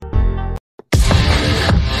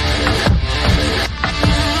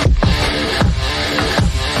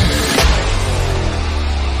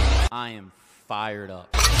fired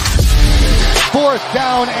up. 4th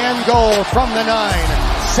down and goal from the 9.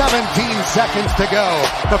 17 seconds to go.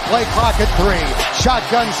 The play clock at 3.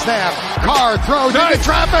 Shotgun snap. Carr throws into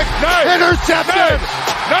traffic. Intercepted.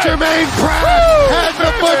 Jermaine Pratt has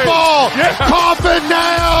the football. Yeah. Coffin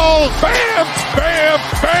nails. Bam, bam,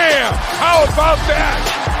 bam. How about that?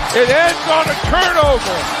 It ends on a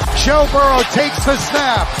turnover. Joe Burrow takes the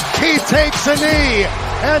snap. He takes a knee.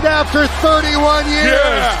 And after 31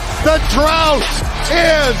 years, the drought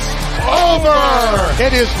is over.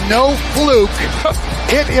 It is no fluke.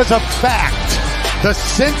 It is a fact. The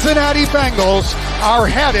Cincinnati Bengals are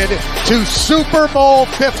headed to Super Bowl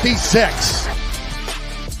 56.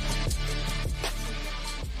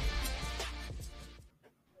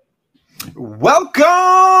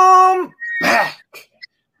 Welcome back.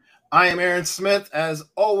 I am Aaron Smith, as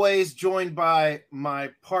always, joined by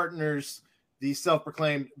my partners, the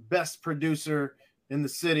self-proclaimed best producer in the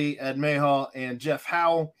city, Ed Mayhall and Jeff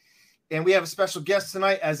Howell. And we have a special guest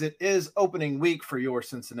tonight, as it is opening week for your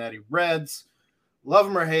Cincinnati Reds. Love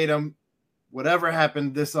them or hate them, whatever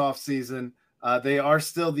happened this offseason, they are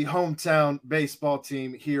still the hometown baseball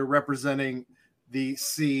team here representing the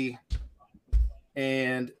C.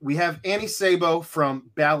 And we have Annie Sabo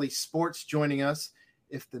from Bally Sports joining us.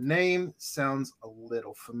 If the name sounds a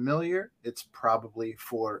little familiar, it's probably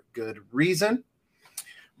for good reason.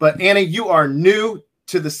 But Annie, you are new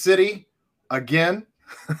to the city again.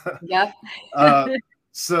 Yep.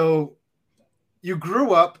 So you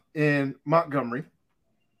grew up in Montgomery.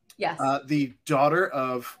 Yes. The daughter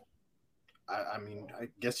of, I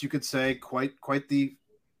guess you could say quite the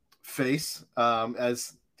face,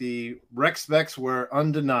 as the rec specs were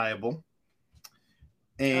undeniable.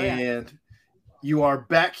 And you are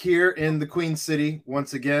back here in the Queen City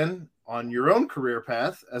once again on your own career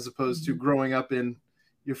path, as opposed to growing up in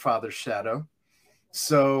your father's shadow.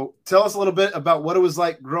 So tell us a little bit about what it was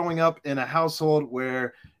like growing up in a household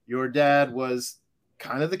where your dad was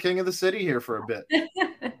kind of the king of the city here for a bit.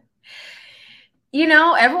 You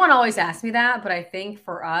know, everyone always asks me that, but I think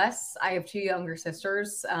for us, I have 2 younger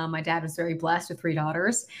sisters. My dad was very blessed with 3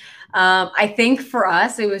 daughters. I think for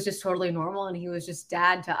us, it was just totally normal, and he was just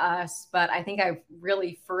dad to us. But I think I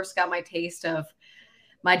really first got my taste of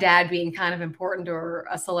my dad being kind of important or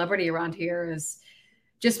a celebrity around here is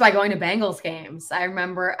just by going to Bengals games. I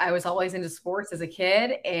remember I was always into sports as a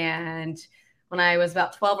kid, and when I was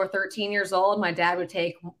about 12 or 13 years old, my dad would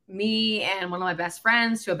take me and one of my best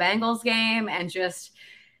friends to a Bengals game, and just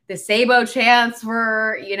the Sabo chants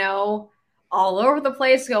were, you know, all over the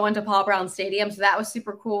place going to Paul Brown Stadium. So that was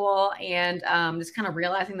super cool. And just kind of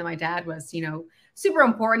realizing that my dad was, you know, super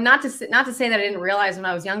important. Not to say that I didn't realize when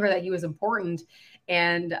I was younger that he was important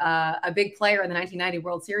and a big player in the 1990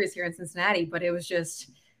 World Series here in Cincinnati. But it was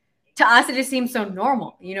just, to us, it just seemed so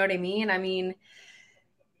normal. You know what I mean? I mean,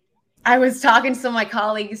 I was talking to some of my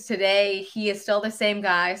colleagues today. He is still the same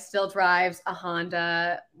guy, still drives a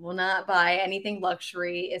Honda, will not buy anything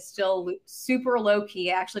luxury, is still super low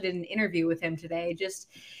key. I actually did an interview with him today. Just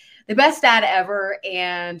the best dad ever,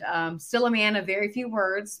 and still a man of very few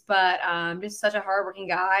words, but just such a hardworking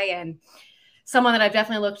guy and someone that I've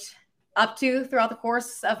definitely looked up to throughout the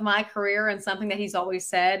course of my career, and something that he's always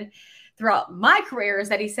said throughout my career is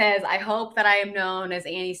that he says, I hope that I am known as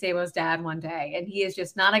Annie Sabo's dad one day. And he is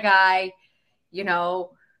just not a guy, you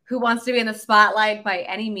know, who wants to be in the spotlight by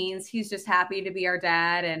any means. He's just happy to be our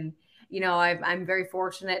dad. And, you know, I'm very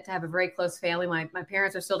fortunate to have a very close family. My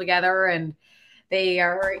parents are still together, and they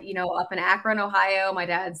are, you know, up in Akron, Ohio. My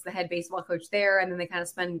dad's the head baseball coach there. And then they kind of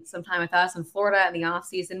spend some time with us in Florida in the off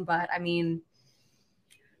season. But I mean,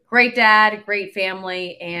 great dad, great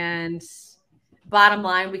family. And bottom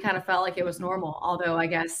line, we kind of felt like it was normal, although I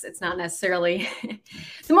guess it's not necessarily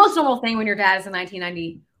the most normal thing when your dad is a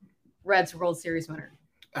 1990 Reds World Series winner.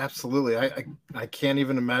 Absolutely. I can't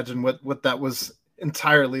even imagine what that was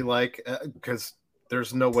entirely like, because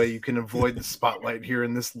there's no way you can avoid the spotlight here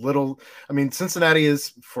in this little, I mean, Cincinnati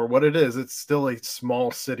is, for what it is, it's still a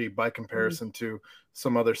small city by comparison to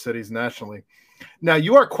some other cities nationally. Now,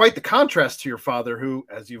 you are quite the contrast to your father, who,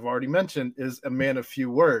 as you've already mentioned, is a man of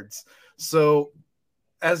few words. So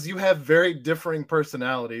as you have very differing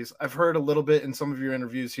personalities, I've heard a little bit in some of your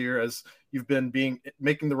interviews here as you've been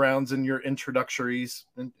making the rounds in your introductions.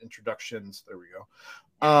 There we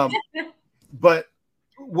go. But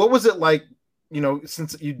what was it like, you know,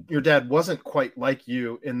 since your dad wasn't quite like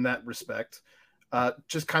you in that respect,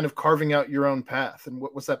 just kind of carving out your own path? And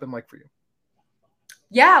what's that been like for you?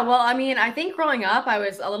 Yeah, well, I mean, I think growing up, I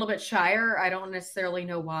was a little bit shyer. I don't necessarily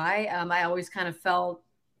know why. I always kind of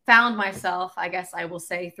found myself, I guess I will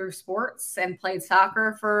say, through sports, and played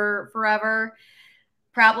soccer for forever.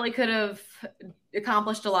 Probably could have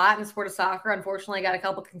accomplished a lot in the sport of soccer. Unfortunately, I got a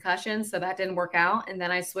couple concussions, so that didn't work out. And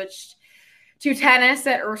then I switched to tennis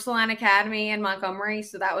at Ursuline Academy in Montgomery.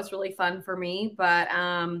 So that was really fun for me. But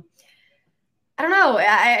I don't know.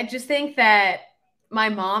 I just think that my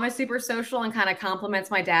mom is super social and kind of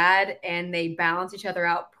compliments my dad, and they balance each other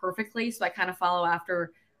out perfectly. So I kind of follow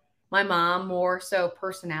after my mom more so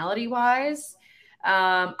personality wise.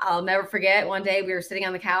 I'll never forget one day we were sitting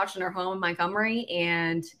on the couch in our home in Montgomery,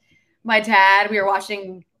 and my dad, we were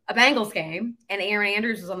watching a Bengals game, and Aaron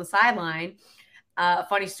Andrews was on the sideline.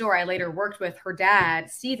 Funny story, I later worked with her dad,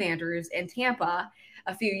 Steve Andrews, in Tampa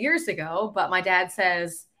a few years ago. But my dad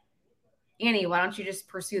says, Annie, why don't you just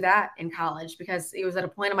pursue that in college? Because it was at a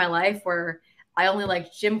point in my life where I only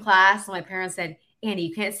liked gym class. And my parents said, Annie,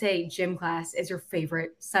 you can't say gym class is your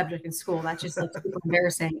favorite subject in school. That's just like super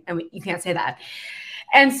embarrassing. And you can't say that.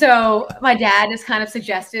 And so my dad just kind of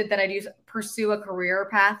suggested that I pursue a career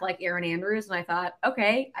path like Aaron Andrews. And I thought,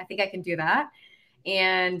 okay, I think I can do that.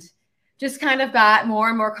 And just kind of got more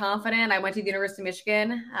and more confident. I went to the University of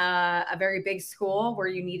Michigan, a very big school where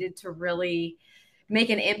you needed to really make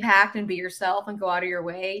an impact and be yourself and go out of your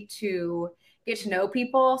way to get to know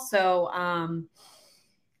people. So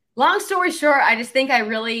long story short, I just think I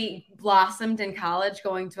really blossomed in college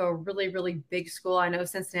going to a really, really big school. I know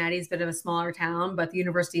Cincinnati is a bit of a smaller town, but the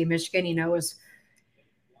University of Michigan, is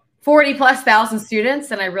 40,000+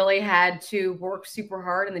 students. And I really had to work super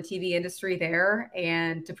hard in the TV industry there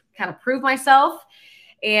and to kind of prove myself.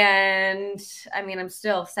 And I mean, I'm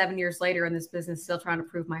still 7 years later in this business, still trying to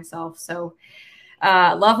prove myself. So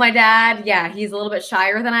love my dad. Yeah, he's a little bit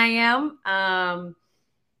shyer than I am.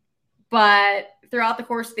 But throughout the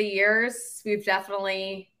course of the years, we've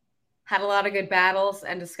definitely had a lot of good battles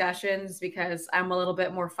and discussions because I'm a little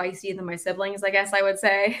bit more feisty than my siblings, I guess I would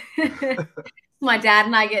say. My dad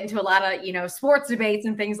and I get into a lot of, sports debates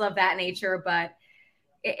and things of that nature, but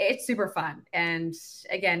it's super fun. And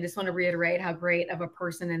again, just want to reiterate how great of a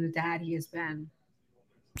person and a dad he has been.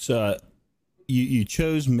 So you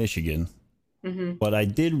chose Michigan, but I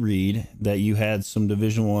did read that you had some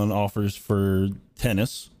Division I offers for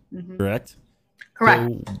tennis, correct?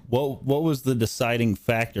 Correct. So what was the deciding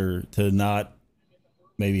factor to not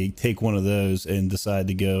maybe take one of those and decide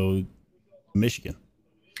to go Michigan?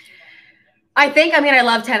 I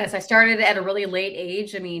love tennis. I started at a really late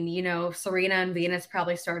age. Serena and Venus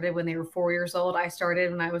probably started when they were 4 years old. I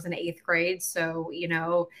started when I was in 8th grade. So,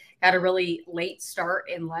 got a really late start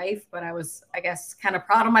in life, but I was, I guess, kind of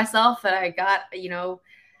proud of myself that I got,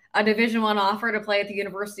 a Division I offer to play at the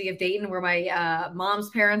University of Dayton, where my mom's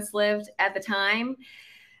parents lived at the time.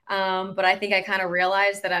 But I think I kind of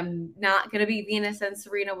realized that I'm not going to be Venus and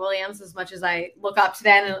Serena Williams as much as I look up to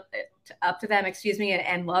them,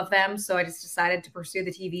 and love them. So I just decided to pursue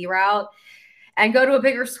the TV route and go to a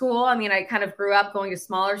bigger school. I kind of grew up going to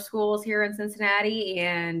smaller schools here in Cincinnati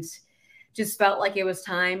and just felt like it was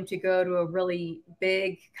time to go to a really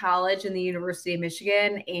big college in the University of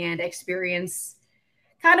Michigan and experience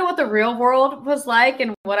kind of what the real world was like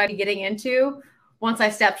and what I'd be getting into once I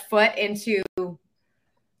stepped foot into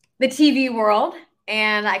the TV world.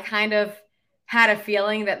 And I kind of had a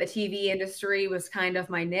feeling that the TV industry was kind of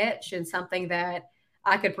my niche and something that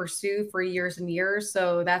I could pursue for years and years.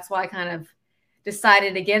 So that's why I kind of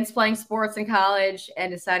decided against playing sports in college and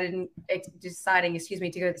deciding, to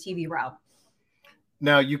go the TV route.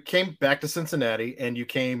 Now you came back to Cincinnati and you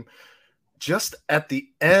came just at the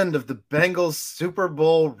end of the Bengals Super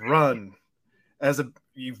Bowl run.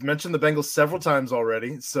 You've mentioned the Bengals several times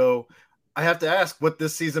already. So I have to ask what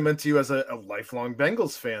this season meant to you as a lifelong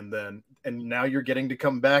Bengals fan then. And now you're getting to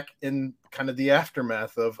come back in kind of the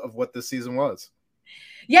aftermath of what this season was.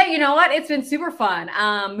 Yeah, you know what? It's been super fun.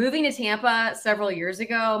 Moving to Tampa several years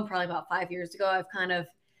ago, probably about 5 years ago, I've kind of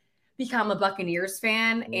become a Buccaneers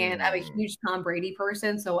fan, and I'm a huge Tom Brady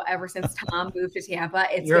person. So ever since Tom moved to Tampa,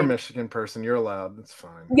 you're a Michigan person. You're allowed. It's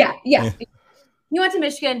fine. Yeah. You went to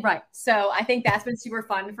Michigan, right? So I think that's been super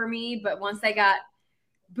fun for me. But once they got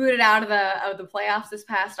booted out of the playoffs this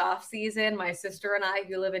past off season, my sister and I,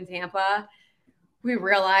 who live in Tampa, we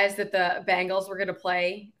realized that the Bengals were going to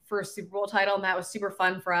play for a Super Bowl title, and that was super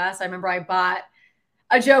fun for us. I remember I bought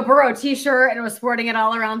a Joe Burrow t-shirt and was sporting it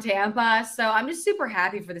all around Tampa. So I'm just super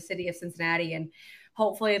happy for the city of Cincinnati, and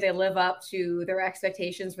hopefully they live up to their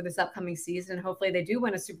expectations for this upcoming season. Hopefully they do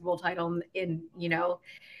win a Super Bowl title in the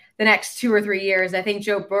next 2 or 3 years. I think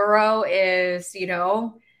Joe Burrow is,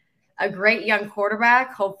 a great young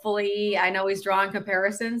quarterback. Hopefully, I know he's drawing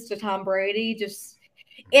comparisons to Tom Brady, just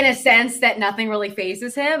in a sense that nothing really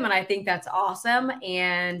phases him. And I think that's awesome.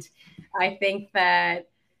 And I think that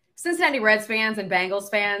Cincinnati Reds fans and Bengals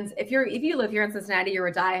fans, if you live here in Cincinnati, you're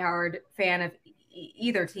a diehard fan of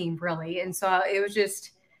either team really. And so it was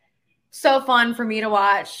just so fun for me to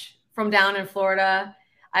watch from down in Florida.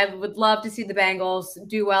 I would love to see the Bengals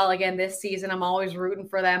do well again this season. I'm always rooting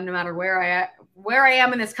for them no matter where I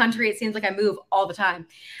am in this country. It seems like I move all the time.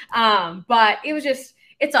 But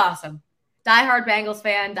it's awesome. Diehard Bengals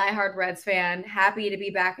fan, diehard Reds fan, happy to be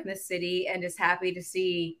back in this city and just happy to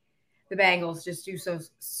see the Bengals just do so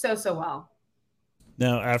well.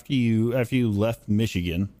 Now, after you left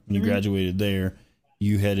Michigan, when you graduated there,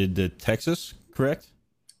 you headed to Texas, correct?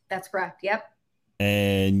 That's correct. Yep.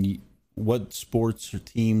 And what sports or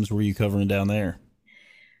teams were you covering down there?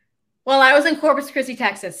 Well, I was in Corpus Christi,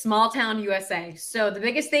 Texas, small town USA. So the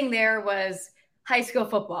biggest thing there was high school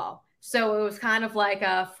football. So it was kind of like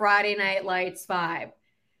a Friday Night Lights vibe.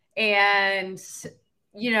 And,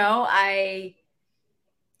 I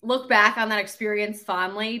look back on that experience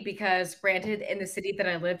fondly because, granted, in the city that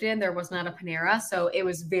I lived in, there was not a Panera. So it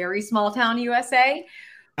was very small town USA.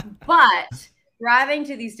 But driving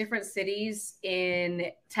to these different cities in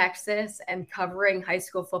Texas and covering high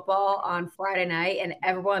school football on Friday night, and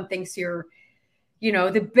everyone thinks you're,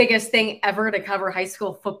 the biggest thing ever to cover high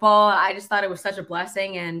school football. I just thought it was such a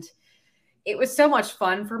blessing, and it was so much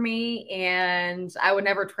fun for me, and I would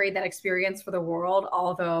never trade that experience for the world,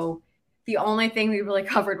 although the only thing we really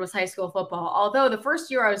covered was high school football. Although the first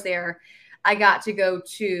year I was there, I got to go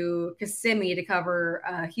to Kissimmee to cover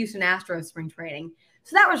Houston Astros spring training.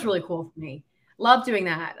 So that was really cool for me. Love doing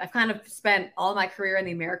that. I've kind of spent all my career in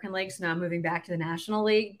the American League, so now I'm moving back to the National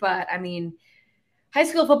League. But, high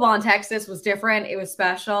school football in Texas was different. It was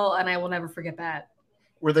special, and I will never forget that.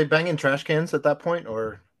 Were they banging trash cans at that point,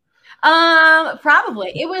 or?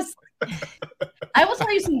 Probably. It was – I will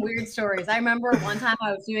tell you some weird stories. I remember one time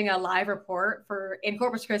I was doing a live report in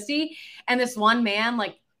Corpus Christi, and this one man,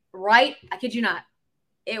 I kid you not,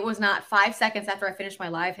 it was not 5 seconds after I finished my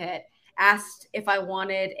live hit, asked if I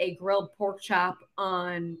wanted a grilled pork chop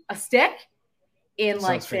on a stick in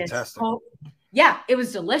Sounds this. fantastic. Yeah, it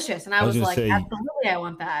was delicious. And I was like, absolutely, I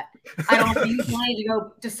want that. I don't have to use money to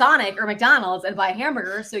go to Sonic or McDonald's and buy a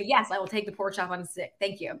hamburger. So yes, I will take the pork chop on a stick.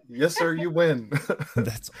 Thank you. Yes, sir, you win.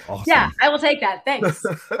 That's awesome. Yeah, I will take that. Thanks.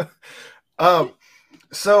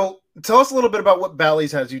 So tell us a little bit about what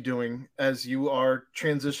Bally's has you doing as you are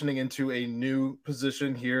transitioning into a new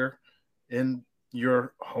position here in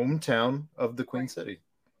your hometown of the Queen City.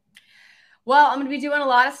 Well, I'm going to be doing a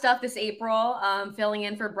lot of stuff this April, filling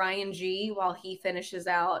in for Brian G while he finishes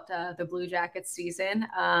out the Blue Jackets season.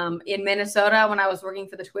 In Minnesota, when I was working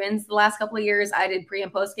for the Twins the last couple of years, I did pre-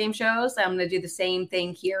 and post-game shows. I'm going to do the same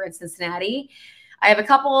thing here in Cincinnati. I have a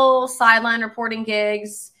couple sideline reporting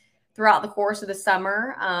gigs throughout the course of the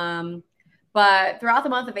summer. But throughout the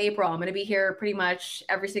month of April, I'm going to be here pretty much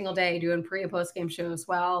every single day doing pre- and post-game shows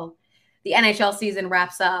while the NHL season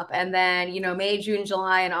wraps up. And then, May, June,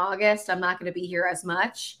 July, and August, I'm not going to be here as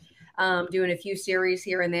much, doing a few series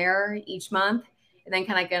here and there each month. And then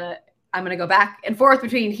I'm going to go back and forth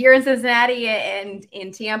between here in Cincinnati and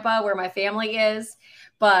in Tampa, where my family is.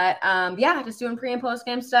 But just doing pre- and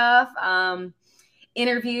post-game stuff,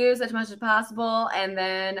 interviews as much as possible, and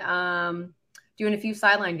then doing a few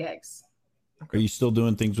sideline gigs. Are you still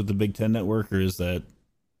doing things with the Big Ten Network, or is that?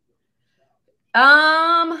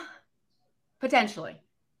 Potentially.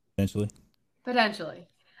 Potentially.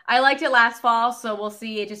 I liked it last fall, so we'll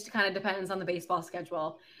see. It just kind of depends on the baseball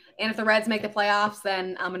schedule. And if the Reds make the playoffs,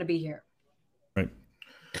 then I'm going to be here. Right.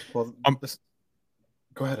 Well,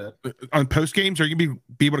 go ahead, Ed. On post games, are you going to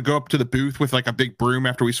be able to go up to the booth with a big broom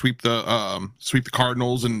after we sweep the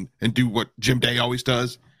Cardinals and do what Jim Day always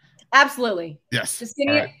does? Absolutely. Yes. Just give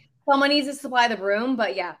me it. Someone needs to supply the broom,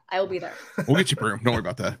 but yeah, I will be there. We'll get you broom. Don't worry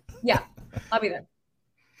about that. Yeah, I'll be there.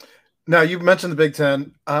 Now, you mentioned the Big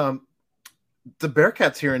Ten. The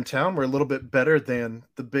Bearcats here in town were a little bit better than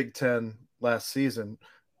the Big Ten last season.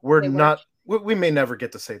 We may never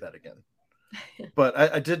get to say that again. But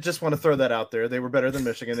I did just want to throw that out there. They were better than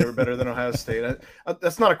Michigan. They were better than Ohio State.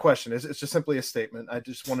 That's not a question. It's just simply a statement. I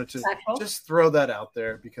just wanted to just throw that out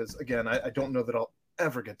there because, again, I don't know that I'll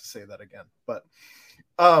ever get to say that again. But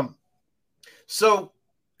so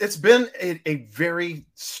it's been a very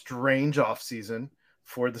strange offseason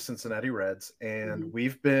for the Cincinnati Reds, and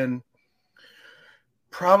we've been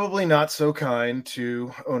probably not so kind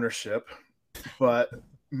to ownership. But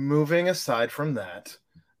moving aside from that,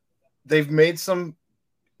 they've made some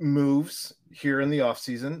moves here in the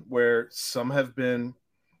offseason where some have been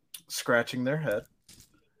scratching their head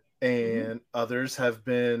and others have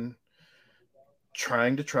been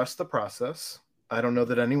trying to trust the process. I don't know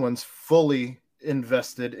that anyone's fully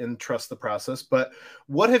invested in trust the process, but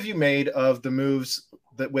what have you made of the moves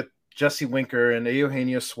that with Jesse Winker and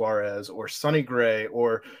Eugenio Suarez or Sonny Gray,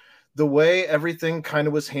 or the way everything kind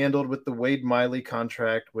of was handled with the Wade Miley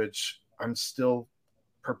contract, which I'm still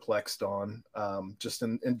perplexed on, just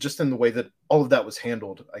in the way that all of that was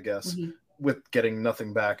handled, I guess, with getting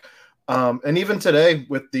nothing back. And even today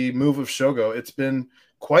with the move of Shogo, it's been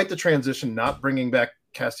quite the transition, not bringing back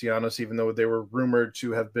Castellanos, even though they were rumored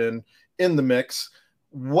to have been in the mix.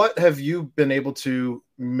 What have you been able to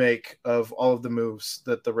make of all of the moves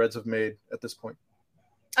that the Reds have made at this point?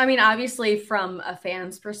 I mean, obviously from a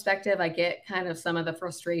fan's perspective, I get kind of some of the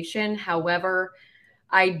frustration. However,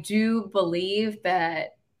 I do believe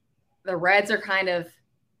that the Reds are kind of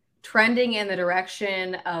trending in the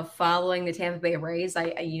direction of following the Tampa Bay Rays.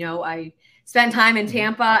 I spent time in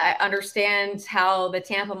Tampa. I understand how the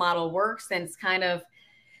Tampa model works, and it's kind of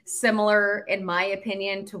similar, in my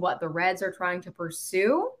opinion, to what the Reds are trying to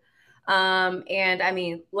pursue. And I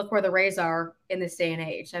mean, look where the Rays are in this day and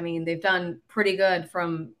age. I mean, they've done pretty good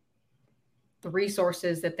from the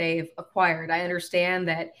resources that they've acquired. I understand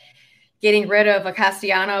that getting rid of a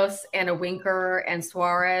Castellanos and a Winker and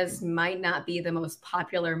Suarez might not be the most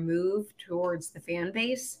popular move towards the fan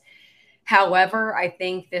base. However, I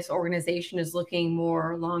think this organization is looking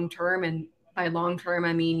more long-term. And by long-term,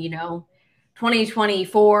 I mean,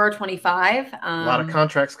 2024, 25. A lot of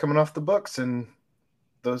contracts coming off the books in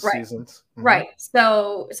those seasons. Right.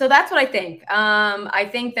 So that's what I think. I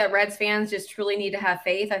think that Reds fans just truly need to have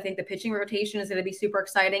faith. I think the pitching rotation is going to be super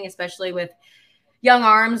exciting, especially with young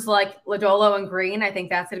arms like Lodolo and Green. I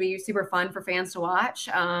think that's going to be super fun for fans to watch.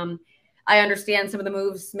 I understand some of the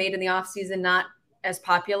moves made in the offseason not as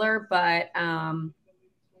popular, but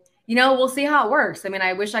we'll see how it works. I mean,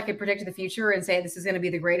 I wish I could predict the future and say this is going to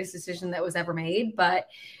be the greatest decision that was ever made, but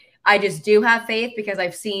I just do have faith because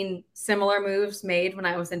I've seen similar moves made when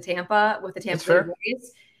I was in Tampa with the Tampa Bay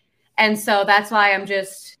Rays. And so that's why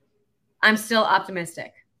I'm still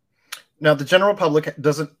optimistic. Now, the general public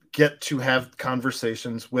doesn't get to have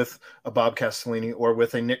conversations with a Bob Castellini or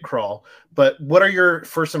with a Nick Krall, but what are your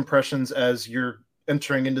first impressions as you're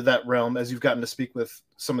entering into that realm, as you've gotten to speak with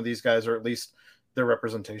some of these guys, or at least their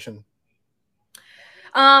representation?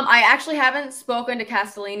 I actually haven't spoken to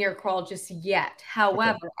Castellini or Krall just yet.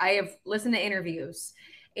 However, I have listened to interviews,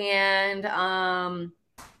 and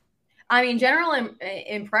general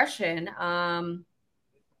impression,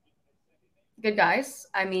 good guys.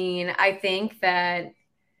 I mean, I think that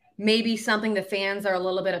maybe something the fans are a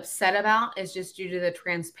little bit upset about is just due to the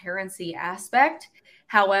transparency aspect.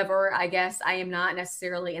 However, I guess I am not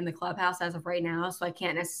necessarily in the clubhouse as of right now, so I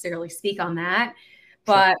can't necessarily speak on that.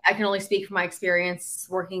 But I can only speak from my experience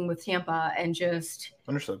working with Tampa and just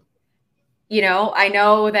understood. I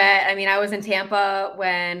know that, I was in Tampa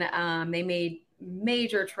when they made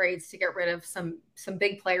major trades to get rid of some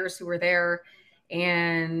big players who were there,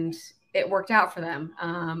 and it worked out for them.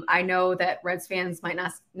 I know that Reds fans might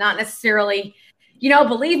not necessarily,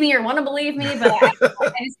 believe me or want to believe me, but I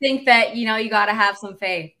just think that, you got to have some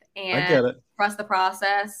faith and trust the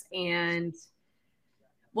process, and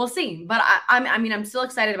we'll see. But I'm still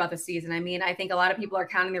excited about this season. I think a lot of people are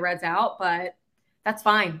counting the Reds out, but that's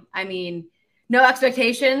fine. No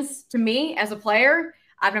expectations to me as a player.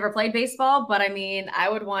 I've never played baseball, but I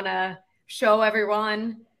would want to show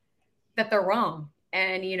everyone that they're wrong,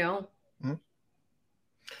 and maybe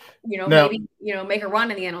make a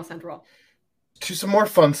run in the NL Central. To some more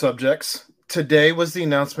fun subjects. Today was the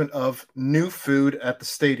announcement of new food at the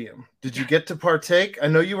stadium. Did you get to partake? I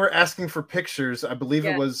know you were asking for pictures. I believe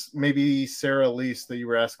it was maybe Sarah Elise that you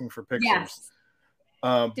were asking for pictures. Yes.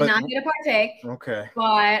 Did not get to partake. Okay.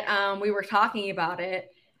 But we were talking about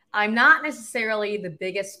it. I'm not necessarily the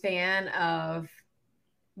biggest fan of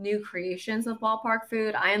new creations of ballpark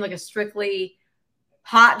food. I am like a strictly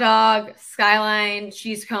hot dog, skyline,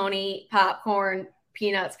 cheese coney, popcorn,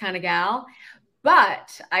 peanuts kind of gal.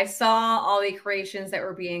 But I saw all the creations that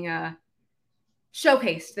were being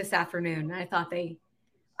showcased this afternoon, and I thought I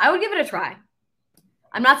would give it a try.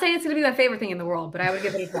 I'm not saying it's going to be my favorite thing in the world, but I would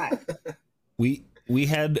give it a try. We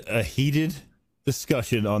had a heated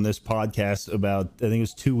discussion on this podcast about, I think it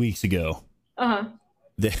was 2 weeks ago.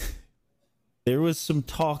 There was some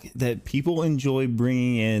talk that people enjoy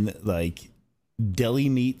bringing in like deli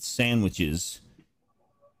meat sandwiches.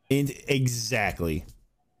 And exactly.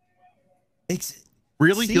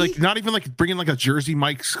 Really? Like not even like bringing like a Jersey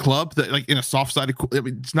Mike's Club that like in a soft sided.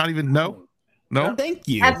 It's not even no. Thank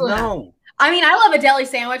you. Absolutely. No. I love a deli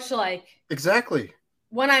sandwich. Like exactly.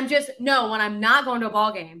 When I'm not going to a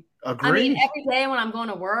ball game. Agreed. Every day when I'm going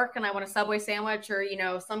to work and I want a Subway sandwich or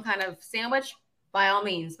some kind of sandwich, by all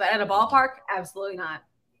means. But at a ballpark, absolutely not.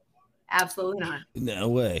 Absolutely not. No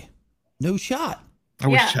way. No shot. I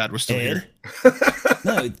wish Chad was still here.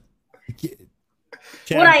 No.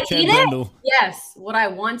 Would I eat it? Yes. Would I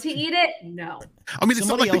want to eat it? No. I mean, it's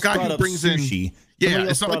not like the guy who brings sushi. in. Yeah, Somebody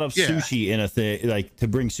else it's not brought like up sushi in a thing, like to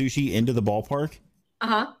bring sushi into the ballpark.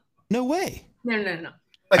 No way. No.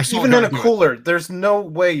 Like even in a cooler, there's no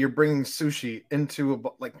way you're bringing sushi into a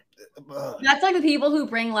like. That's like the people who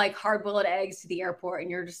bring like hard-boiled eggs to the airport,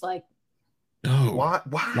 and you're just like, no.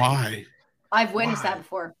 Why? I've witnessed that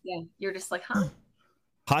before. Yeah, you're just like, huh?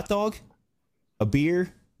 Hot dog, a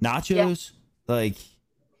beer, nachos, like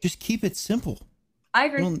just keep it simple. I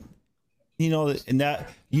agree. You know, and that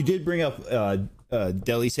you did bring up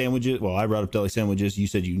deli sandwiches. Well, I brought up deli sandwiches. You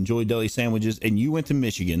said you enjoy deli sandwiches, and you went to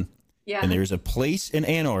Michigan. Yeah. And there's a place in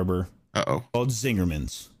Ann Arbor called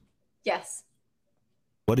Zingerman's. Yes.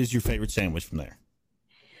 What is your favorite sandwich from there?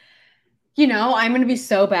 You know, I'm going to be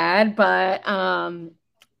so bad, but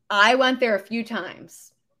I went there a few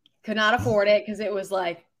times. Could not afford it because it was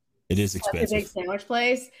like it is expensive. A big sandwich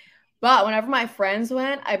place. But whenever my friends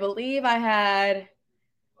went, I believe I had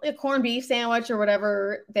like a corned beef sandwich or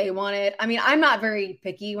whatever they wanted. I mean, I'm not very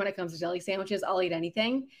picky when it comes to deli sandwiches. I'll eat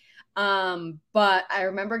anything. But I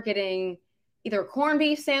remember getting either a corned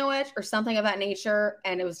beef sandwich or something of that nature,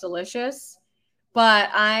 and it was delicious. But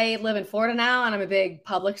I live in Florida now, and I'm a big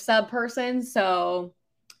Publix sub person, so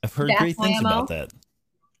I've heard great things about that.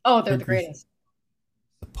 Oh, they're the greatest.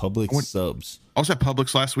 The Publix subs. I was at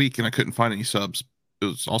Publix last week, and I couldn't find any subs. It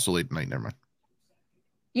was also late at night. Never mind.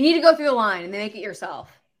 You need to go through the line and they make it yourself.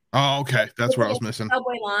 Oh, okay. That's what I was missing.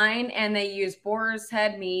 Subway line, and they use boar's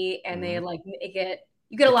head meat, and they like make it.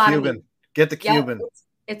 You get a lot of meat. Get the Cuban.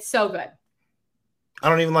 It's so good. I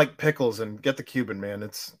don't even like pickles, and get the Cuban, man.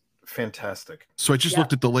 It's fantastic. So I just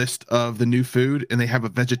looked at the list of the new food, and they have a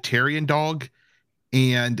vegetarian dog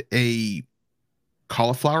and a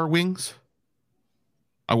cauliflower wings.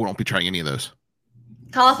 I won't be trying any of those.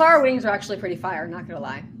 Cauliflower wings are actually pretty fire, not gonna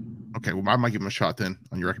lie. Okay, well, I might give them a shot then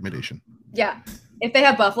on your recommendation. Yeah. If they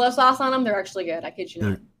have buffalo sauce on them, they're actually good. I kid you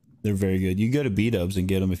not. They're very good. You go to B-Dubs and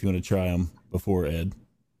get them if you want to try them before Ed.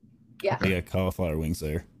 Yeah. They got cauliflower wings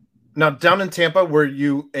there. Now, down in Tampa, were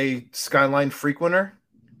you a Skyline frequenter?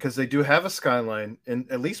 Because they do have a Skyline, in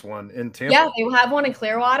at least one in Tampa. Yeah, they have one in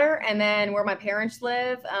Clearwater, and then where my parents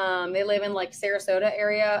live, they live in like Sarasota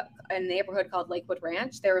area, a neighborhood called Lakewood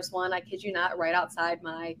Ranch. There was one, I kid you not, right outside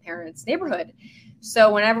my parents' neighborhood.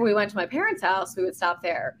 So whenever we went to my parents' house, we would stop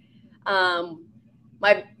there.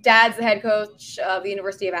 My dad's the head coach of the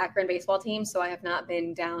University of Akron baseball team, so I have not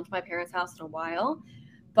been down to my parents' house in a while.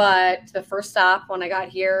 But the first stop when I got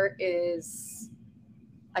here is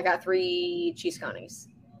I got 3 cheese conies.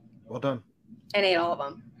 Well done. And ate all of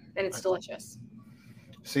them. And it's delicious.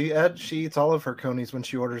 See, Ed, she eats all of her conies when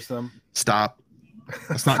she orders them. Stop.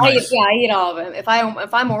 That's not nice. I eat all of them. If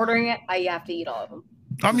I'm ordering it, I have to eat all of them.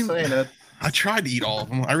 I mean, saying, Ed. I tried to eat all of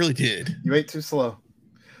them. I really did. You ate too slow.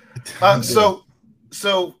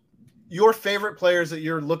 So your favorite players that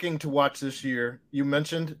you're looking to watch this year, you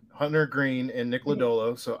mentioned Hunter Green and Nick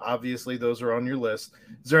Lodolo, so obviously those are on your list.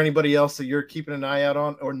 Is there anybody else that you're keeping an eye out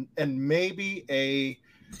on, and maybe a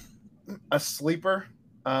sleeper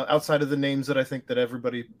outside of the names that I think that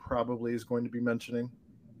everybody probably is going to be mentioning?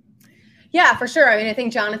 Yeah, for sure. I mean, I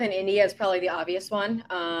think Jonathan India is probably the obvious one.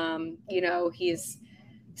 He's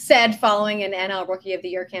said following an NL Rookie of the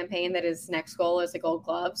Year campaign that his next goal is a Gold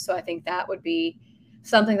Glove. So I think that would be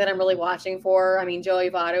something that I'm really watching for. I mean, Joey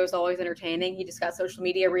Votto is always entertaining. He just got social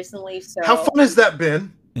media recently. So how fun has that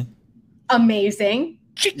been? Amazing.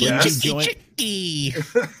 Chicky.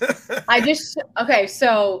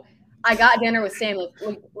 So I got dinner with Sam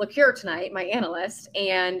LeCure tonight, my analyst,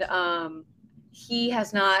 and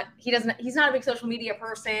he's not a big social media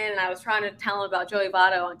person, and I was trying to tell him about Joey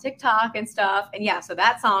Votto on TikTok and stuff. And yeah, so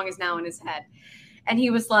that song is now in his head. And he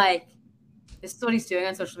was like, this is what he's doing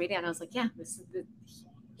on social media. And I was like, yeah,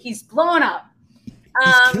 he's blowing up.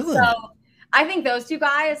 So I think those two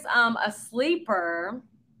guys, a sleeper,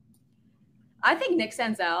 I think Nick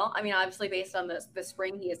Senzel, I mean, obviously based on the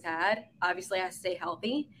spring he has had, obviously has to stay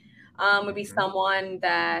healthy, would be someone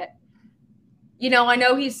that, I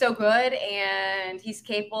know he's so good and he's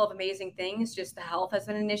capable of amazing things. Just the health has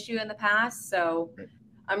been an issue in the past. So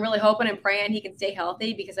I'm really hoping and praying he can stay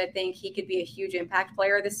healthy because I think he could be a huge impact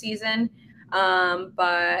player this season.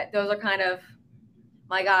 But those are kind of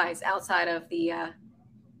my guys outside of the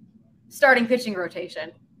starting pitching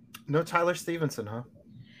rotation. No Tyler Stevenson, huh?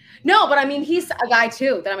 No, but I mean, he's a guy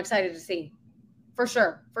too that I'm excited to see. For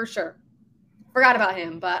sure. Forgot about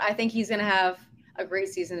him, but I think he's going to have a great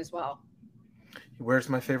season as well. He wears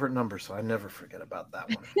my favorite number, so I never forget about that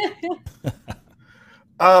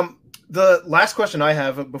one. The last question I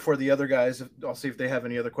have before the other guys, I'll see if they have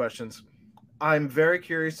any other questions. I'm very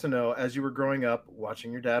curious to know, as you were growing up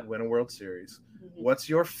watching your dad win a World Series, what's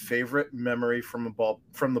your favorite memory from the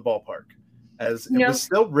ballpark? As it was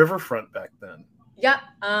still Riverfront back then. Yeah.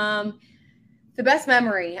 The best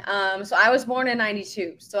memory. So I was born in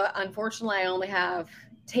 92. So unfortunately, I only have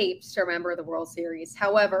tapes to remember the World Series.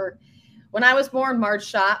 However, when I was born, Marge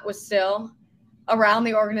Schott was still around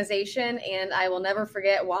the organization, and I will never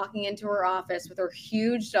forget walking into her office with her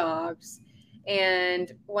huge dogs.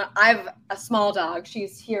 And when I have a small dog,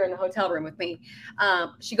 she's here in the hotel room with me.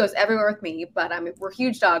 She goes everywhere with me, but we're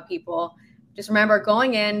huge dog people. Just remember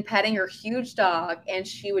going in, petting her huge dog, and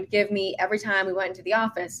she would give me, every time we went into the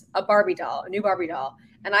office, a Barbie doll, a new Barbie doll.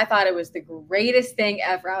 And I thought it was the greatest thing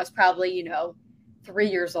ever. I was probably, 3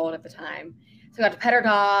 years old at the time. So I got to pet her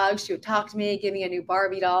dog. She would talk to me, give me a new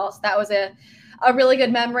Barbie doll. So that was a really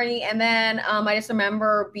good memory. And then I just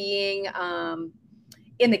remember being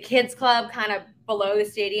in the kids club, kind of below the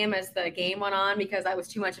stadium as the game went on, because I was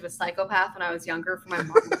too much of a psychopath when I was younger for my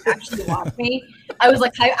mom to actually watch me. I was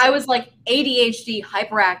like ADHD,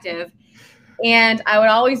 hyperactive, and I would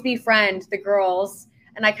always befriend the girls.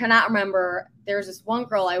 And I cannot remember, there's this one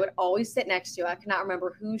girl I would always sit next to. I cannot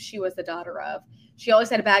remember who she was the daughter of. She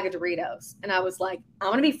always had a bag of Doritos. And I was like,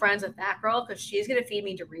 I'm going to be friends with that girl because she's going to feed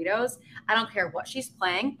me Doritos. I don't care what she's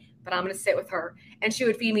playing, but I'm going to sit with her. And she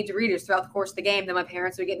would feed me Doritos throughout the course of the game that my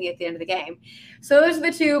parents would get me at the end of the game. So those are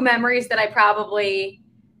the two memories that I probably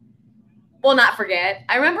will not forget.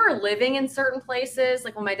 I remember living in certain places,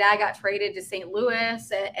 like when my dad got traded to St.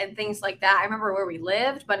 Louis and things like that. I remember where we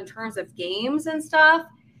lived, but in terms of games and stuff,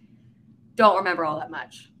 don't remember all that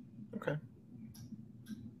much. Okay.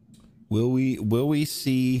 Will we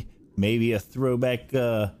see maybe a throwback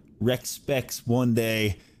Rec Specs one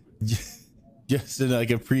day, just in like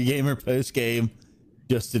a pregame or postgame,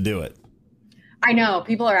 just to do it? I know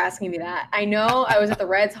people are asking me that. I know I was at the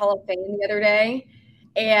Reds Hall of Fame the other day,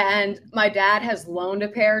 and my dad has loaned a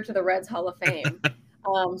pair to the Reds Hall of Fame.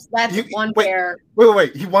 So that's one pair.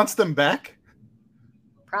 Wait. He wants them back?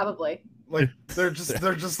 Probably. Like they're just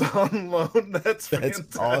on loan. That's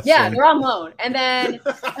awesome. Yeah, they're on loan. And then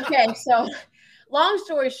so long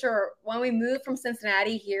story short, when we moved from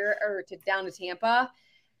Cincinnati here down to Tampa,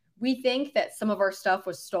 we think that some of our stuff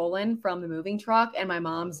was stolen from the moving truck, and my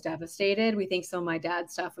mom's devastated. We think some of my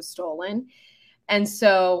dad's stuff was stolen. And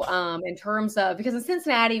so in terms of, because in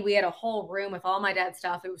Cincinnati, we had a whole room with all my dad's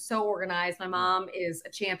stuff. It was so organized. My mom is a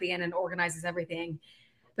champion and organizes everything.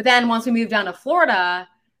 But then once we moved down to Florida,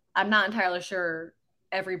 I'm not entirely sure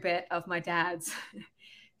every bit of my dad's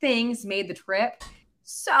things made the trip.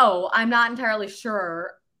 So I'm not entirely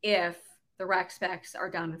sure if the Rec Specs are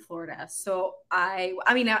down in Florida. So I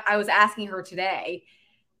was asking her today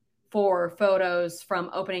for photos from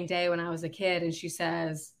opening day when I was a kid, and she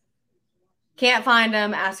says, can't find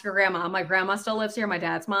them, ask your grandma. My grandma still lives here, my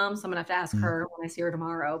dad's mom, so I'm gonna have to ask her when I see her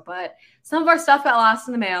tomorrow. But some of our stuff got lost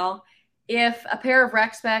in the mail. If a pair of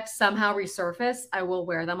Rec Specs somehow resurface, I will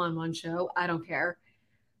wear them on one show. I don't care.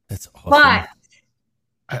 That's awesome. But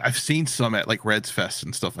I've seen some at like Reds Fest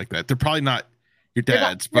and stuff like that. They're probably not your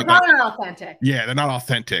dad's, they're but not authentic. Yeah, they're not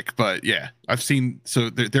authentic, but yeah, I've seen, so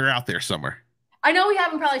they're out there somewhere. I know we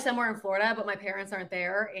have them probably somewhere in Florida, but my parents aren't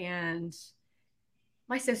there, and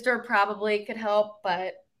my sister probably could help,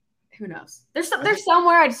 but who knows? They're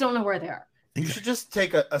somewhere. I just don't know where they are. You should just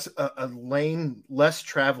take a lane less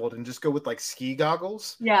traveled and just go with like ski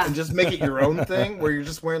goggles. Yeah. And just make it your own thing where you're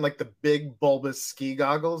just wearing like the big bulbous ski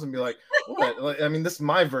goggles and be like, what? I mean, this is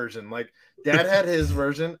my version. Like dad had his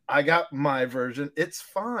version. I got my version. It's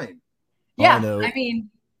fine. Yeah. I mean,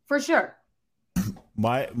 for sure.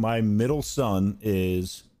 My middle son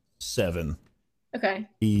is 7. Okay.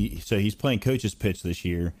 He's playing coach's pitch this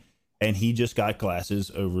year, and he just got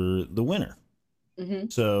glasses over the winter. Mm-hmm.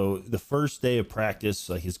 So the first day of practice,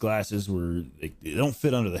 like his glasses they don't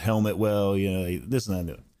fit under the helmet well, this and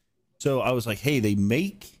that. So I was like, hey, they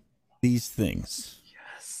make these things.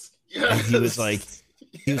 Yes. And he was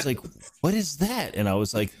like, what is that? And I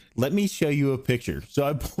was like, let me show you a picture. So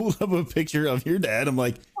I pulled up a picture of your dad. I'm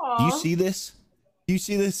like, do you see this? Do you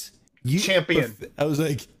see this? Champion. I was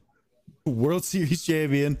like, World Series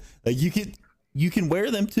champion. Like you can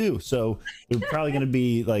wear them too. So they're probably going to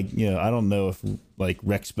be like, I don't know if like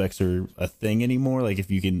Rec Specs are a thing anymore. Like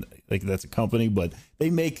if you can, like that's a company, but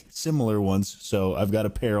they make similar ones. So I've got a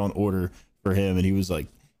pair on order for him. And he was like,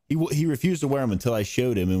 he refused to wear them until I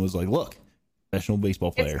showed him and was like, look, professional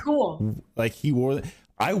baseball player. It's cool. Like he wore,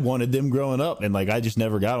 I wanted them growing up and like, I just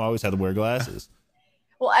never got them. I always had to wear glasses.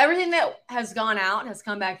 Well, everything that has gone out has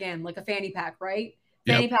come back in, like a fanny pack, right?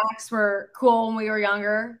 Fanny packs were cool when we were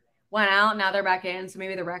younger. went out. Now they're back in. So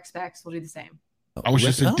maybe the Rec Specs will do the same. I was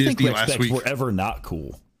just in don't think Disney Rec last Specs week. were ever not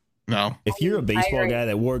cool. No, If you're a baseball agree. guy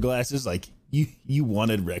that wore glasses, like you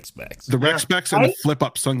wanted Rec Specs. the Rec Yeah. Specs and the Right? flip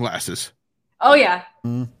up sunglasses. Oh yeah.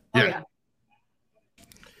 Mm. Oh Yeah. yeah.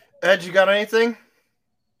 Ed, you got anything?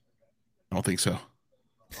 I don't think so.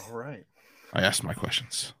 All right. I asked my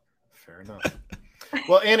questions. Fair enough.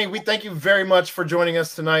 Well, Annie, we thank you very much for joining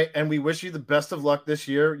us tonight, and we wish you the best of luck this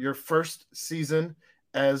year, your first season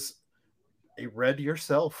as a Red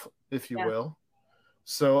yourself, if you Yeah. will.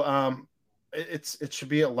 So it should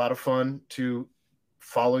be a lot of fun to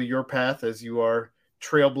follow your path as you are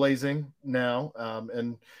trailblazing now,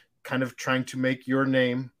 and kind of trying to make your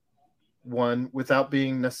name one without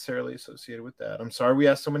being necessarily associated with that. I'm sorry we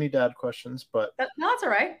asked so many dad questions, but No, that's all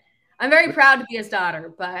right. I'm very proud to be his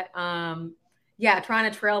daughter, but yeah,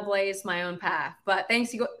 trying to trailblaze my own path. But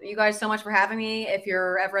thanks you guys so much for having me. If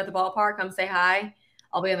you're ever at the ballpark, come say hi.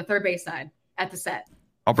 I'll be on the third base side at the set.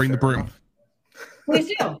 I'll bring the Fair broom. enough.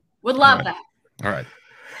 Please do. Would love All right. that. All right.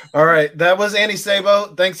 All right, that was Annie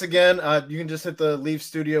Sabo. Thanks again. You can just hit the leave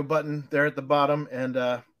studio button there at the bottom, and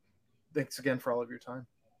thanks again for all of your time.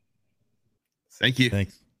 Thank you.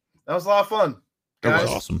 Thanks. That was a lot of fun, That That guys.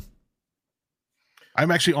 was awesome. I'm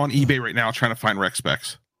actually on eBay right now trying to find Rec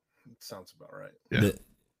Specs. Sounds about right. Yeah.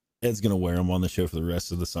 Ed's gonna wear them on the show for the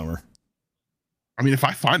rest of the summer. I mean, if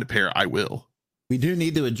I find a pair, I will. We do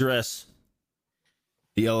need to address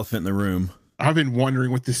the elephant in the room. I've been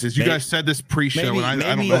wondering what this is. You Maybe- guys said this pre-show, Maybe, and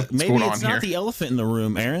I don't know what's maybe going on it's not here. the elephant in the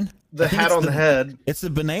room, Aaron. The I think hat it's on the head. It's the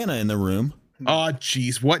banana in the room. Oh,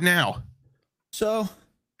 geez. What now? So,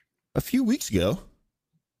 a few weeks ago,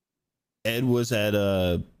 Ed was at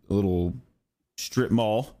a little strip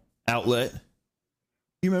mall outlet.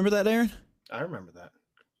 You remember that, Aaron? I remember that.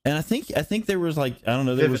 And I think there was like, I don't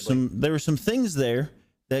know, there Vividly. were some things there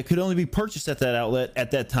that could only be purchased at that outlet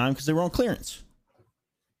at that time because they were on clearance.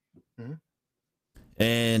 Mhm.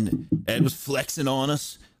 And Ed was flexing on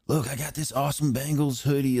us. Look, I got this awesome Bengals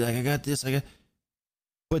hoodie. Like I got this.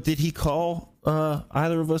 But did he call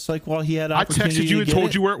either of us like while he had I opportunity texted you to and get told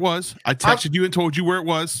it? you where it was. I texted you and told you where it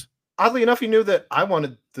was. Oddly enough, you knew that I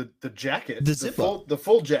wanted the jacket, The zip up. the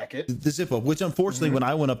full jacket. The zip up, which unfortunately Mhm. when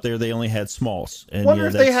I went up there they only had smalls. And Wonder yeah,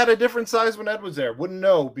 if they that's- had a different size when Ed was there. Wouldn't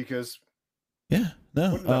know because Yeah,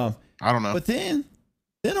 no. Wouldn't know. I don't know. But then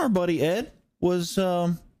our buddy Ed was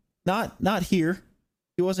not here.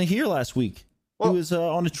 He wasn't here last week. Well, he was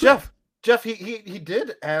on a trip. Jeff, he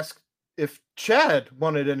did ask if Chad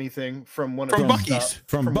wanted anything from one of From his Buc-ee's. stop-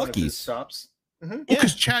 From one of his Buc-ee's. stops. Well,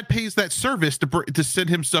 because Chad pays that service to send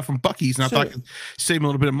him stuff from Buc-ee's, and I thought I So- could save him a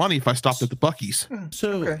little bit of money if I stopped at the Buc-ee's.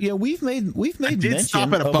 So Okay. yeah, we've made did mention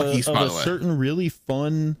stop at a of Buc-ee's, of by a the way. certain really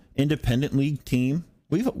fun independent league team.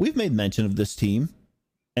 We've made mention of this team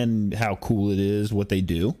and how cool it is, what they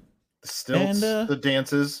do. The stilts, And, the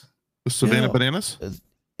dances. The Savannah Yeah. Bananas.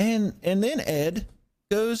 And then Ed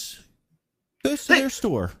goes to They- their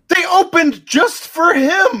store They opened just for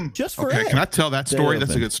him. just for Okay, Ed. can I tell that story? That's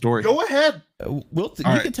a open. good story. Go ahead. You All can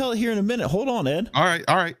right. tell it here in a minute. Hold on, Ed. All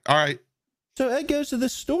right. So Ed goes to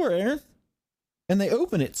this store, Aaron, and they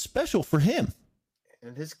open it special for him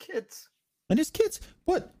And his kids. and his kids.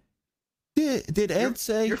 What did Ed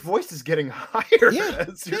say? Your voice is getting higher Yeah,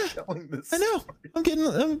 as you're yeah. telling this. I know. I'm getting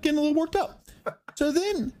a little worked up. So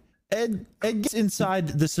then Ed gets inside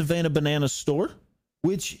the Savannah Banana store,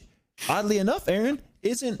 which oddly enough, Aaron,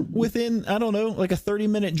 isn't within, I don't know, like a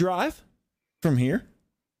 30-minute drive from here.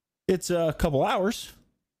 It's a couple hours.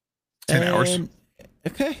 10 hours. And-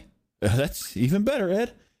 Okay. That's even better,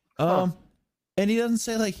 Ed. Huh. And he doesn't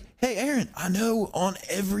say like, hey, Aaron, I know on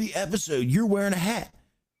every episode you're wearing a hat.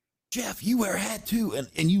 Jeff, you wear a hat too.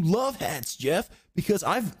 And you love hats, Jeff, because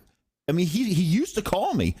he used to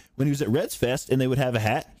call me when he was at Reds Fest and they would have a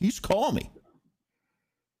hat. He used to call me.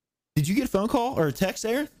 Did you get a phone call or a text,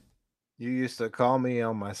 Aaron? You used to call me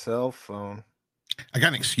on my cell phone I got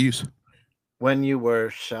an excuse. when you were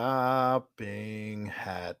shopping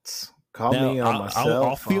hats. Call me on my cell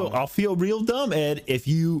I'll phone. I'll feel real dumb, Ed, if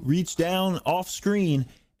you reach down off screen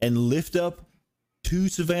and lift up 2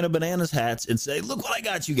 Savannah Bananas hats and say, "Look what I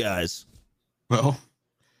got you guys." Well,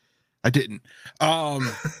 I didn't.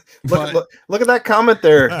 Look, But look at that comment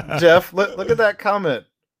there, Jeff. Look at that comment.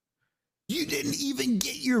 You didn't even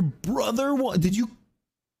get your brother one. Did you?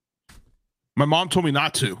 my mom told me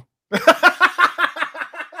not to.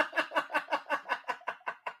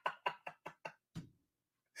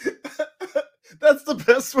 That's the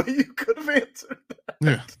best way you could have answered.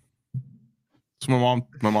 Yeah. So my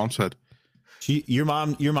mom said. Your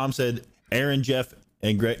mom said Aaron, Jeff,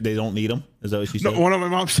 and Greg, they don't need them. Is that what she No, said? one of my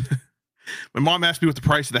mom's. My mom asked me what the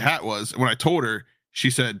price of the hat was, and when I told her, she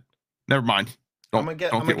said, Never mind. I'm gonna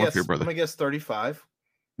Don't get one for your brother. I'm gonna guess 35.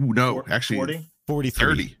 Ooh, no, actually 40,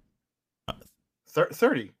 43.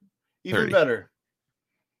 30. Even 30. better.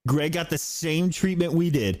 Greg got the same treatment we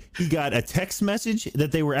did. He got a text message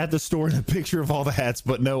that they were at the store and a picture of all the hats,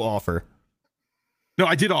 but no offer. No,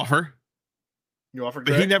 I did offer, You offered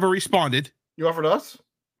but Greg? he never responded. You offered us?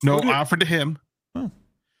 No, Who did? I offered to him. Oh.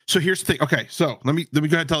 So here's the thing. Okay, so let me go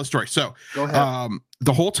ahead and tell the story. So Go ahead.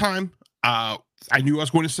 the whole time I knew I was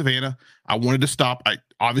going to Savannah. I wanted to stop. I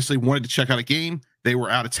obviously wanted to check out a game. They were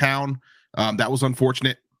out of town. That was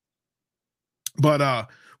unfortunate. But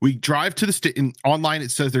we drive to the state. Online, it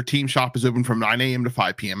says their team shop is open from 9 a.m. to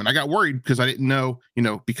 5 p.m. And I got worried because I didn't know,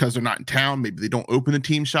 because they're not in town, maybe they don't open the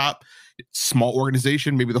team shop. Small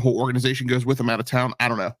organization, maybe the whole organization goes with them out of town. I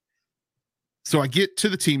don't know. So I get to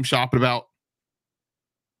the team shop at about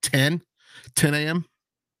 10 a.m.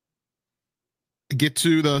 I get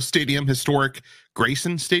to the stadium, historic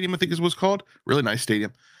Grayson Stadium, I think is what's called. Really nice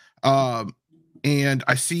stadium. And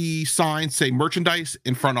I see signs say merchandise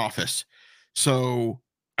in front office. So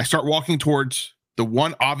I start walking towards the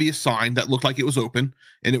one obvious sign that looked like it was open,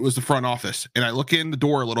 and it was the front office. And I look in the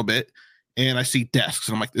door a little bit, and I see desks,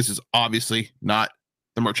 and I'm like, this is obviously not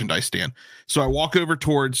the merchandise stand. So I walk over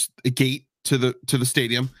towards a gate to the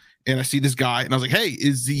stadium, and I see this guy, and I was like, hey,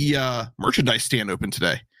 is the merchandise stand open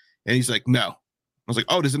today? And he's like, no. I was like,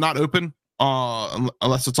 oh, does it not open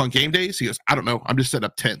unless it's on game days? He goes, I don't know. I'm just setting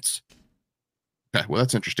up tents. Okay, well,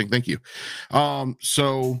 that's interesting. Thank you.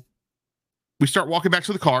 So we start walking back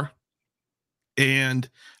to the car, and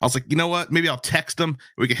I was like, you know what? Maybe I'll text them.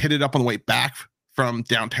 We can hit it up on the way back from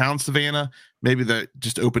downtown Savannah. Maybe they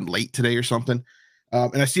just opened late today or something.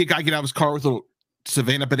 And I see a guy get out of his car with a little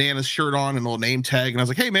Savannah Bananas shirt on and a little name tag. And I was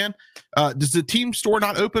like, hey, man, does the team store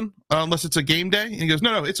not open unless it's a game day? And he goes,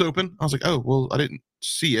 no, it's open. I was like, oh, well, I didn't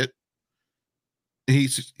see it. And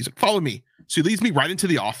he's like, follow me. So he leads me right into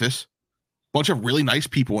the office. Bunch of really nice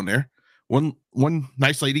people in there. One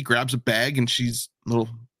nice lady grabs a bag, and she's little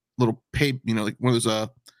pay, like one of those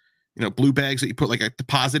blue bags that you put like a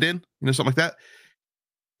deposit in, something like that.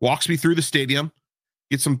 Walks me through the stadium.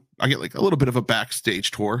 I get like a little bit of a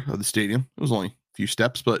backstage tour of the stadium. It was only a few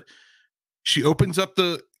steps, but she opens up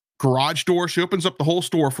the garage door. She opens up the whole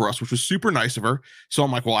store for us, which was super nice of her. So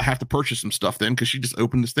I'm like, well, I have to purchase some stuff then, because she just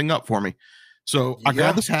opened this thing up for me. So I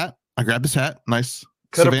grabbed this hat. Nice.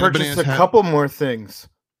 Could have purchased a couple more things,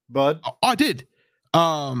 bud. Oh, I did.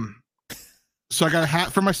 So I got a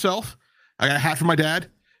hat for myself. I got a hat for my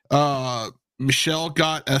dad. Michelle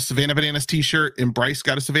got a Savannah Bananas t-shirt, and Bryce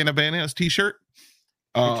got a Savannah Bananas t-shirt.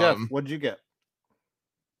 Hey, Jeff, what'd you get?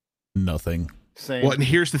 Nothing. Same. Well, and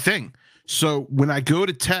here's the thing. So when I go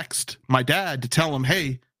to text my dad to tell him,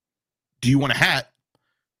 hey, do you want a hat?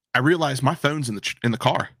 I realized my phone's in the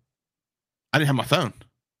car. I didn't have my phone.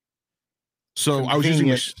 So I was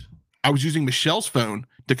using Michelle's phone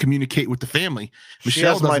to communicate with the family.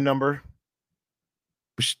 Michelle has my number.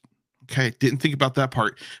 Okay, didn't think about that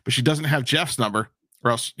part, but she doesn't have Jeff's number,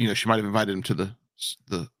 or else she might have invited him to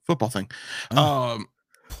the football thing.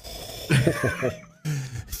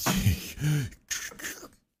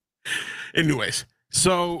 Anyways,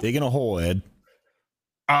 so digging a hole, Ed.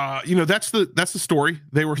 That's the story.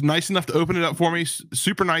 They were nice enough to open it up for me.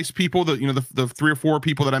 Super nice people. The 3 or 4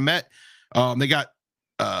 people that I met. They got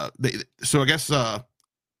so I guess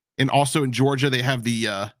and also in Georgia they have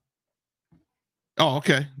the oh,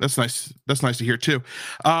 okay, that's nice to hear too.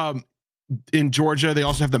 In Georgia they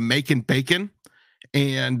also have the Macon Bacon,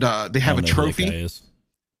 and they have a trophy.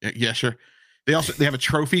 Yeah, sure. They have a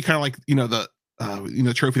trophy, kind of like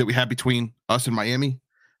the trophy that we had between us and Miami.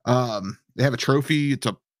 They have a trophy. It's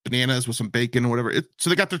a bananas with some bacon or whatever. So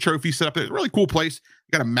they got their trophy set up. It's a really cool place.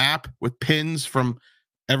 They got a map with pins from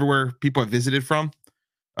everywhere people have visited from.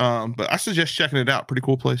 But I suggest checking it out. Pretty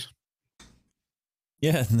cool place.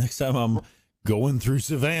 Yeah, next time I'm going through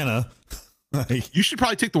Savannah. You should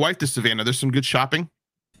probably take the wife to Savannah. There's some good shopping.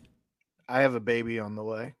 I have a baby on the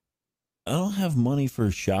way. I don't have money for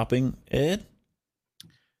shopping, Ed.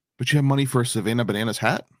 But you have money for a Savannah Bananas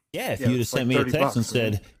hat? Yeah, if you'd have sent me a text and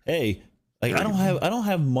said, hey, like I don't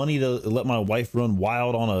have money to let my wife run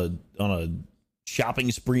wild on a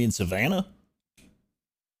shopping spree in Savannah.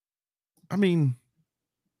 I mean,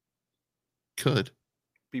 could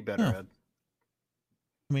be better, Ed.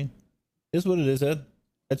 I mean, it's what it is, Ed.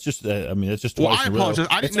 That's just that's just. Well, I apologize.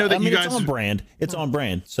 I didn't know that you guys. It's on brand. It's on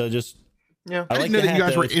brand. So just. Yeah, I didn't know that you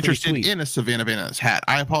guys were interested in a Savannah Bananas hat.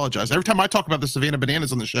 I apologize. Every time I talk about the Savannah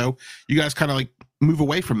Bananas on the show, you guys kind of like move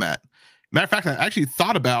away from that. Matter of fact, I actually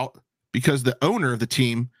thought about, because the owner of the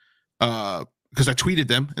team, because I tweeted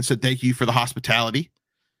them and said thank you for the hospitality,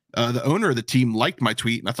 The owner of the team liked my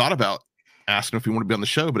tweet, and I thought about asking if he wanted to be on the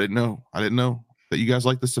show, but I didn't know that you guys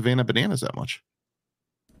like the Savannah Bananas that much.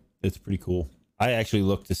 It's pretty cool. I actually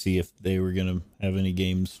looked to see if they were gonna have any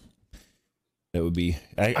games that would be.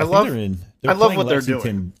 I love what they're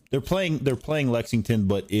doing. They're playing Lexington,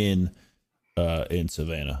 but in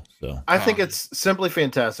Savannah. So I think it's simply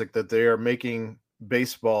fantastic that they are making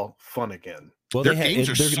baseball fun again. Well, their games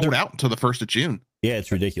are sold out until the 1st of June. Yeah,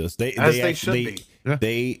 it's ridiculous. They should be.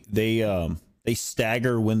 They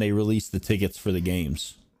stagger when they release the tickets for the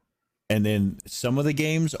games, and then some of the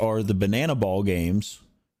games are the banana ball games,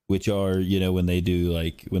 which are when they do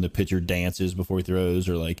like when the pitcher dances before he throws,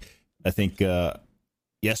 or like I think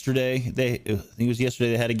yesterday they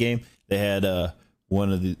had a game. They had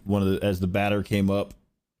one of the as the batter came up,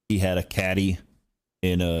 he had a caddy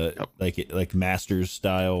in a like Masters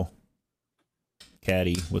style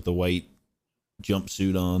caddy with the white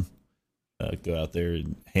jumpsuit on. Go out there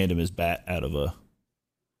and hand him his bat out of a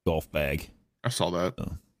golf bag. I saw that.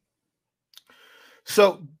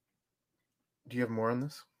 So do you have more on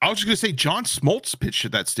this? I was just gonna say John Smoltz pitched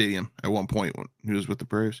at that stadium at one point when he was with the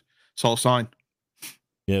Braves. Saw a sign.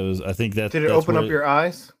 Yeah, it was. I think that did it open up your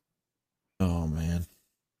eyes? Oh man, is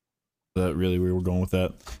that really where we're going with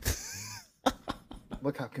that?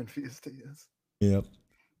 Look how confused he is. Yep.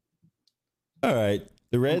 All right,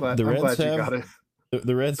 the Reds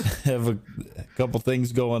have a couple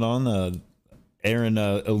things going on. Aaron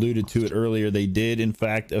alluded to it earlier. They did, in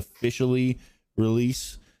fact, officially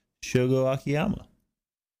release Shogo Akiyama.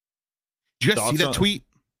 Did you guys see that tweet?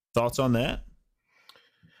 Thoughts on that?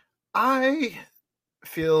 I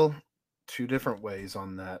feel two different ways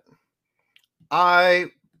on that.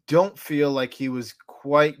 I don't feel like he was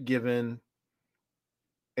quite given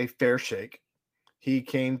a fair shake. He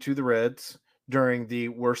came to the Reds during the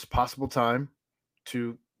worst possible time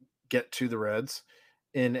to get to the Reds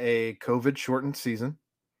in a COVID shortened season.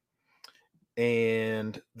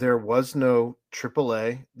 And there was no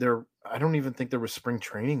AAA there. I don't even think there was spring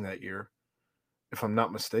training that year, if I'm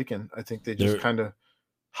not mistaken. I think they just kind of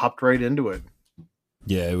hopped right into it.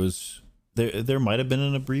 Yeah, it was there might have been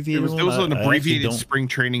an abbreviated It was an abbreviated spring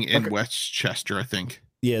training in Westchester, I think.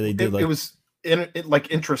 Yeah, they did. It was like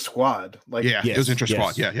intra squad. Like it was intra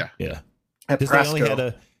squad. Yeah. At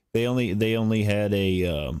they only had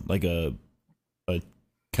a like a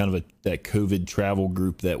kind of that COVID travel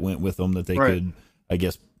group that went with them that they could, I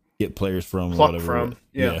guess, get players from. Pluck from.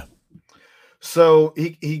 Yeah. So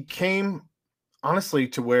he came honestly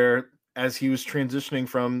to where, as he was transitioning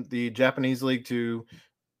from the Japanese league to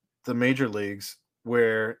the major leagues,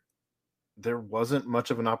 where there wasn't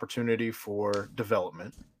much of an opportunity for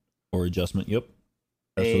development or adjustment. Yep.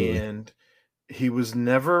 Absolutely. And he was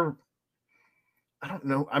never, I don't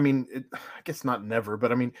know. I mean, I guess not never,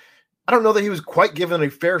 but I mean, I don't know that he was quite given a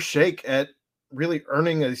fair shake at really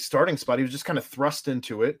earning a starting spot. He was just kind of thrust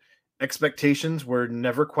into it. Expectations were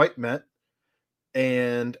never quite met.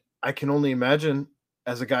 And I can only imagine,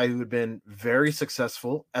 as a guy who had been very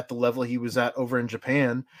successful at the level he was at over in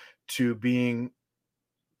Japan, to being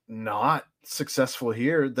not successful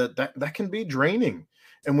here, that can be draining.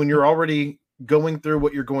 And when you're already going through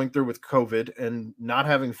what you're going through with COVID and not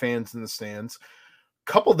having fans in the stands,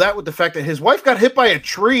 couple that with the fact that his wife got hit by a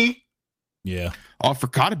tree. Yeah. Oh, I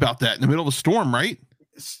forgot about that in the middle of a storm, right?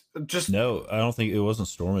 No, I don't think it wasn't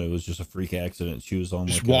storming. It was just a freak accident. She was on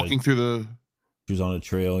just walking through she was on a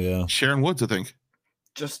trail. Yeah. Sharon Woods, I think.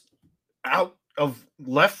 Just out of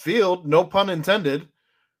left field, no pun intended.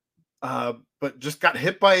 But just got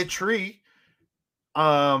hit by a tree.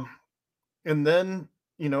 And then,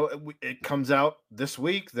 it comes out this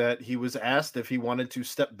week that he was asked if he wanted to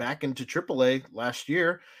step back into AAA last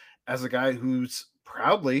year as a guy who's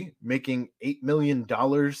proudly making $8 million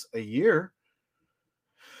a year.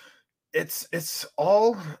 It's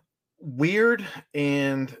all weird,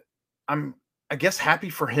 and I'm, I guess, happy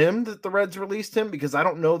for him that the Reds released him, because I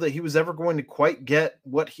don't know that he was ever going to quite get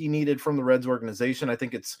what he needed from the Reds organization. I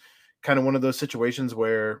think it's kind of one of those situations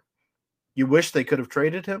where you wish they could have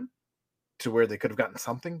traded him to where they could have gotten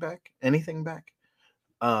something back, anything back.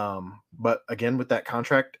 But again, with that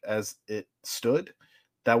contract as it stood,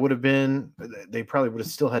 that would have been, they probably would have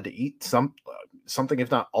still had to eat something, if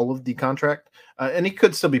not all of the contract. And he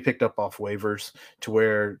could still be picked up off waivers to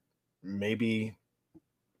where maybe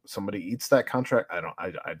somebody eats that contract. I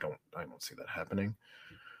don't see that happening.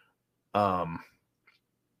 I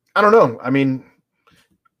don't know. I mean,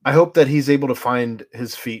 I hope that he's able to find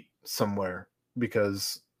his feet somewhere,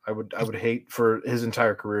 because I would hate for his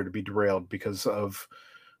entire career to be derailed because of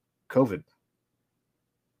COVID.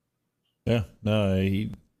 Yeah, no,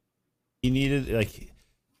 he needed, like,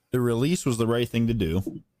 the release was the right thing to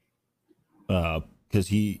do. because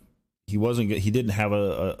he didn't have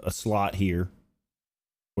a slot here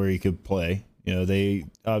where he could play. You know, they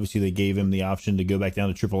gave him the option to go back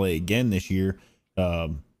down to AAA again this year,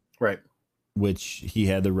 Right. which he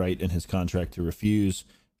had the right in his contract to refuse,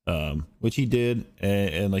 which he did.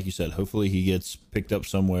 And like you said, hopefully he gets picked up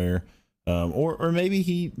somewhere, or maybe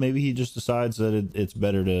he just decides that it's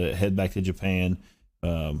better to head back to Japan,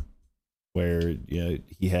 where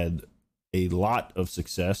he had a lot of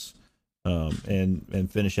success,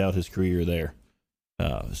 and finish out his career there.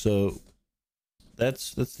 So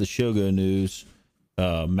that's the Shogo news.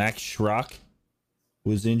 Max Schrock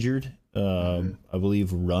was injured, I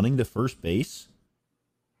believe, running to first base.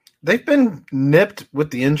 They've been nipped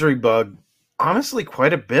with the injury bug, honestly,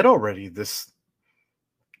 quite a bit already this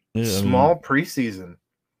small preseason.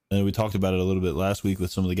 And we talked about it a little bit last week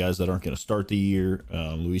with some of the guys that aren't going to start the year.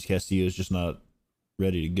 Luis Castillo is just not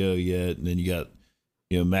ready to go yet. And then you got,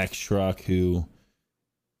 Max Schrock, who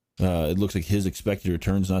it looks like his expected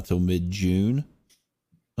return's not till mid-June.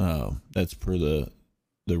 That's per the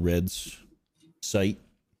Reds site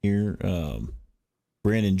here.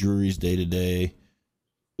 Brandon Drury's day-to-day.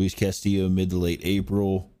 Luis Castillo mid to late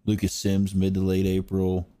April. Lucas Sims mid to late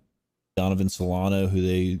April. Donovan Solano, who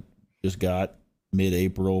they just got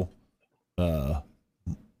mid-April.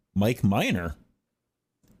 Mike Minor,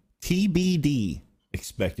 TBD,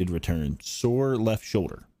 expected return, sore left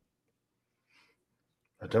shoulder.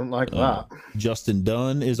 I don't like that. Justin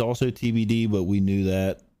Dunn is also TBD, but we knew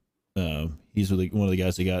that. He's one of the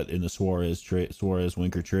guys they got in the Suarez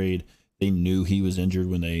Winker trade. They knew he was injured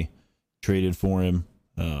when they traded for him.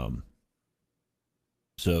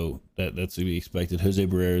 So that's to be expected. Jose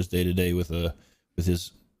Barrera's day to day with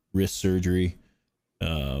his wrist surgery.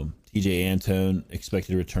 TJ Antone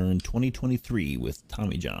expected to return 2023 with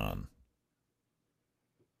Tommy John.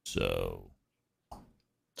 So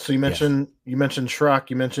you mentioned Schrock,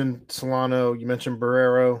 you mentioned Solano, you mentioned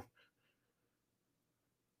Barrero,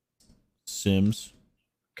 Sims,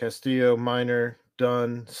 Castillo, Minor,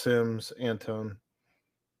 Dunn, Sims, Antone.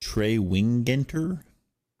 Trey Wingenter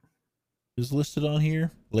is listed on here.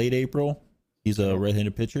 Late April. He's a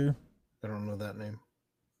right-handed pitcher. I don't know that name.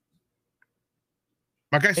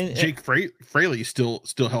 My guy Jake Fraley is still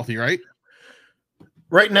healthy, right?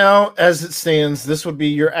 Right now, as it stands, this would be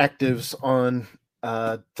your actives on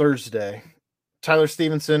Thursday. Tyler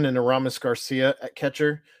Stevenson and Aramis Garcia at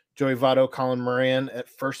catcher. Joey Votto, Colin Moran at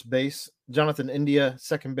first base. Jonathan India,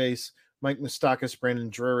 second base. Mike Moustakas, Brandon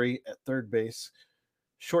Drury at third base.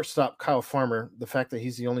 Shortstop, Kyle Farmer. The fact that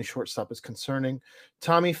he's the only shortstop is concerning.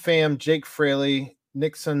 Tommy Pham, Jake Fraley,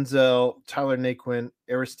 Nick Senzel, Tyler Naquin,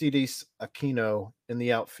 Aristides Aquino in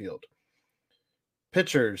the outfield.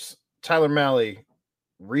 Pitchers, Tyler Mahle,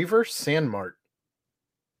 Reaver Sanmart.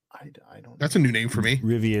 I don't know. That's a new name for me.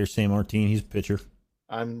 Riviere San Martin. He's a pitcher.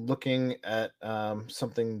 I'm looking at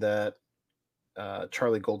something that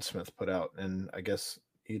Charlie Goldsmith put out, and I guess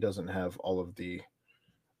he doesn't have all of the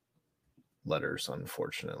letters,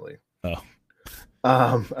 unfortunately. Oh.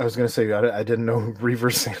 I was going to say, I didn't know Reaver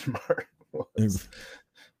Sanmart was.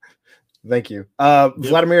 Thank you.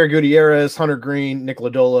 Vladimir Gutierrez, Hunter Green, Nick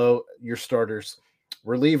Lodolo, your starters.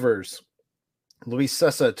 Relievers, Luis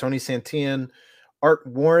Sessa, Tony Santillan, Art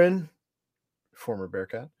Warren, former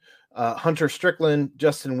Bearcat, Hunter Strickland,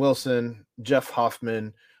 Justin Wilson, Jeff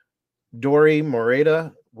Hoffman, Dory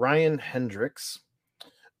Moreta, Ryan Hendricks,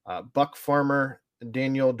 Buck Farmer,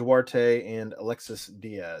 Daniel Duarte, and Alexis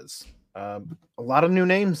Diaz. A lot of new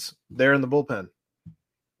names there in the bullpen.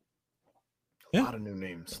 A lot of new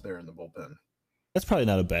names there in the bullpen. That's probably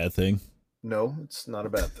not a bad thing. No, it's not a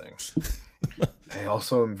bad thing. I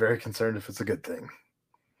also am very concerned if it's a good thing.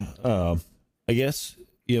 I guess,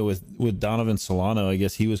 with Donovan Solano, I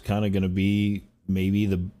guess he was kind of going to be maybe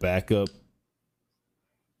the backup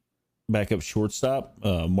shortstop.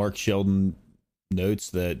 Mark Sheldon notes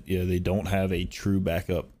that they don't have a true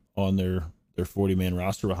backup on their 40-man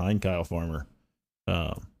roster behind Kyle Farmer.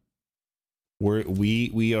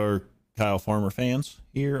 We are Kyle Farmer fans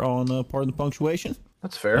here on Pardon the Punctuation.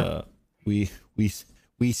 That's fair.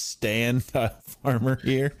 We stand Kyle Farmer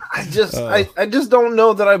here. I just don't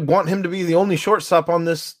know that I want him to be the only shortstop on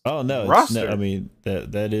this. Oh no, roster. I mean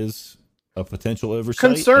that is a potential oversight,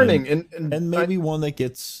 concerning, and maybe one that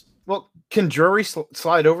gets. Well, can Drury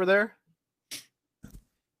slide over there?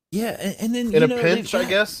 Yeah, and then in a pinch, I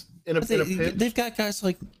guess. In a pinch, they've got guys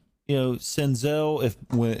like Senzel.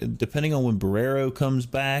 Depending on when Barrero comes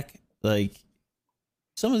back, like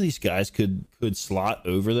some of these guys could slot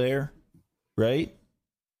over there, right?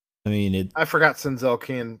 I mean, I forgot Senzel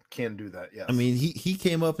can do that. Yes. I mean, he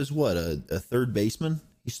came up as what a third baseman.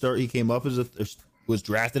 He came up as was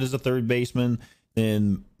drafted as a third baseman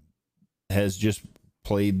and has just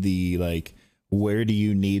played the like, where do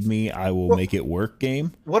you need me? I will make it work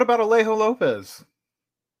game. What about Alejo Lopez?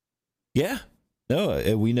 Yeah,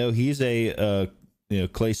 no, we know he's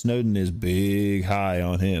Clay Snowden is big high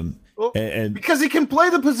on him. Well, and because he can play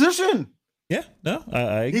the position. Yeah, no,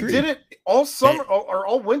 I agree. He did it all summer or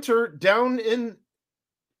all winter down in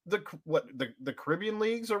the Caribbean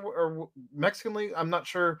leagues or Mexican league. I'm not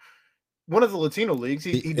sure. One of the Latino leagues.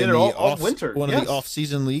 He did it all winter. One of the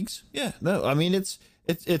off-season leagues. Yeah, no, I mean it's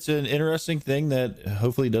an interesting thing that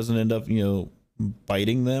hopefully doesn't end up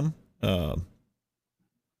biting them.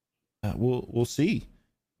 We'll see.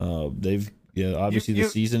 They've obviously the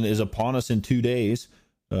season is upon us in 2 days.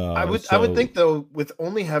 I would think though, with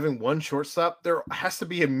only having one shortstop, there has to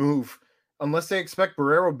be a move, unless they expect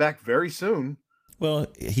Barrero back very soon. Well,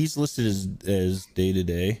 he's listed as day to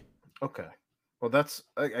day. Okay, well that's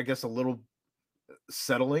I guess a little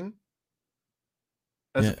settling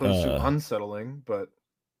as opposed to unsettling, but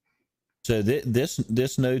so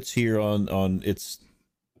this notes here on it's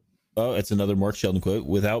another Mark Sheldon quote.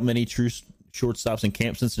 Without many true shortstops in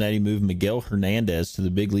camp, Cincinnati moved Miguel Hernandez to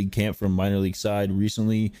the big league camp from minor league side.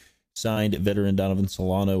 Recently signed veteran Donovan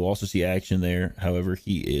Solano will also see action there. However,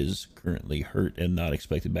 he is currently hurt and not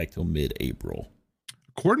expected back till mid-April.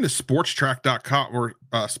 According to sportstrack.com or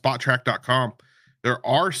spottrack.com, there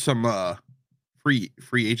are some free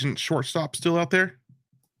agent shortstops still out there.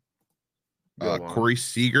 Corey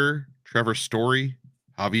Seager, Trevor Story,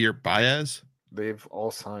 Javier Baez. They've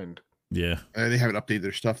all signed. Yeah. They haven't updated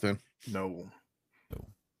their stuff then. No.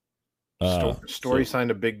 No. Story signed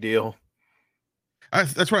a big deal.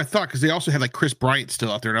 That's what I thought, because they also had like Chris Bryant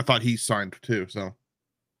still out there, and I thought he signed too. So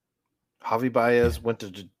Javi Baez went to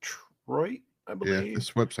Detroit, I believe. Yeah, this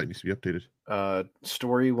website needs to be updated.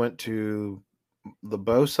 Story went to the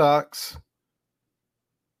Bo Sox,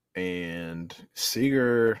 and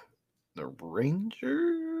Seager, the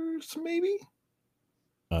Rangers, maybe.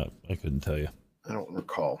 I couldn't tell you. I don't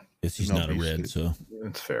recall. He's not a Red, so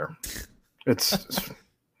it's fair. It's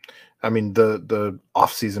I mean, the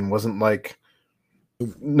off season wasn't like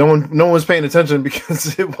no one was paying attention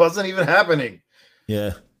because it wasn't even happening.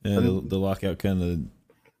 Yeah. The lockout kind of.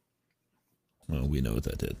 Well, we know what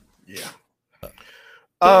that did. Yeah.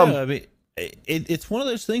 I mean, it's one of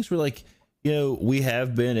those things where, like, we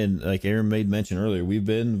have been, and like Aaron made mention earlier, we've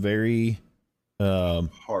been very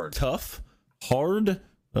tough, hard,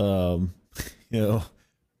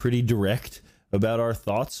 pretty direct about our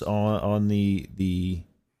thoughts on the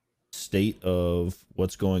state of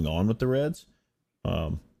what's going on with the Reds.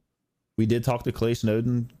 We did talk to Clay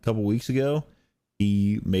Snowden a couple weeks ago.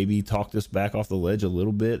 He maybe talked us back off the ledge a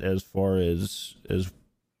little bit as far as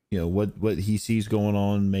what he sees going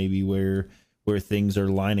on, maybe where things are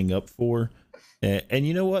lining up for. And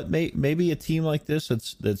you know what? Maybe a team like this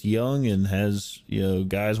that's young and has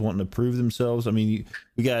guys wanting to prove themselves. I mean,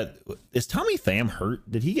 is Tommy Pham hurt?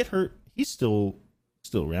 Did he get hurt? He's still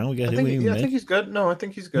around. We got him. I think he's good. No, I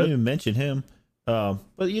think he's good. Didn't even mention him.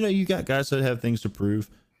 But you got guys that have things to prove,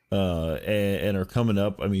 and are coming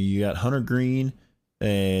up. I mean, you got Hunter Green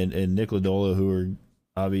and Nick Lodolo, who are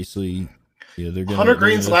obviously they're going. Hunter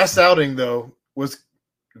Green's last outing though was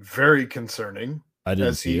very concerning. I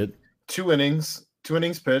didn't see it. 2 innings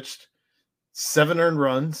pitched, 7 earned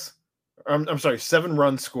runs. I'm sorry, 7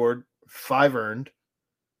 runs scored, 5 earned.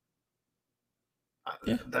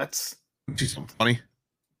 Yeah. That's funny.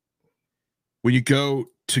 When you go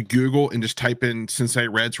to Google and just type in Cincinnati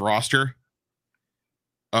Reds roster,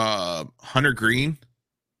 Hunter Green.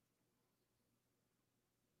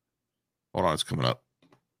 Hold on, it's coming up. Is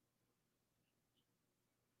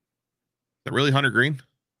that really Hunter Green?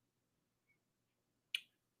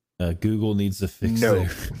 Google needs to fix there.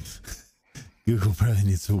 Google probably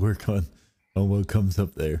needs to work on what comes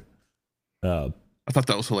up there. I thought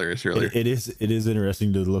that was hilarious earlier. It is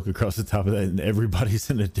interesting to look across the top of that, and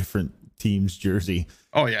everybody's in a different team's jersey.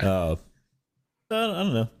 Oh yeah. I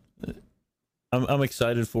don't know. I'm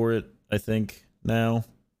excited for it. I think now,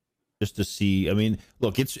 just to see. I mean,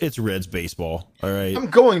 look, it's Reds baseball. All right.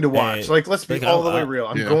 I'm going to watch. Let's be all the way real.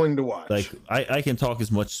 I'm going to watch. Like I can talk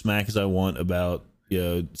as much smack as I want about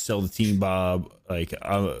sell the team, Bob. Like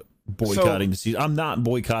I'm boycotting the season. I'm not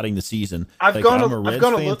boycotting the season. I'm a Reds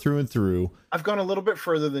fan through and through. I've gone a little bit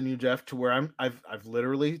further than you, Jeff, to where I've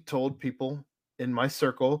literally told people in my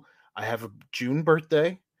circle I have a June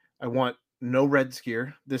birthday. I want no Reds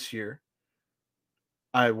gear this year.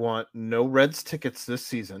 I want no Reds tickets this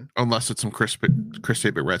season, unless it's some Chris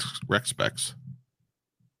Sabat Rec specs.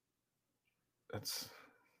 That's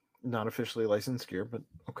not officially licensed gear, but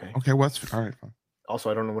okay. Okay, well, that's all right. Fine. Also,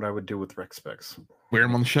 I don't know what I would do with rec specs. Wear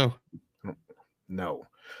them on the show. No.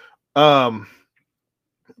 But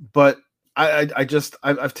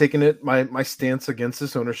I've taken it my stance against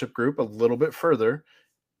this ownership group a little bit further,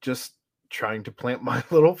 just trying to plant my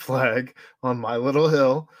little flag on my little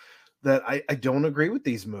hill that I don't agree with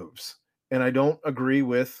these moves, and I don't agree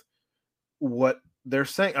with what they're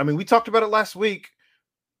saying. I mean, we talked about it last week.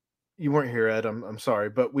 You weren't here, Ed. I'm sorry,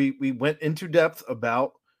 but we went into depth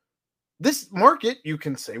about this market. You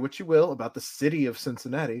can say what you will about the city of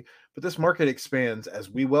Cincinnati, but this market expands, as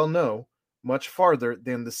we well know, much farther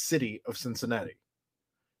than the city of Cincinnati.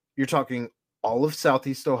 You're talking all of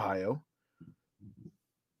Southeast Ohio,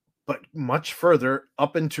 but much further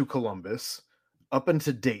up into Columbus, up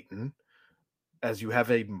into Dayton, as you have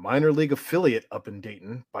a minor league affiliate up in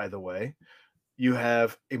Dayton, by the way. You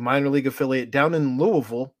have a minor league affiliate down in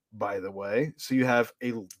Louisville, by the way. So you have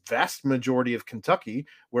a vast majority of Kentucky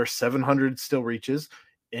where 700 still reaches.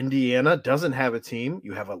 Indiana doesn't have a team.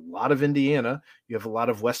 You have a lot of Indiana. You have a lot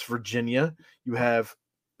of West Virginia. You have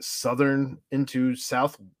southern into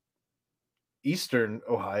southeastern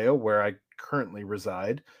Ohio, where I currently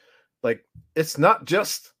reside. Like, it's not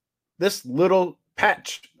just this little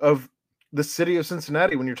patch of the city of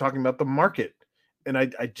Cincinnati when you're talking about the market. And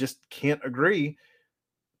I just can't agree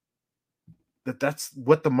that that's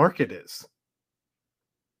what the market is.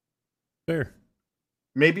 Fair.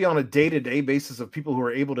 Maybe on a day-to-day basis of people who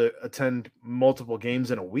are able to attend multiple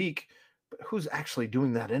games in a week, but who's actually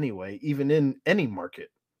doing that anyway, even in any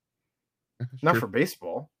market? Not for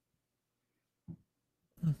baseball.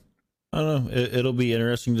 I don't know. It'll be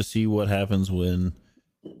interesting to see what happens when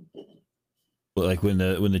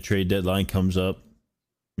the trade deadline comes up.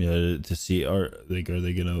 You know, to see are they going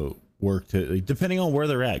to work to, like, depending on where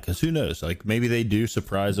they're at, because who knows? Like, maybe they do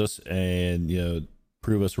surprise us and, you know,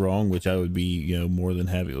 prove us wrong, which I would be, you know, more than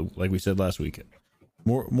happy. Like we said last week,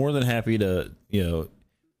 more than happy to, you know,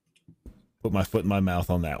 put my foot in my mouth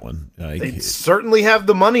on that one. They certainly have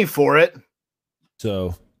the money for it.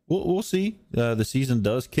 So we'll see. The season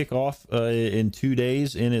does kick off in 2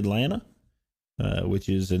 days in Atlanta, which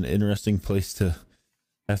is an interesting place to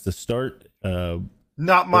have to start.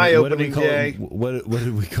 Not my opening day. What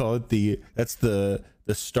did we call it? That's the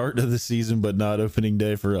start of the season, but not opening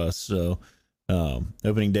day for us. So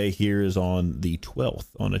opening day here is on the 12th,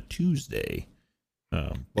 on a Tuesday.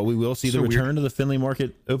 But we will see the return of the Findlay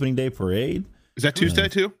Market opening day parade. Is that Tuesday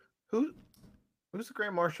too? Who's the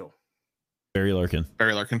Grand Marshal? Barry Larkin.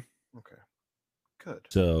 Okay, good.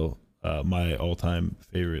 So my all-time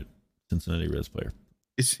favorite Cincinnati Reds player.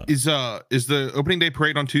 Is the opening day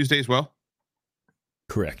parade on Tuesday as well?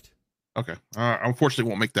 Correct. Okay. Unfortunately,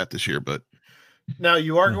 won't make that this year, but now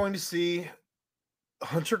you are going to see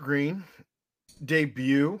Hunter Green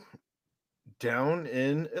debut down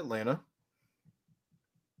in Atlanta.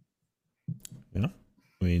 Yeah,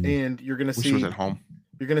 I mean, and you're going to see was at home.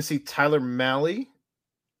 You're going to see Tyler Mahle.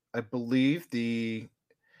 I believe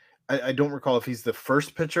I don't recall if he's the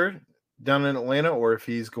first pitcher down in Atlanta or if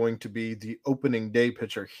he's going to be the opening day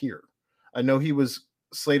pitcher here. I know he was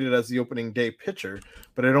slated as the opening day pitcher,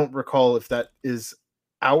 but I don't recall if that is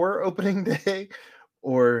our opening day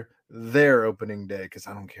or their opening day, because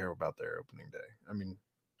I don't care about their opening day. I mean,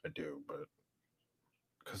 I do, but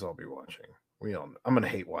because I'll be watching. I'm going to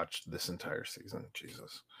hate watch this entire season.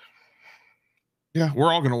 Jesus. Yeah,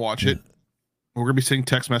 we're all going to watch it. We're going to be sending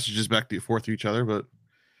text messages back and forth to each other, but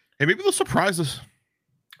hey, maybe they'll surprise us.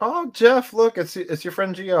 Oh, Jeff, look, it's your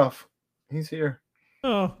friend Geoff. He's here.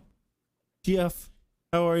 Oh, Geoff.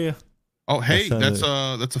 How are you? Oh, hey, that's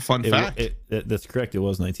a fun fact. That's correct. It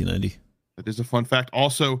was 1990. That is a fun fact.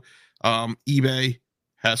 Also, eBay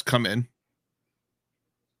has come in.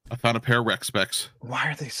 I found a pair of rec specs. Why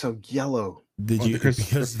are they so yellow?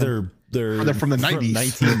 Because they're from the 90s.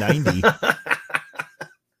 1990.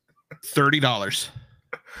 $30.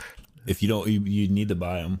 If you don't, you need to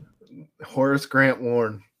buy them. Horace Grant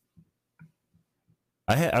Warren.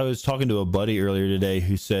 I was talking to a buddy earlier today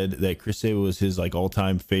who said that Chris Sable was his like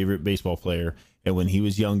all-time favorite baseball player, and when he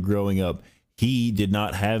was young growing up, he did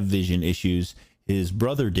not have vision issues. His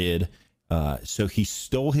brother did, so he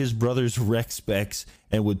stole his brother's rec specs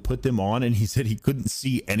and would put them on, and he said he couldn't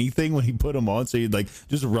see anything when he put them on, so he'd like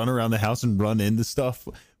just run around the house and run into stuff.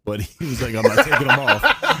 But he was like, I'm not taking them off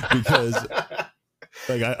because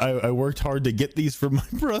like I worked hard to get these for my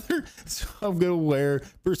brother, so I'm gonna wear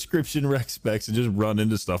prescription rec specs and just run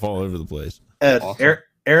into stuff all over the place. Ed, awesome.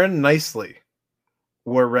 Aaron Nicely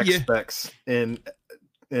wore rec specs in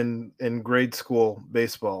grade school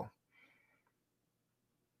baseball.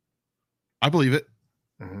 I believe it.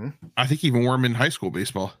 Mm-hmm. I think he even wore them in high school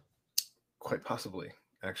baseball. Quite possibly,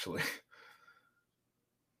 actually.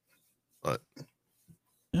 But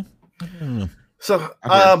I don't know. So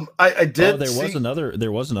I've I did. Oh,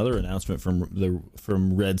 there was another announcement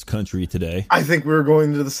from Reds country today. I think we were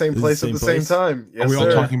going to the same Is it place the at the same same place? time. are Yes, we all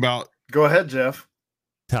sir. talking about? Go ahead, Jeff.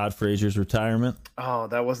 Todd Frazier's retirement. Oh,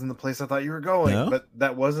 that wasn't the place I thought you were going, No? but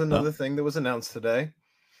that was another thing that was announced today.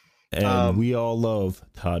 And we all love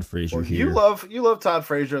Todd Frazier Well, here. you love Todd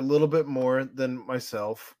Frazier a little bit more than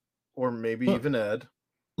myself, or maybe Look, even Ed.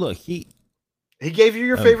 Look, he gave you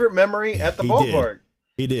your favorite memory at the he ballpark.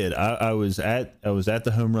 he did. I was at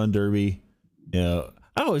the home run derby. You know,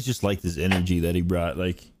 I always just liked his energy that he brought.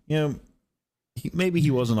 Like, you know, maybe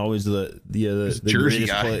he wasn't always the Jersey greatest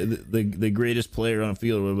guy. the greatest player on the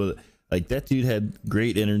field, but like that dude had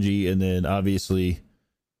great energy, and then obviously,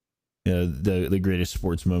 you know, the greatest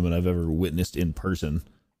sports moment I've ever witnessed in person.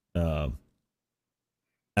 I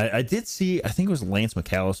did see. I think it was Lance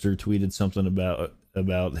McAllister tweeted something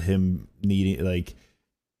about him needing, like,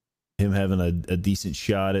 him having a decent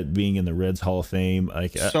shot at being in the Reds Hall of Fame.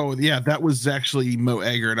 Like, So yeah, that was actually Mo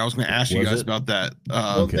Egger, and I was going to ask you Was guys it? about that.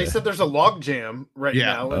 Well, Okay. they said there's a log jam right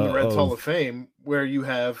Yeah. now in the Reds Oh. Hall of Fame where you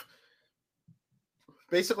have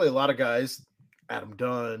basically a lot of guys: Adam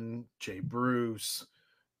Dunn, Jay Bruce,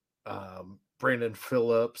 Brandon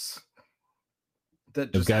Phillips. That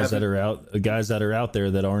of just guys that are out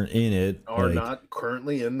there that aren't in it are like, not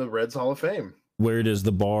currently in the Reds Hall of Fame. where do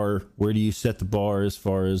you set the bar as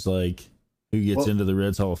far as like who gets Well, into the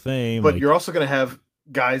Reds Hall of Fame? But Like, you're also going to have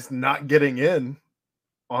guys not getting in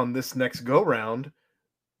on this next go round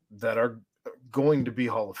that are going to be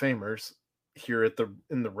Hall of Famers here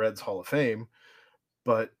in the Reds Hall of Fame.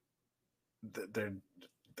 But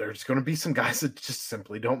there's going to be some guys that just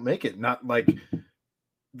simply don't make it. Not like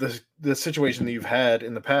the situation that you've had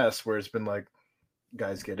in the past where it's been like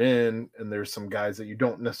guys get in and there's some guys that you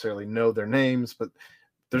don't necessarily know their names, but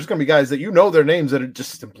there's going to be guys that you know their names that are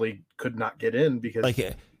just simply could not get in because like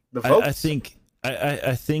the votes.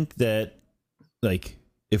 I think that, like,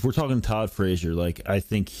 if we're talking Todd Frazier, like, I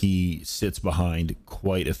think he sits behind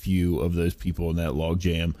quite a few of those people in that log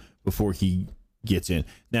jam before he gets in.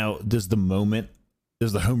 Now, does the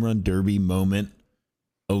home run derby moment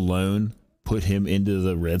alone put him into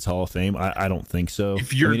the Reds Hall of Fame? I don't think so.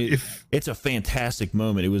 It's a fantastic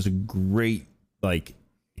moment. It was a great, like,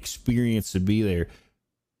 experience to be there.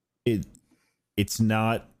 It's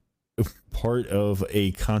not part of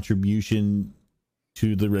a contribution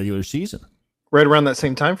to the regular season. Right around that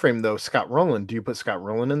same time frame, though, Scott Rowland. Do you put Scott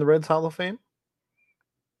Rowland in the Reds Hall of Fame?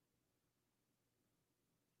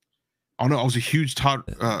 Oh no, I was a huge Scott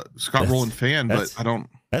Rowland fan, but I don't.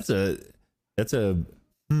 That's a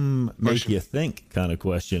make Question. you think kind of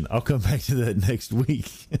question. I'll come back to that next week.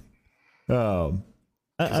 I don't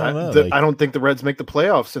know. I don't think the Reds make the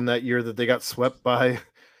playoffs in that year that they got swept by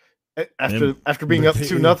after being up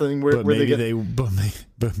 2-0.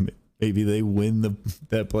 But maybe they win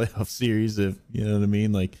that playoff series. If you know what I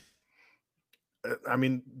mean, like. I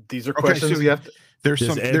mean, these are questions so you have to. There's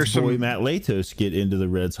some Matt Latos get into the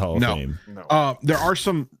Reds Hall of Fame. No. There are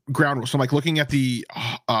some ground rules. So I'm like looking at the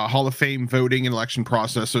Hall of Fame voting and election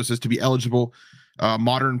process. So it says to be eligible,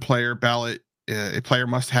 modern player ballot, a player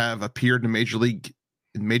must have appeared in a major league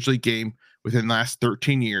game within the last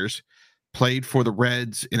 13 years, played for the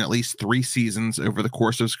Reds in at least 3 seasons over the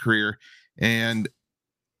course of his career, and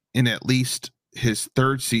in at least his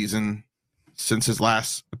 3rd season since his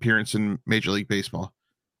last appearance in Major League Baseball.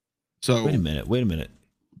 So wait a minute.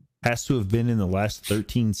 Has to have been in the last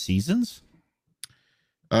 13 seasons?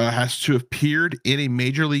 Has to have appeared in a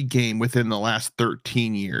major league game within the last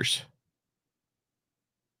 13 years.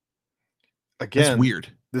 Again, that's weird.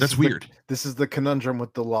 That's weird. This is the conundrum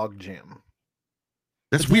with the log jam.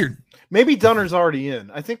 That's weird. Maybe Dunner's already in.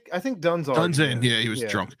 I think Dunn's in. Yeah, he was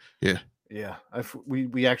drunk. Yeah. Yeah.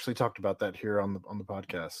 We actually talked about that here on the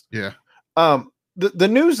podcast. Yeah. The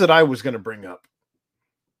news that I was going to bring up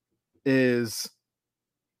is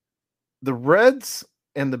the Reds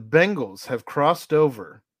and the Bengals have crossed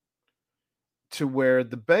over to where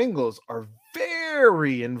the Bengals are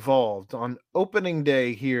very involved on opening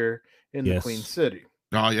day here in the Queen City.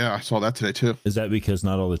 Oh yeah, I saw that today too. Is that because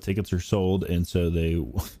not all the tickets are sold and so they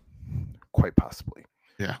quite possibly?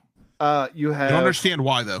 Yeah. You have. They don't understand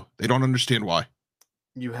why though. They don't understand why.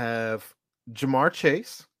 You have Jamar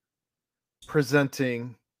Chase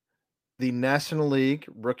presenting the National League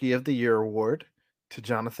Rookie of the Year award to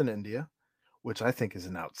Jonathan India, which I think is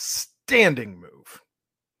an outstanding move.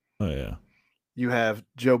 Oh yeah. You have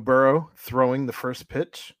Joe Burrow throwing the first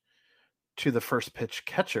pitch to the first pitch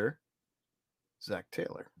catcher, Zach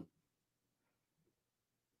Taylor.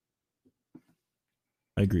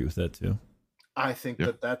 I agree with that too. I think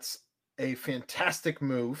that's a fantastic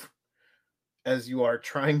move as you are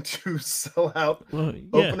trying to sell out Well, yeah.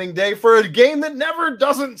 opening day for a game that never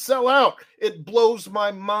doesn't sell out. It blows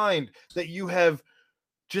my mind that you have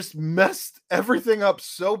just messed everything up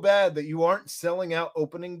so bad that you aren't selling out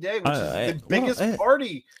opening day, which is the biggest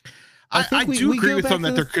party. I do agree with them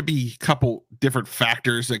that there could be a couple different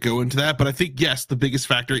factors that go into that, but I think yes, the biggest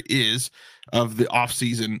factor is of the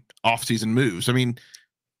off-season moves. I mean,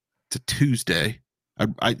 it's a Tuesday.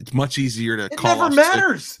 It's much easier to call. It never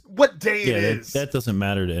matters what day it is. That doesn't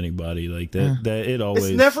matter to anybody. Like that. That it always.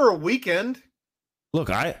 It's never a weekend. Look,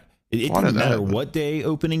 it didn't matter what day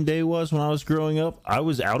opening day was when I was growing up. I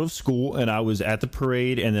was out of school and I was at the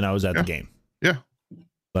parade and then I was at the game. Yeah,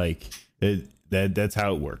 like that's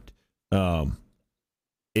how it worked. A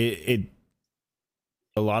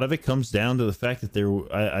lot of it comes down to the fact that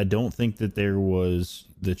I don't think that there was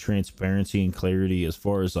the transparency and clarity as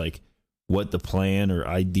far as like what the plan or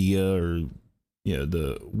idea or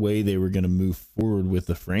the way they were going to move forward with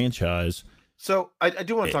the franchise. So I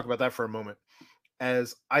do want to talk about that for a moment,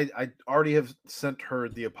 as I already have sent her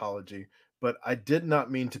the apology, but I did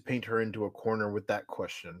not mean to paint her into a corner with that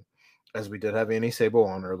question, as we did have Annie Sabo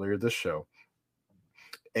on earlier this show.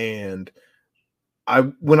 And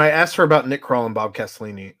when I asked her about Nick Kroll and Bob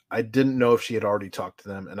Castellini, I didn't know if she had already talked to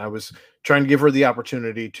them, and I was trying to give her the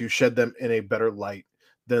opportunity to shed them in a better light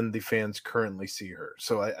than the fans currently see her.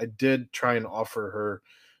 So I did try and offer her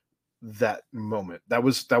that moment. That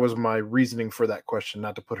was my reasoning for that question,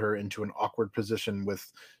 not to put her into an awkward position with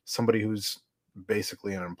somebody who's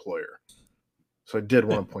basically an employer. So I did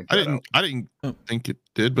want to point that out. I didn't think it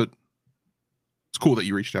did, but it's cool that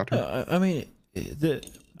you reached out to her. I mean,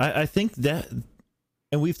 I think that,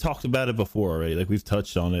 and we've talked about it before already. Like we've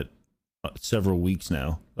touched on it several weeks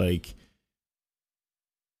now. Like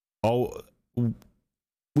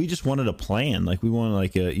we just wanted a plan. Like we wanted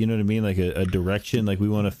like a, you know what I mean? Like a direction. Like we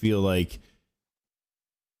want to feel like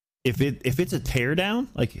if it's a teardown,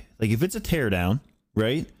 like if it's a teardown,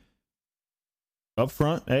 right? Up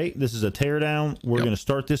front, hey, this is a teardown. We're going to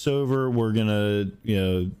start this over. We're going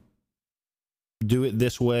to, do it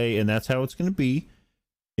this way. And that's how it's going to be.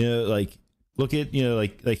 Like look at,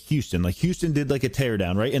 like Houston. Like Houston did like a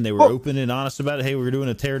teardown, right? And they were open and honest about it. Hey, we're doing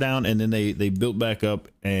a teardown, and then they built back up,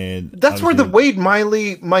 and that's where the Wade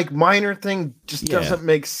Miley, Mike Minor thing just doesn't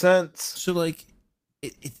make sense. So like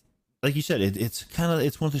it like you said, it's kind of,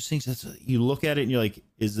 it's one of those things that's, you look at it and you're like,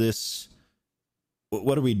 is this,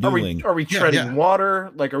 what are we doing? Are we treading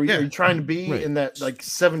water? Like, are you trying to be in that like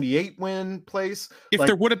 78 win place? If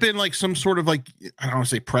there would have been like some sort of like, I don't want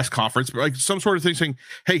to say press conference, but like some sort of thing saying,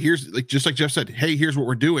 hey, here's like, just like Jeff said, hey, here's what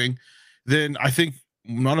we're doing, then I think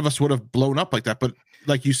none of us would have blown up like that. But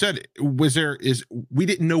like you said, we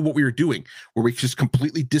didn't know what we were doing. Were we just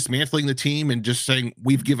completely dismantling the team and just saying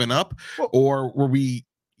we've given up, or were we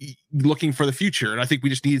looking for the future? And I think we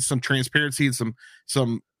just needed some transparency and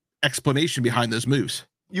some explanation behind those moves.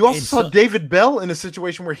 You also saw David Bell in a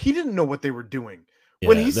situation where he didn't know what they were doing.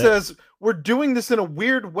 When he says we're doing this in a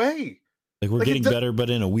weird way, like we're getting better, but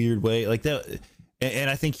in a weird way, like that. And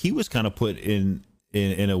I think he was kind of put in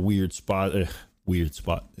a weird spot.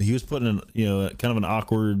 He was put in, kind of an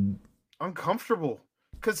awkward, uncomfortable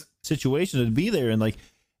situation to be there, and like,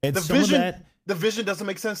 and the vision doesn't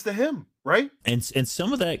make sense to him, right? And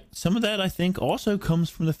some of that I think also comes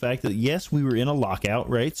from the fact that yes, we were in a lockout,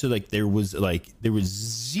 right? So like there was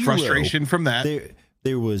zero frustration from that.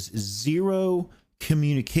 There was zero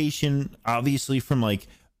communication, obviously, from like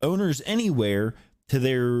owners anywhere to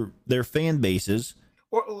their fan bases.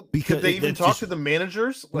 Or could they even talk to the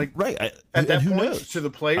managers? Like at that point, knows? To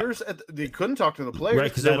the players, they couldn't talk to the players,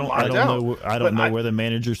 right? Because I don't know where the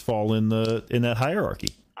managers fall in that hierarchy.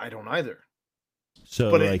 I don't either. So,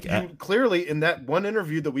 but clearly, in that one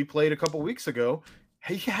interview that we played a couple weeks ago,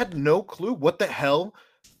 he had no clue what the hell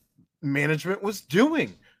management was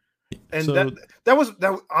doing, and that was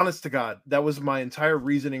honest to God, that was my entire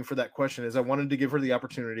reasoning for that question. Is I wanted to give her the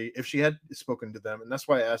opportunity if she had spoken to them, and that's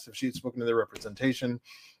why I asked if she had spoken to their representation,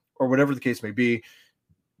 or whatever the case may be,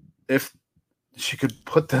 if she could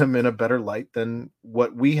put them in a better light than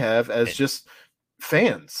what we have as just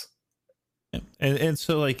fans. And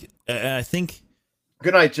so, like, I think.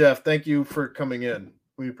 Good night, Jeff. Thank you for coming in.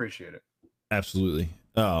 We appreciate it. Absolutely.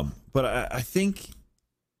 But I think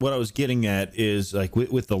what I was getting at is like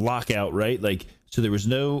with the lockout, right? Like, so there was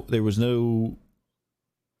no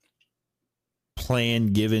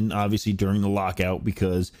plan given, obviously, during the lockout,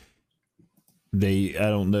 because they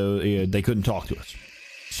couldn't talk to us.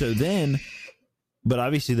 So then, but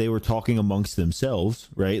obviously they were talking amongst themselves,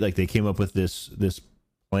 right? Like they came up with this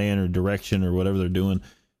plan or direction or whatever they're doing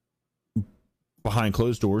behind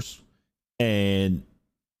closed doors, and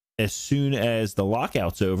as soon as the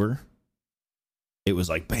lockout's over, it was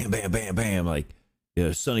like bam, bam, bam, bam. Like,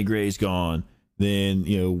 Sonny Gray's gone.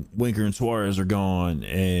 Then, Winker and Suarez are gone.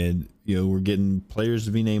 And, we're getting players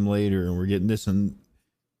to be named later. And we're getting this. And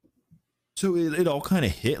so it all kind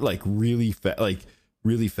of hit like really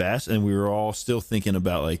fast. And we were all still thinking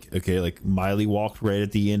about like, okay, like Miley walked right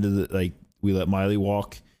at the end of the, we let Miley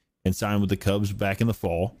walk and sign with the Cubs back in the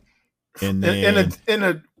fall. And then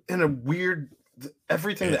in a weird,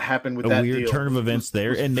 everything that happened with a that weird deal turn of events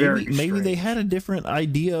there, and maybe they had a different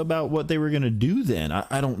idea about what they were going to do then.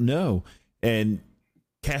 I don't know. And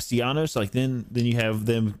Castellanos, then you have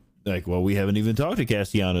them like, well, we haven't even talked to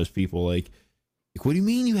Castellanos people. Like what do you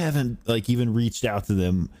mean you haven't even reached out to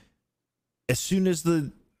them? As soon as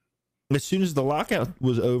the lockout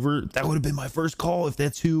was over, that would have been my first call if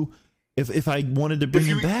that's who. If I wanted to bring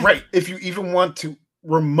him back, right? If you even want to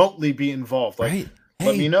remotely be involved, right?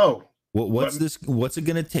 Let me know. What's it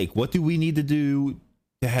going to take? What do we need to do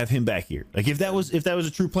to have him back here? Like if that was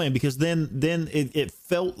a true plan, because then it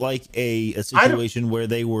felt like a situation where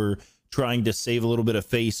they were trying to save a little bit of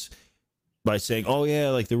face by saying, oh yeah,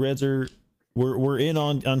 like the Reds we're in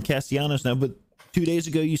on Castellanos now, but 2 days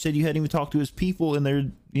ago you said you hadn't even talked to his people, and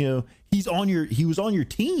they're he was on your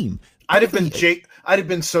team. I'd have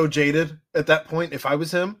been so jaded at that point if I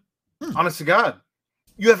was him. Honest to God,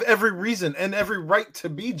 you have every reason and every right to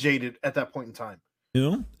be jaded at that point in time.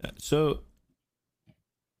 So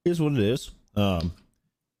here's what it is.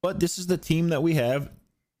 But this is the team that we have.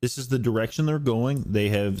 This is the direction they're going. They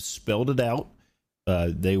have spelled it out.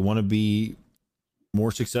 They want to be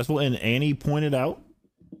more successful. And Annie pointed out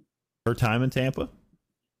her time in Tampa.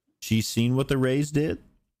 She's seen what the Rays did.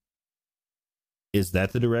 Is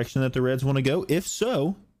that the direction that the Reds want to go? If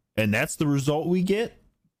so, and that's the result we get,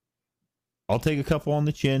 I'll take a couple on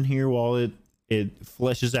the chin here while it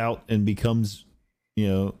fleshes out and becomes,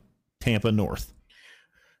 Tampa North.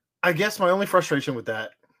 I guess my only frustration with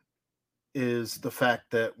that is the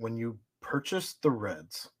fact that when you purchased the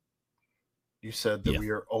Reds, you said that we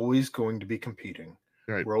are always going to be competing.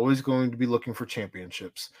 Right. We're always going to be looking for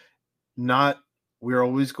championships. We're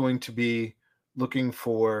always going to be looking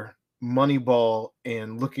for Moneyball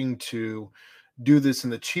and looking to do this in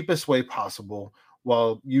the cheapest way possible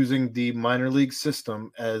while using the minor league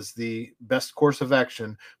system as the best course of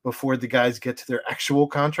action before the guys get to their actual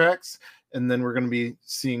contracts, and then we're going to be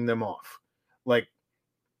seeing them off. Like,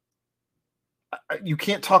 you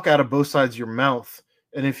can't talk out of both sides of your mouth,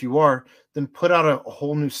 and if you are, then put out a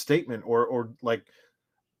whole new statement or like,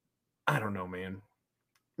 I don't know, man.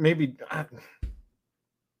 Maybe I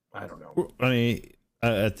don't know. I mean,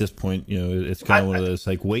 at this point, it's kind of one of those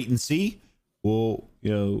like wait and see. Well,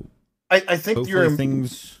 I think your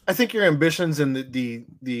things. I think your ambitions and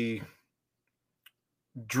the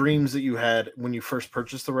dreams that you had when you first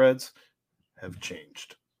purchased the Reds have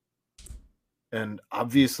changed, and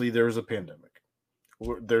obviously there was a pandemic.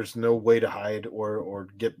 There's no way to hide or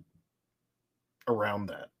get around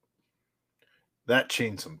that. That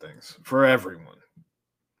changed some things for everyone,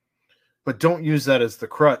 but don't use that as the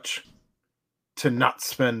crutch to not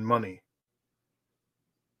spend money.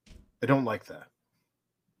 I don't like that.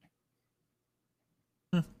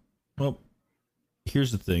 Well,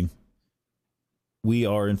 here's the thing. We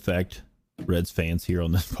are, in fact, Reds fans here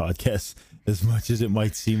on this podcast, as much as it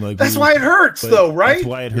might seem like that's why it hurts, though, right? That's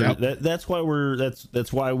why it hurts. Yep.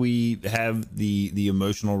 That's why we have the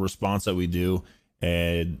emotional response that we do,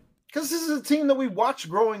 and because this is a team that we watched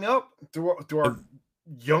growing up through our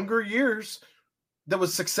younger years that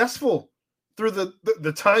was successful through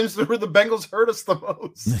the times where the Bengals hurt us the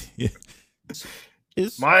most.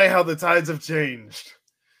 My, how the tides have changed.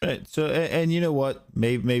 Right. So, and you know what?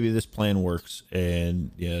 Maybe this plan works, and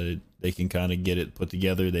they can kind of get it put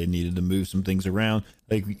together. They needed to move some things around,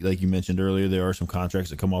 like you mentioned earlier. There are some contracts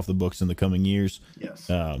that come off the books in the coming years. Yes.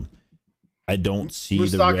 I don't see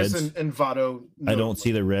Moustakas the Reds and Votto. I don't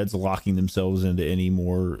see the Reds locking themselves into any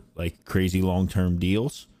more like crazy long-term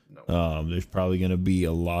deals. No. There's probably going to be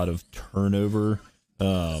a lot of turnover.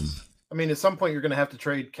 I mean, at some point you're going to have to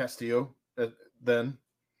trade Castillo then,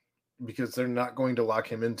 because they're not going to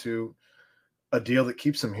lock him into a deal that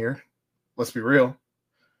keeps him here. Let's be real.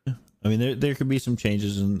 I mean, there could be some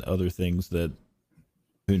changes and other things that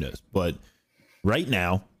who knows. But right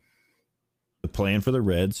now, the plan for the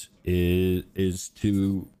Reds is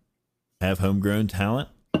to have homegrown talent,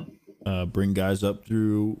 bring guys up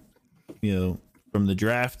through, from the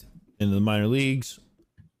draft into the minor leagues,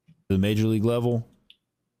 to the major league level,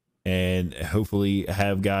 and hopefully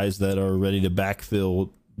have guys that are ready to backfill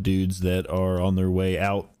dudes that are on their way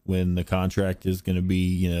out when the contract is going to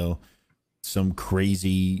be, some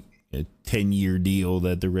crazy a 10-year deal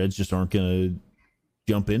that the Reds just aren't going to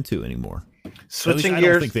jump into anymore. Switching I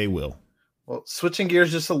gears. don't think they will. Well, switching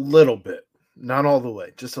gears just a little bit, not all the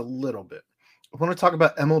way, just a little bit. I want to talk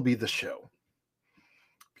about MLB The Show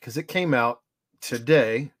because it came out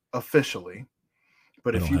today officially.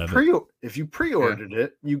 But if you pre-ordered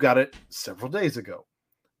it, you got it several days ago.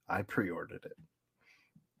 I pre-ordered it.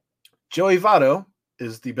 Joey Votto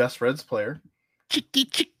is the best Reds player. Chicky.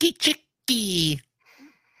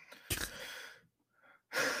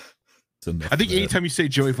 I think anytime you say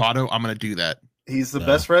Joey Votto, I'm going to do that. He's the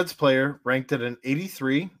best Reds player, ranked at an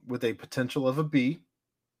 83 with a potential of a B.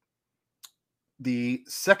 The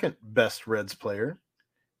second best Reds player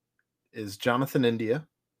is Jonathan India,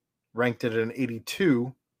 ranked at an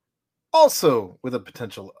 82, also with a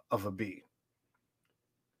potential of a B.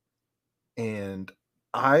 And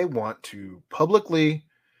I want to publicly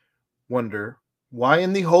wonder why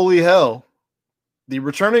in the holy hell the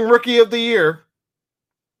returning rookie of the year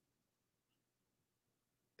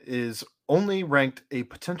is only ranked a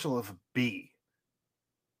potential of a B.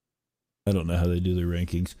 I don't know how they do their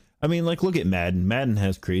rankings. I mean, like, look at Madden. Madden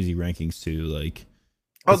has crazy rankings too. Like,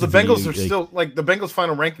 the Bengals are still like the Bengals'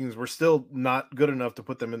 final rankings were still not good enough to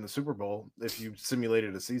put them in the Super Bowl if you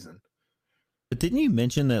simulated a season. But didn't you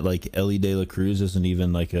mention that like Ellie De La Cruz isn't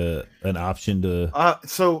even like an option to?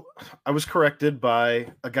 So I was corrected by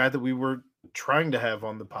a guy that we were trying to have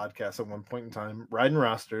on the podcast at one point in time, Ryden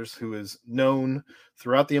Rosters, who is known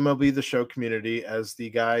throughout the MLB The Show community as the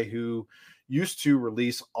guy who used to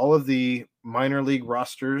release all of the minor league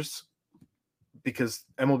rosters because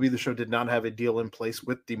MLB The Show did not have a deal in place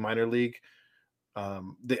with the minor league,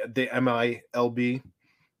 the MILB,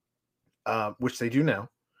 which they do now.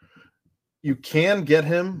 You can get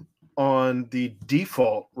him on the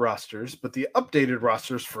default rosters, but the updated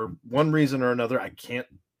rosters, for one reason or another, I can't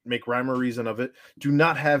make rhyme or reason of it, do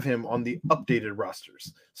not have him on the updated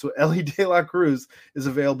rosters. So Ellie De La Cruz is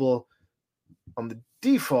available on the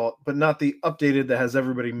default, but not the updated that has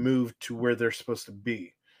everybody moved to where they're supposed to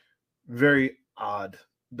be. Very odd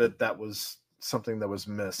that was something that was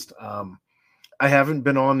missed. I haven't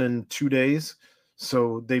been on in 2 days,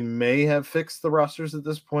 so they may have fixed the rosters at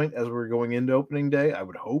this point as we're going into opening day. I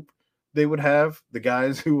would hope they would have the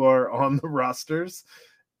guys who are on the rosters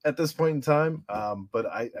at this point in time, but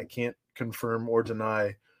I can't confirm or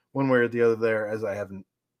deny one way or the other there, as I haven't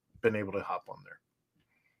been able to hop on there.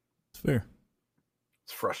 It's fair.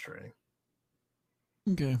 It's frustrating.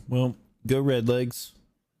 Okay, well, go Red Legs.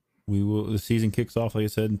 We will. The season kicks off, like I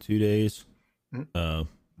said, in 2 days. Mm-hmm.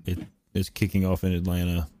 It is kicking off in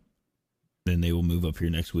Atlanta. Then they will move up here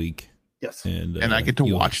next week. Yes, and I get to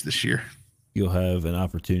watch this year. You'll have an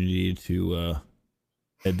opportunity to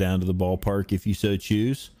head down to the ballpark if you so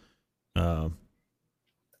choose. I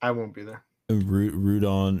won't be there. Root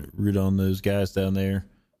on those guys down there.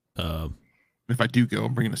 If I do go,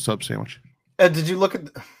 I'm bringing a sub sandwich. Ed, did you look at?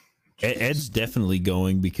 Ed's definitely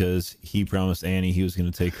going because he promised Annie he was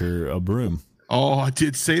going to take her a broom. Oh, I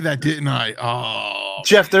did say that, didn't I? Oh,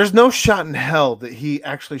 Jeff, there's no shot in hell that he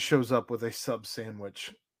actually shows up with a sub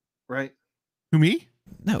sandwich, right? Who, me?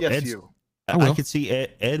 No, yes, you. I could see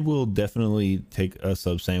Ed will definitely take a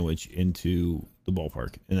sub sandwich into the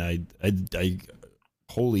ballpark, and I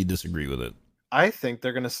wholly disagree with it. I think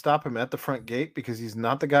they're going to stop him at the front gate because he's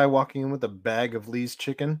not the guy walking in with a bag of Lee's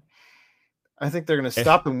chicken. I think they're going to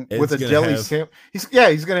stop him with a deli sandwich. He's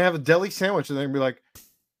going to have a deli sandwich, and they're going to be like,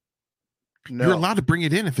 "No, you're allowed to bring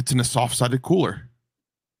it in if it's in a soft-sided cooler."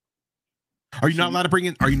 Are you not allowed to bring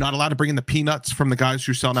in? Are you not allowed to bring in the peanuts from the guys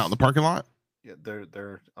who are selling out in the parking lot? Yeah,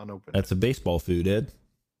 they're unopened. That's a baseball food, Ed.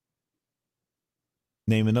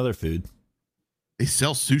 Name another food. They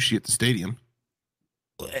sell sushi at the stadium.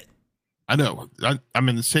 What? I know. I'm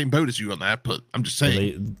in the same boat as you on that, but I'm just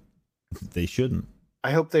saying. They shouldn't.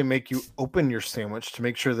 I hope they make you open your sandwich to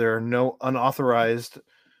make sure there are no unauthorized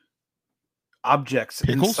objects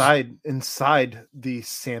inside the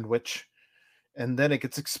sandwich, and then it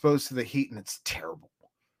gets exposed to the heat, and it's terrible.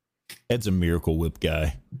 Ed's a Miracle Whip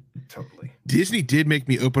guy. Totally. Disney did make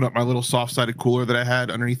me open up my little soft-sided cooler that I had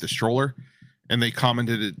underneath the stroller, and they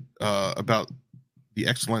commented about the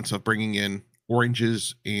excellence of bringing in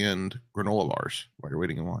oranges and granola bars while you're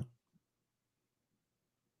waiting in line.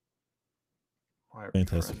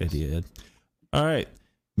 Fantastic idea, Ed. All right,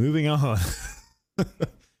 moving on.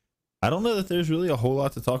 I don't know that there's really a whole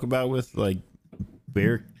lot to talk about with like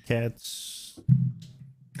Bearcats.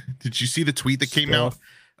 Did you see the tweet that came out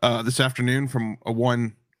this afternoon from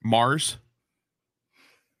one Mars?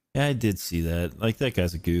 Yeah, I did see that. Like, that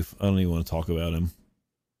guy's a goof. I don't even want to talk about him.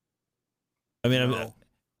 I mean,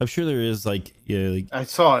 I'm sure there is like I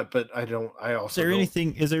saw it, but I don't. I also.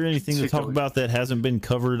 Is there anything to talk about that hasn't been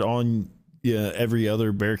covered on every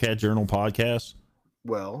other Bearcat Journal podcast?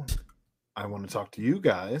 Well, I want to talk to you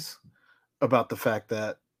guys about the fact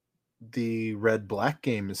that the Red Black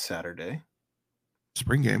game is Saturday.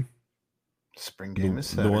 Spring game. Spring game is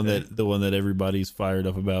Saturday. The one that everybody's fired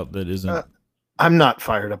up about that isn't. I'm not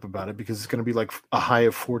fired up about it because it's going to be like a high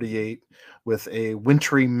of 48 with a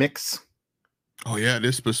wintry mix. Oh yeah, it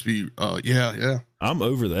is supposed to be. Yeah. I'm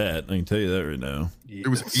over that. I can tell you that right now. It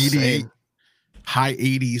was 88, high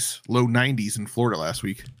 80s, low 90s in Florida last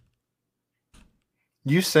week.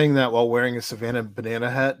 You saying that while wearing a Savannah banana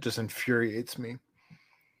hat just infuriates me.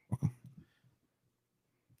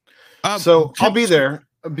 So I'll be there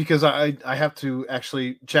because I have to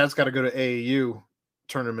actually. Chad's got to go to AAU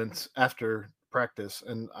tournaments after practice,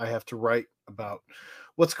 and I have to write about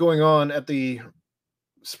what's going on at the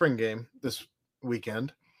spring game this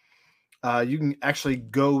weekend. You can actually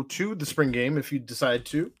go to the spring game if you decide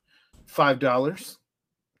to. $5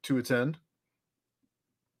 to attend.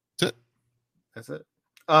 That's it.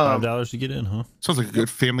 $5 to get in, huh? Sounds like a good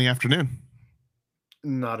family afternoon.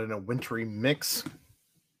 Not in a wintry mix.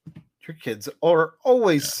 Your kids are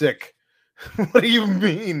always sick. What do you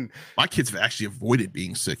mean? My kids have actually avoided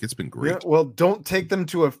being sick. It's been great. Yeah, well, don't take them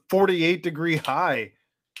to a 48-degree high.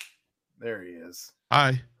 There he is.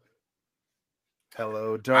 Hi.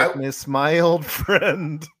 Hello, darkness, my old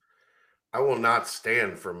friend. I will not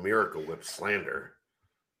stand for Miracle Whip slander.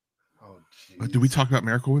 Oh, Did we talk about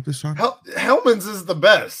Miracle Whip this time? Hellman's is the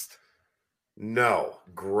best. No,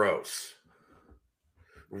 gross.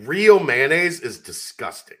 Real mayonnaise is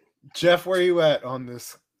disgusting. Jeff, where are you at on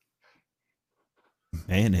this?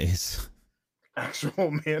 Mayonnaise.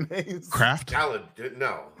 Actual mayonnaise? Kraft? Salad,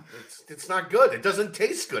 no. It's not good. It doesn't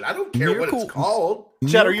taste good. I don't care what it's called.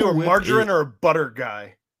 Chad, are you a margarine or a butter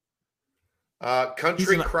guy?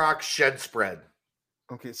 Country Crock shed spread.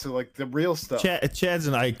 Okay, so like the real stuff. Chad's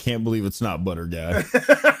and I can't believe it's not butter guy.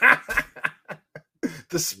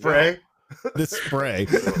 The spray. The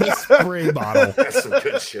spray bottle. That's some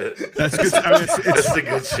good shit. That's good. That's the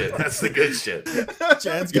good shit. That's the good shit.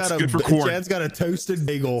 Chad's got a toasted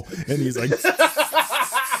bagel, and he's like.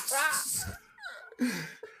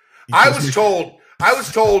 I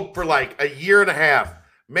was told for like a year and a half,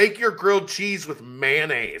 make your grilled cheese with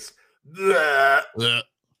mayonnaise. No.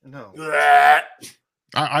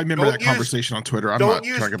 I remember that conversation on Twitter. Don't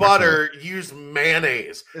use butter, use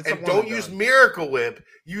mayonnaise. And don't use Miracle Whip,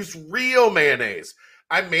 use real mayonnaise.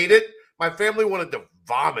 I made it. My family wanted to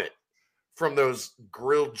vomit from those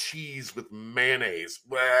grilled cheese with mayonnaise.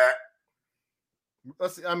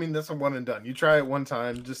 That's a one and done. You try it one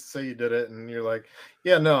time, just say you did it, and you're like,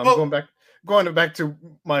 yeah, no, I'm going back to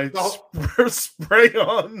my spray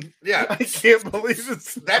on. Yeah. I can't believe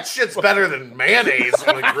it's that shit's better than mayonnaise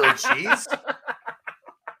on a grilled cheese.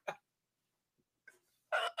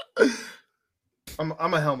 I'm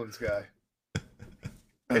a Hellman's guy.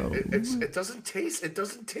 It doesn't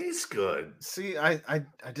taste good. See, I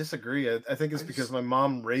disagree. I think it's because my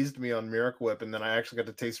mom raised me on Miracle Whip, and then I actually got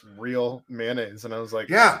to taste real mayonnaise, and I was like,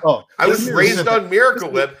 yeah. Oh, I was raised on Miracle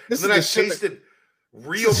Whip, and then I tasted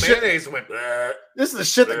real mayonnaise and went, this is the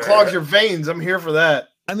shit that clogs your veins. I'm here for that.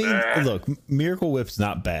 I mean, look, Miracle Whip's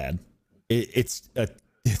not bad. It's a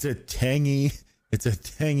tangy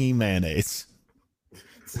mayonnaise.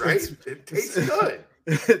 Right? It tastes good.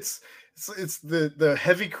 It's the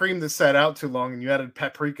heavy cream that sat out too long, and you added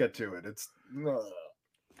paprika to it.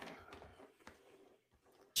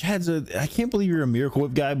 Chad's I can't believe you're a Miracle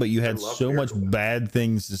Whip guy, but you had so much bad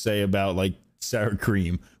things to say about like sour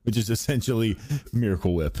cream, which is essentially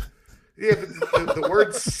Miracle Whip. Yeah, but the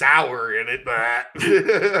word sour in it,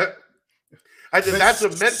 that's a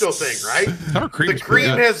mental thing, right? Sour cream. The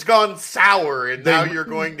cream has gone sour, and now you're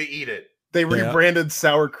going to eat it. They rebranded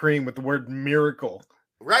sour cream with the word miracle.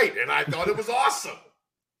 Right, and I thought it was awesome.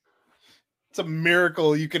 It's a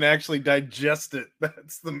miracle you can actually digest it.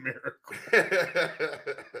 That's the miracle.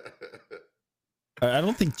 I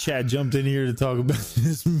don't think Chad jumped in here to talk about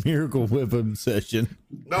this Miracle Whip obsession.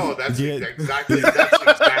 No, that's exactly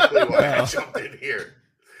why I jumped in here.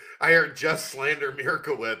 I heard just slander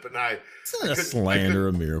Miracle Whip, and it's not a slander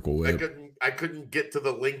of Miracle Whip. I couldn't get to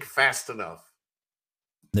the link fast enough.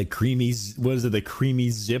 The creamy, what is it? The creamy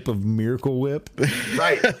zip of Miracle Whip,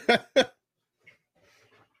 right?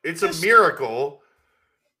 It's a miracle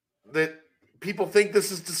that people think this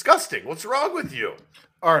is disgusting. What's wrong with you?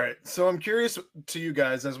 All right, so I'm curious to you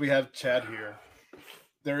guys as we have Chad here.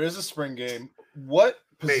 There is a spring game. What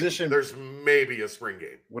position? There's maybe a spring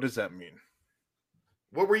game. What does that mean?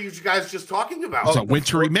 What were you guys just talking about? It's a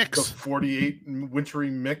wintry mix. The 48 wintry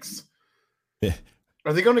mix. Yeah.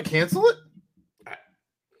 Are they going to cancel it?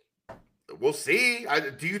 We'll see.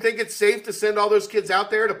 Do you think it's safe to send all those kids out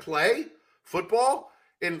there to play football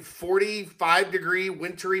in 45-degree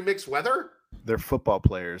wintry mixed weather? They're football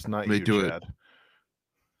players, not They you, do Chad. it.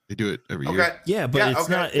 They do it every Okay. year. Yeah, but it's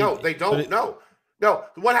not. No, they don't. No.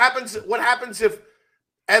 What happens if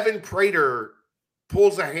Evan Prater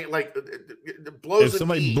pulls a hand, like blows if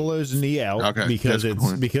somebody knee? blows a knee out Okay, because that's a good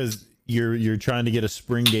point. because you're trying to get a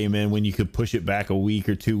spring game in when you could push it back a week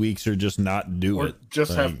or 2 weeks or just not do Or it.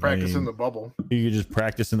 just have Like, practice I mean, in the bubble. You could just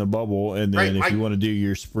practice in the bubble, and then Right, if Mike. you want to do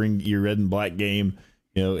your red and black game,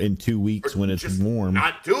 in 2 weeks Or when it's just warm,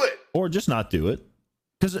 not do it. or just not do it,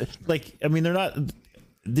 because they're not.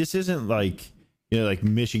 This isn't like like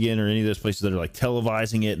Michigan or any of those places that are like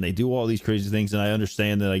televising it and they do all these crazy things. And I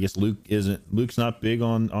understand that. I guess Luke's not big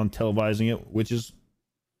on televising it, which is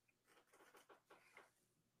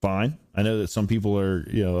fine. I know that some people are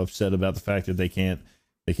upset about the fact that they can't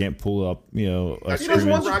pull up a That's doesn't his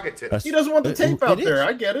want prerogative. He doesn't want the tape out It there. is.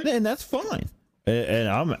 I get it. And that's fine. And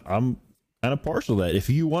I'm kind of partial to that. If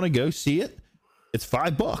you want to go see it, it's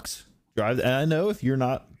 $5. Drive. And I know if you're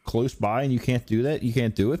not close by and you can't do that, you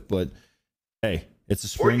can't do it. But hey, it's a Or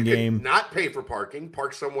spring you game. can not pay for parking,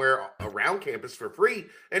 park somewhere around campus for free,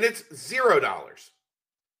 and it's $0.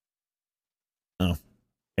 Oh,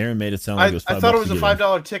 Aaron made it sound like it was $5. I thought it was to a get in.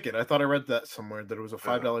 $5 ticket. I thought I read that somewhere that it was a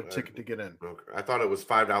 $5 ticket to get in. Okay. I thought it was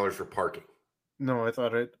 $5 for parking. No, I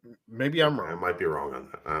thought it. Maybe I'm I wrong. might be wrong on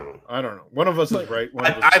that. I don't know. I don't know. One of us is right. One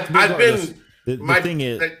of us I've been. The My thing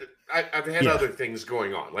is, I've had Yeah. other things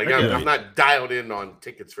going on. Like I get I'm it. not dialed in on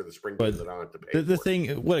tickets for the spring But games that I don't have to pay. the for. thing,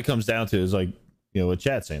 what it comes down to is like, what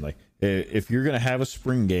Chad's saying, like if you're going to have a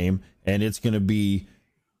spring game and it's going to be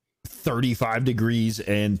 35 degrees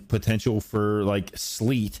and potential for like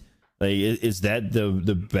sleet, like is that the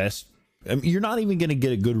best? I mean, you're not even going to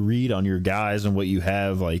get a good read on your guys and what you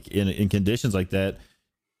have like in conditions like that.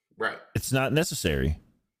 Right. It's not necessary.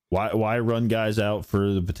 Why run guys out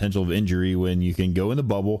for the potential of injury when you can go in the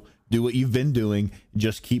bubble, do what you've been doing,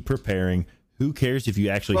 just keep preparing. Who cares if you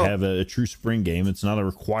actually have a true spring game? It's not a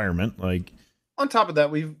requirement. Like, on top of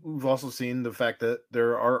that, we've also seen the fact that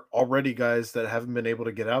there are already guys that haven't been able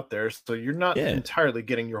to get out there, so you're not entirely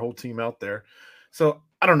getting your whole team out there. So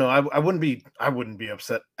I don't know. I wouldn't be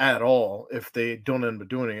upset at all if they don't end up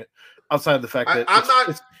doing it. Outside of the fact that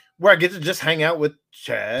it's where I get to just hang out with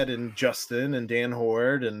Chad and Justin and Dan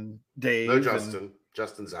Horde and Dave. No, Justin.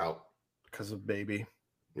 Justin's out because of baby.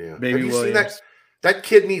 Yeah, Baby have you Williams. seen that? That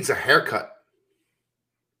kid needs a haircut.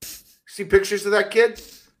 See pictures of that kid?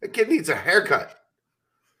 That kid needs a haircut.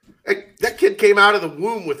 That kid came out of the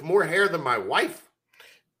womb with more hair than my wife.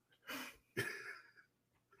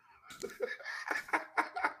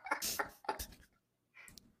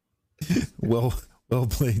 well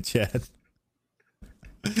played, Chad.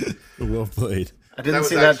 Well played. I didn't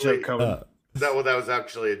see that joke coming. That was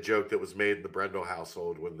actually a joke that was made in the Brendel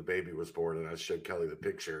household when the baby was born, and I showed Kelly the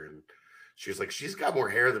picture, and she was like, "She's got more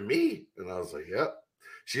hair than me," and I was like, "Yep."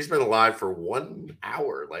 She's been alive for 1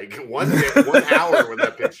 hour, like 1 hour when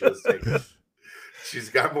that picture was taken. She's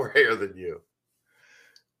got more hair than you.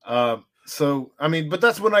 So I mean, but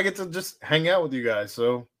that's when I get to just hang out with you guys.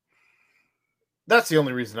 So that's the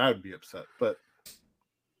only reason I would be upset. But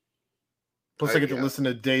plus, I get to listen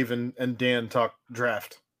to Dave and Dan talk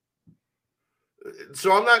draft.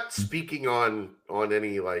 So I'm not speaking on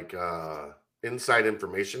any like inside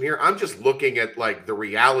information here. I'm just looking at like the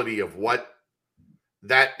reality of what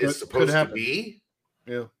that is supposed to be.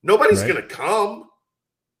 Yeah. Nobody's going to come.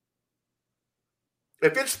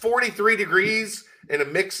 If it's 43 degrees and a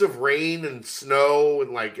mix of rain and snow and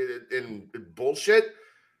like and bullshit,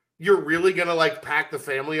 you're really going to like pack the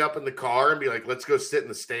family up in the car and be like, let's go sit in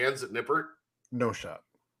the stands at Nippert? No shot.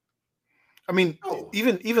 I mean,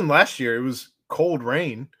 even last year, it was cold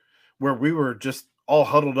rain where we were just all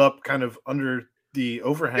huddled up kind of under the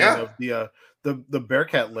overhang of the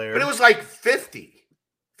Bearcat layer. But it was like 50,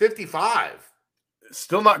 55.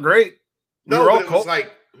 Still not great. We No, were all but it cold. was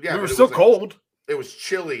like, yeah, we were but it still was like- cold. It was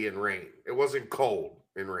chilly in rain. It wasn't cold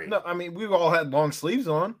in rain. No, I mean, we all had long sleeves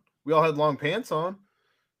on. We all had long pants on.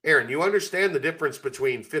 Aaron, you understand the difference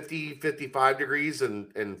between 50, 55 degrees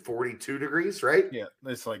and 42 degrees, right? Yeah,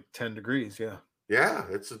 it's like 10 degrees. Yeah. Yeah,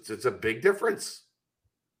 it's a big difference.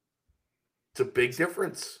 It's a big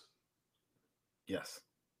difference. Yes.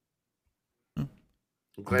 I'm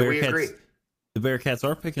glad we agree. The Bearcats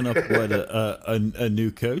are picking up what a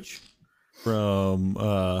new coach from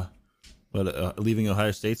leaving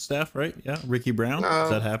Ohio State staff, right? Yeah, Ricky Brown. Is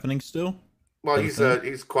that happening still? Well,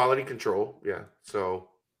 he's quality control. Yeah. So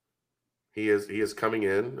he is coming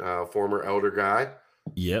in, former Elder guy.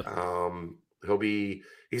 Yep.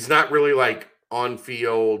 He's not really like on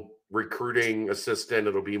field recruiting assistant.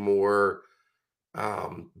 It'll be more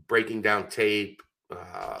breaking down tape,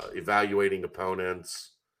 evaluating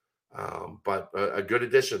opponents. But a good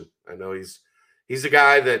addition. I know he's a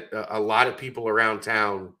guy that a lot of people around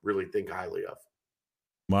town really think highly of.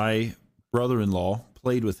 My brother-in-law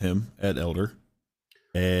played with him at Elder,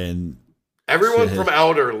 and everyone from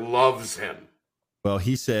Elder loves him. Well,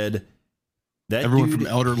 he said that everyone dude from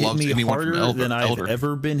Elder hit loves me anyone harder from Elder than I've Elder.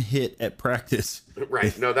 ever been hit at practice.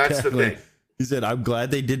 Right. No, that's the thing. He said, I'm glad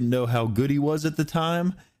they didn't know how good he was at the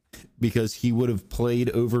time, because he would have played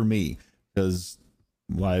over me, because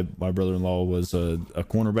my brother-in-law was a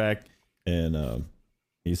cornerback, and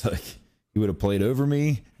he's like, he would have played over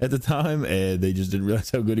me at the time, and they just didn't realize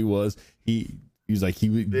how good he was. He was like, he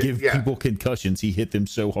would give people concussions. He hit them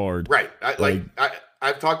so hard. Right.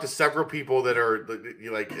 I've talked to several people that are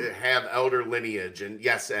like have Elder lineage, and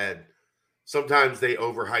yes, Ed, sometimes they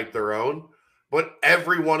overhype their own, but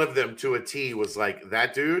every one of them to a T was like,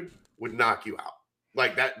 that dude would knock you out.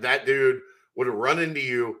 Like that dude would have run into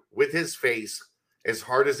you with his face as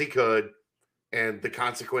hard as he could, and the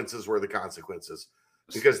consequences were the consequences,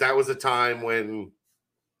 because that was a time when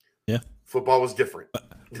football was different.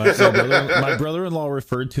 My brother-in-law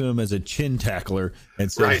referred to him as a chin tackler, and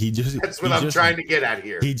so that's what I'm trying to get at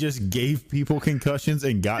here. He just gave people concussions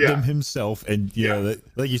and got them himself, and you know,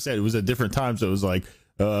 like you said, it was a different time, so it was like,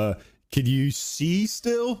 can you see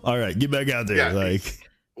still? All right, get back out there.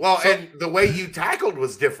 And the way you tackled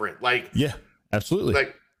was different.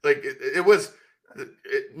 Absolutely. It was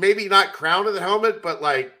maybe not crown of the helmet, but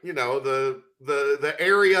like, you know, the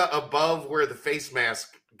area above where the face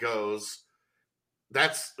mask goes,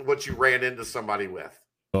 that's what you ran into somebody with.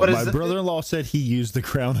 But my brother-in-law said he used the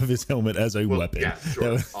crown of his helmet as a weapon. Yeah,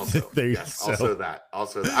 sure. Also that.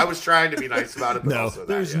 I was trying to be nice about it, but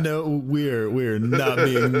we're not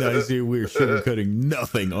being nice here. We're sugarcoating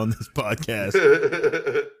nothing on this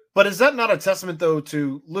podcast. But is that not a testament, though,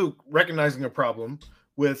 to Luke recognizing a problem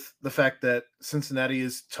with the fact that Cincinnati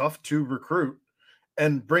is tough to recruit,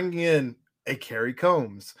 and bringing in a Kerry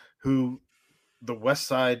Combs, who the West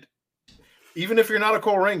Side, even if you're not a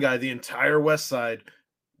Colerain guy, the entire West Side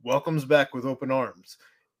welcomes back with open arms,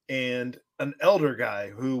 and an Elder guy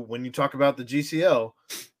who, when you talk about the GCL,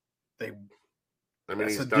 he's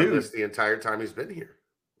done this the entire time he's been here,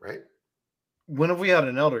 right? When have we had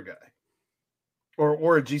an Elder guy?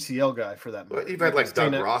 Or a GCL guy, for that matter? Well, you've had like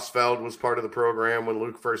Doug Rossfeld was part of the program when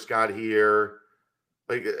Luke first got here.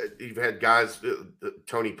 Like you've had guys,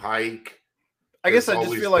 Tony Pike. I guess I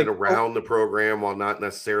just feel like around the program, while not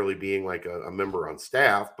necessarily being like a member on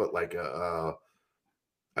staff, but like a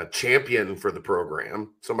champion for the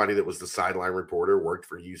program, somebody that was the sideline reporter, worked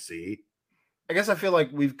for UC. I guess I feel like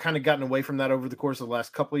we've kind of gotten away from that over the course of the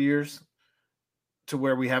last couple of years, to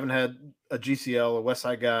where we haven't had a GCL, a West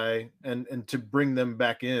Side guy, and to bring them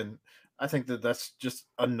back in. I think that's just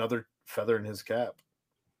another feather in his cap.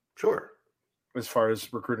 Sure. As far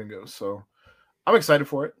as recruiting goes. So I'm excited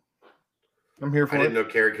for it. I'm here for it. I didn't know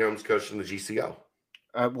Kerry Combs coached in the GCL.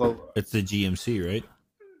 Well, it's the GMC, right?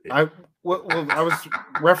 I was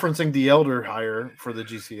referencing the Elder hire for the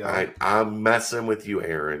GCL. I'm messing with you,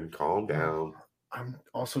 Aaron. Calm down. I'm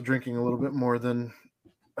also drinking a little bit more than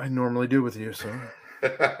I normally do with you, so.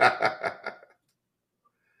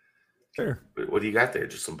 Sure. What do you got there?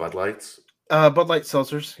 Just some Bud Lights? Bud Light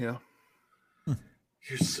seltzers, yeah.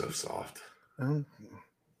 You're so soft. I'm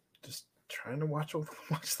just trying to watch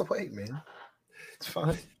the weight, man. It's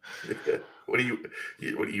fine. What are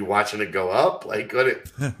you watching it go up? Like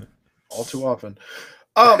what? All too often.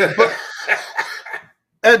 But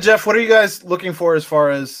Ed, Jeff, what are you guys looking for as far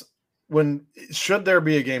as should there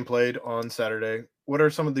be a game played on Saturday? What are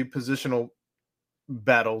some of the positional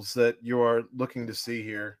battles that you are looking to see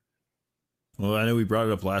here? Well, I know we brought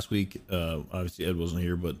it up last week. Obviously, Ed wasn't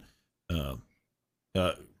here, but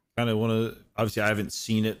kind of want to. Obviously, I haven't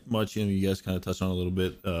seen it much. You guys kind of touched on it a little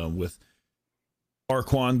bit with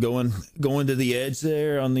Arquan going to the edge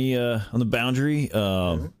there on the boundary.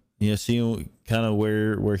 Seeing kind of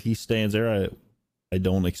where he stands there. I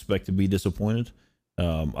don't expect to be disappointed.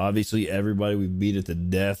 Obviously, everybody, we beat it to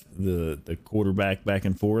death, the quarterback back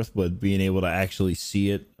and forth, but being able to actually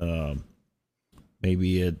see it,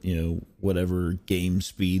 maybe at whatever game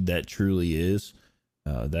speed that truly is,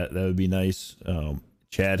 that would be nice.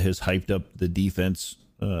 Chad has hyped up the defense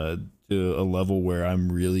to a level where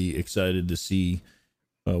I'm really excited to see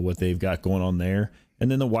what they've got going on there. And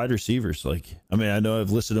then the wide receivers, I know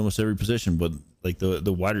I've listed almost every position, but like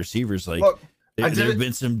the wide receivers, there have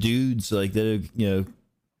been some dudes like that have,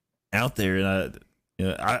 out there, and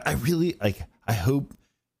I really like. I hope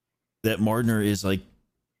that Martner is like,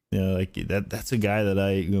 like that. That's a guy that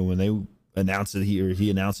when they announced that he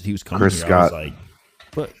announced that he was coming. Chris here, Scott. I was like,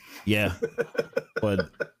 but yeah, but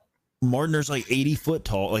Martner's like 80 foot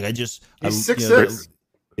tall. Like he's 6'6".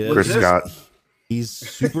 Chris Scott. He's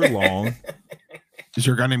super long. Is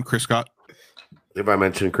there a guy named Chris Scott? If I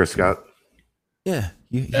mentioned Chris Scott, Yeah,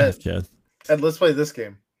 you have, Chad. Ed, let's play this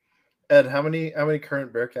game. Ed, how many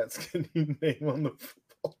current Bearcats can you name on the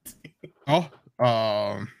football team?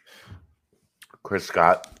 Oh, Chris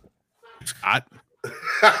Scott. Scott.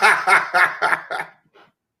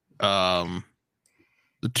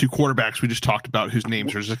 The two quarterbacks we just talked about, whose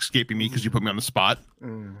names are just escaping me because you put me on the spot.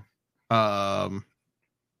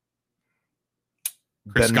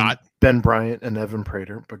 Chris Scott, Ben Bryant, and Evan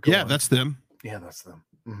Prater. But yeah, that's them. Yeah, that's them.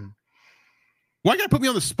 Mm-hmm. Why gotta put me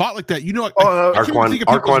on the spot like that?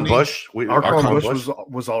 Arquan Bush. Arquan Bush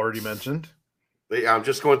was already mentioned. Yeah, I'm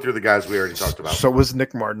just going through the guys we already talked about. So was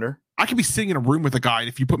Nick Martner. I could be sitting in a room with a guy, and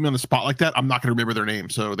if you put me on the spot like that, I'm not going to remember their name.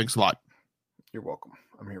 So thanks a lot. You're welcome.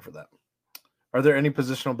 I'm here for that. Are there any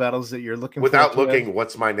positional battles that you're looking without for? Looking,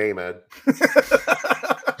 what's my name, Ed?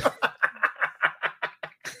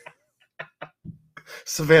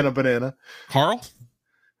 Savannah Banana. Carl?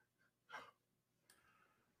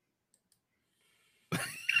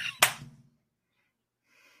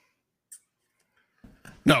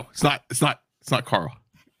 No, it's not. It's not Carl.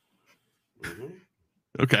 Mm-hmm.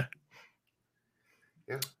 Okay.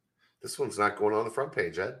 Yeah. This one's not going on the front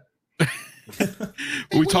page, Ed.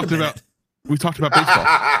 we talked about baseball.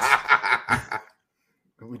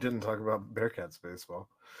 We didn't talk about Bearcats baseball.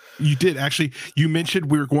 You did actually. You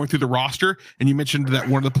mentioned we were going through the roster, and you mentioned that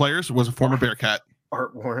one of the players was a former Bearcat.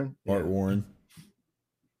 Art Warren. Art Warren.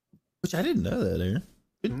 Which I didn't know that, Aaron.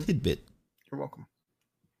 Good tidbit. You're welcome.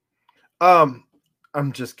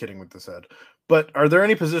 I'm just kidding with this, Ed. But are there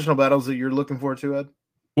any positional battles that you're looking forward to, Ed?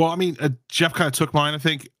 Well, I mean, Jeff kind of took mine. I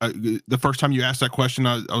think the first time you asked that question,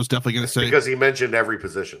 I was definitely going to say because he mentioned every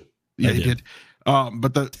position. Yeah, he did.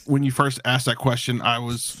 But when you first asked that question,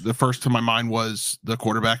 the first to my mind was the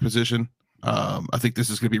quarterback position. I think this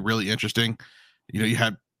is going to be really interesting. You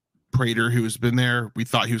had Prater, who has been there. We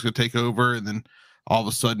thought he was going to take over, and then all of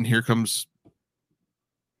a sudden, here comes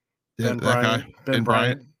Ben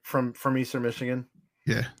Bryant from Eastern Michigan.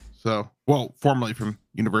 Yeah. So, formerly from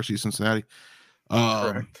University of Cincinnati.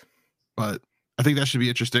 Correct. But I think that should be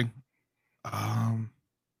interesting. Yeah,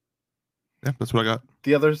 that's what I got.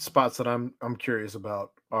 The other spots that I'm curious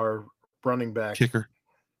about are running back, kicker,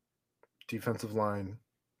 defensive line,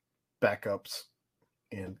 backups,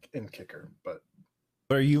 and kicker. But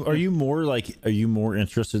are you more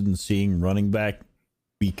interested in seeing running back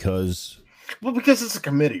because it's a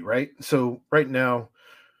committee, right? So right now,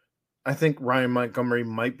 I think Ryan Montgomery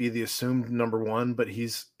might be the assumed number one, but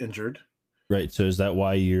he's injured. Right. So is that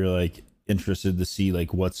why you're like interested to see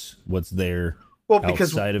like what's there? Well,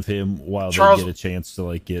 because outside of him, while they get a chance to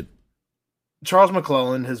like get Charles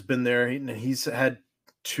McClellan has been there, and he's had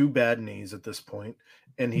 2 bad knees at this point,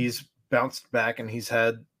 and he's bounced back, and he's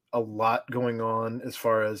had a lot going on as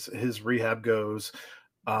far as his rehab goes.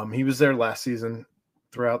 He was there last season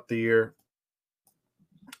throughout the year,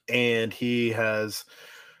 and he has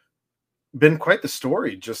been quite the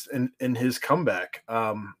story just in his comeback.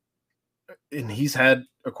 And he's had,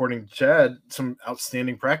 according to Chad, some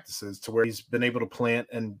outstanding practices to where he's been able to plant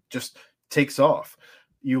and just takes off.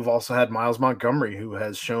 You've also had Miles Montgomery, who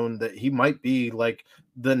has shown that he might be like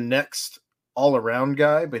the next all-around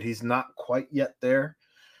guy, but he's not quite yet there.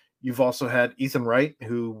 You've also had Ethan Wright,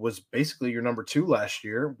 who was basically your number 2 last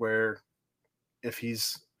year, where if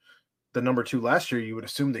he's the number 2 last year, you would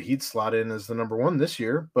assume that he'd slot in as the number 1 this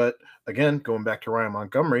year. But again, going back to Ryan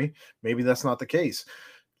Montgomery, maybe that's not the case.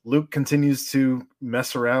 Luke continues to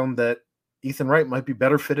mess around that Ethan Wright might be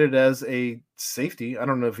better fitted as a safety. I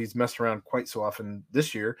don't know if he's messed around quite so often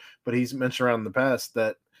this year, but he's mentioned around in the past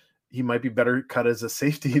that he might be better cut as a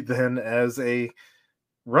safety than as a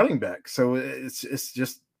running back. So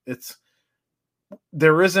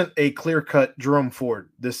there isn't a clear-cut Jerome Ford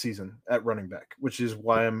this season at running back, which is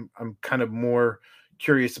why I'm kind of more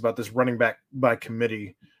curious about this running back by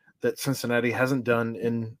committee that Cincinnati hasn't done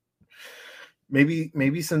in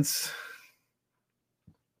maybe since,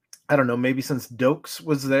 I don't know, maybe since Dokes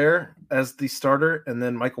was there as the starter, and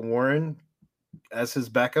then Michael Warren as his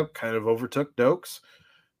backup kind of overtook Dokes.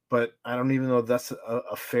 But I don't even know if that's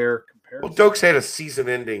a fair comparison. Well, Dokes had a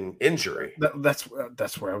season-ending injury. That's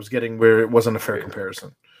where I was getting, where it wasn't a fair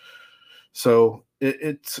comparison. So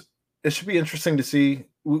it should be interesting to see.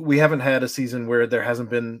 We haven't had a season where there hasn't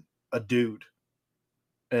been a dude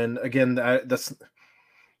And again, that's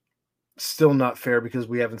still not fair because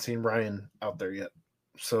we haven't seen Ryan out there yet.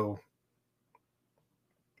 So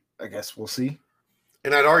I guess we'll see.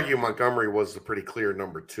 And I'd argue Montgomery was the pretty clear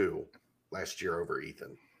number 2 last year over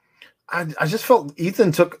Ethan. I just felt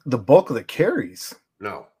Ethan took the bulk of the carries.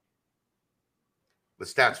 No. The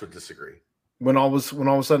stats would disagree. When all was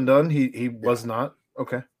said and done, he was not.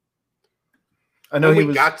 Okay. I know when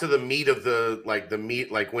we got to the meat of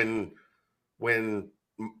when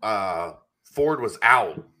Ford was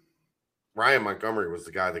out, Ryan Montgomery was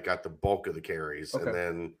the guy that got the bulk of the carries. Okay. And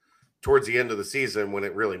then towards the end of the season, when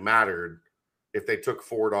it really mattered, if they took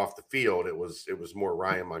Ford off the field, it was more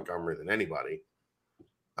Ryan Montgomery than anybody.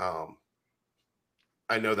 I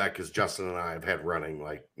know that because Justin and I have had running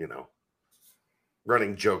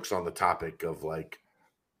jokes on the topic of like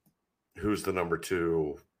who's the number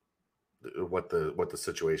 2, what the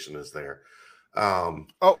situation is there. Who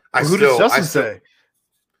does Justin say?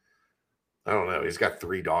 I don't know. He's got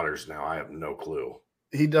 3 daughters now. I have no clue.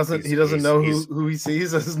 He doesn't know who he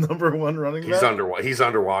sees as number 1 running back. He's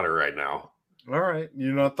underwater right now. All right,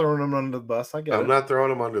 you're not throwing him under the bus. I get it. I'm not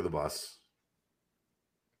throwing him under the bus.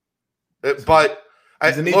 But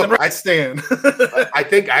I think both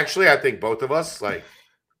of us I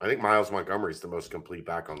think Miles Montgomery is the most complete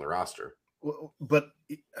back on the roster. But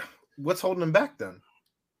what's holding him back then?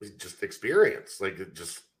 Just experience,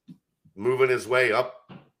 just moving his way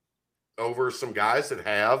up over some guys that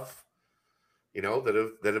have,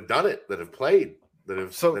 that have done it, that have played, that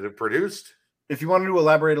have produced. If you wanted to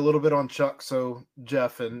elaborate a little bit on Chuck, so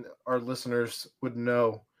Jeff and our listeners would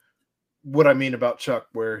know what I mean about Chuck,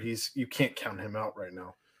 where you can't count him out right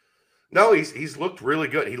now. No, he's looked really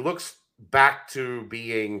good. He looks back to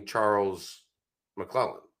being Charles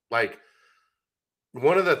McClellan. Like,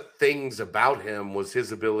 one of the things about him was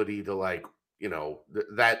his ability to you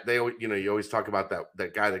always talk about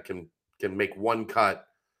that guy that can make one cut,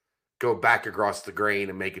 go back across the grain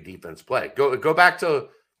and make a defense play. Go back to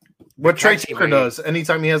what Trey Tucker does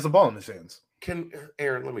anytime he has the ball in his hands.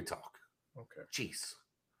 Aaron, let me talk. Okay. Jeez.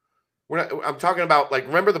 I'm talking about,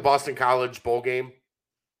 remember the Boston College bowl game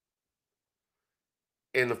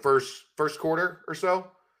in the first quarter or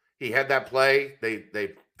so? He had that play.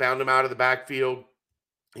 They found him out of the backfield.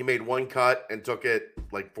 He made one cut and took it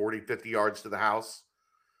 40, 50 yards to the house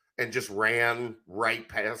and just ran right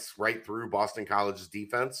through Boston College's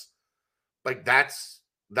defense.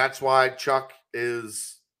 That's why Chuck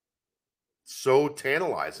is so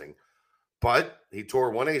tantalizing. But he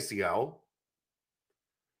tore one ACL,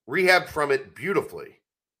 rehabbed from it beautifully,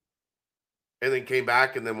 and then came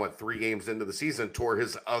back and then 3 games into the season tore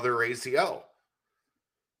his other ACL.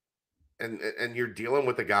 And you're dealing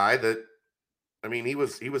with a guy that, he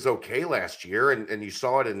was okay last year, and you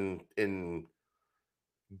saw it in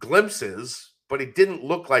glimpses, but he didn't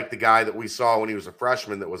look like the guy that we saw when he was a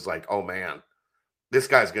freshman that was like, oh man, this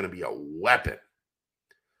guy's going to be a weapon.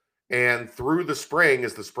 And through the spring,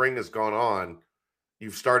 as the spring has gone on,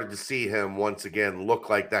 you've started to see him once again look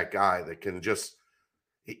like that guy that can just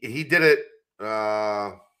 – he did it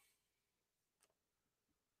I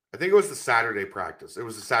think it was the Saturday practice. It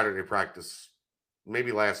was the Saturday practice,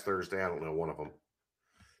 maybe last Thursday. I don't know, one of them.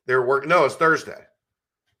 They were working – no, it was Thursday.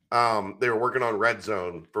 They were working on red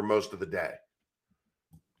zone for most of the day.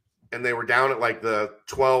 And they were down at the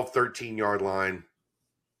 12, 13-yard line.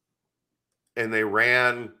 And they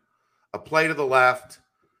ran a play to the left,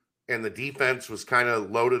 and the defense was kind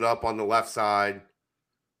of loaded up on the left side.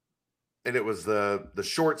 And it was the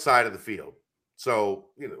short side of the field. So,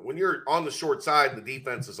 when you're on the short side, the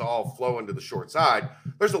defense is all flowing to the short side.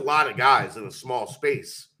 There's a lot of guys in a small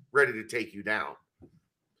space ready to take you down.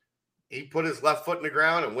 He put his left foot in the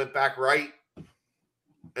ground and went back right.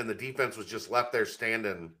 And the defense was just left there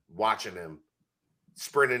standing, watching him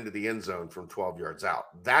sprint into the end zone from 12 yards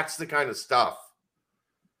out. That's the kind of stuff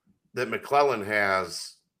that McClellan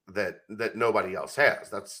has that nobody else has.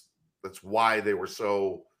 That's why they were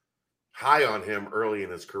so high on him early in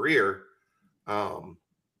his career.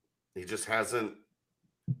 He just hasn't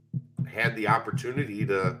had the opportunity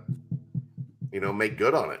to, make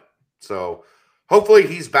good on it. So hopefully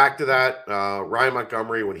he's back to that. Ryan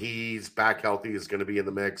Montgomery, when he's back healthy, is going to be in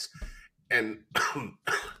the mix. And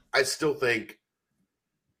I still think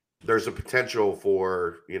there's a potential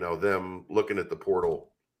for, them looking at the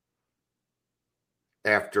portal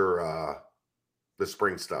after the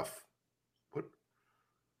spring stuff. What?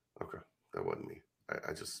 Okay. That wasn't me.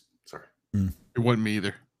 I just, sorry. It wasn't me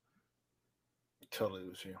either. Totally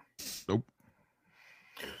was you. Nope.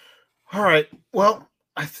 All right. Well,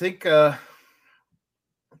 I think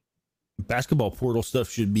basketball portal stuff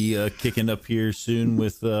should be kicking up here soon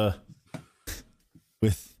with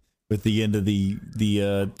with the end of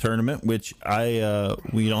the tournament, which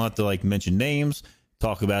we don't have to like mention names,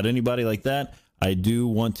 talk about anybody like that. I do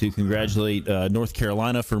want to congratulate North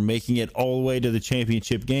Carolina for making it all the way to the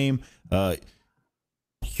championship game.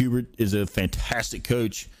 Hubert is a fantastic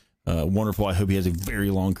coach. Wonderful. I hope he has a very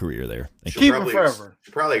long career there. Keep him forever.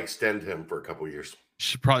 Should probably extend him for a couple of years.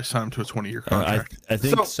 Should probably sign him to a 20-year contract. I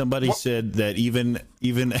think somebody said that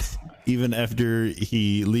even after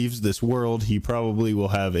he leaves this world, he probably will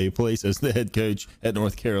have a place as the head coach at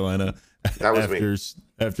North Carolina. That was after, me.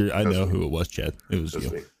 After I know who it was, Chad. It was you.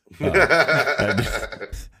 Me.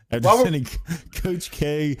 After sending Coach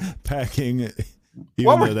K packing,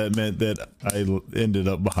 even though that meant that I ended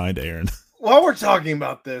up behind Aaron. While we're talking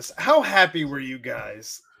about this, how happy were you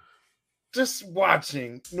guys just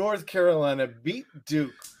watching North Carolina beat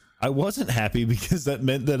Duke? I wasn't happy because that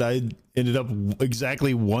meant that I ended up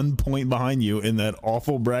exactly 1 point behind you in that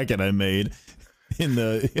awful bracket I made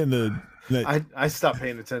I stopped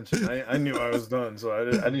paying attention. I knew I was done, so I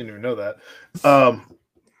didn't even know that.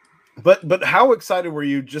 But how excited were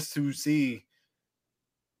you just to see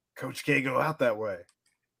Coach K go out that way?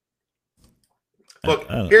 Look,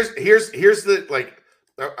 here's the like.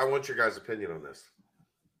 I want your guys' opinion on this.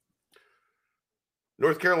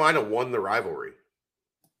 North Carolina won the rivalry.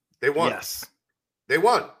 They won. Yes, they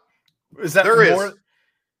won. Is that more?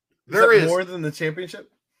 There is more than the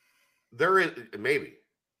championship. There is maybe.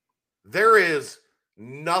 There is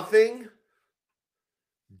nothing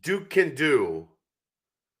Duke can do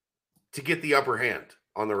to get the upper hand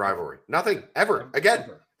on the rivalry. Nothing ever. Again,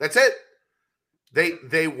 that's it.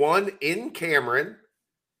 They won in Cameron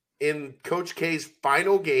in Coach K's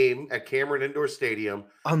final game at Cameron Indoor Stadium.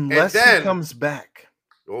 Unless he comes back.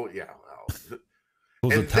 Oh, yeah. Well.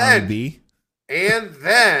 And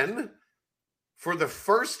then, for the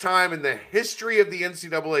first time in the history of the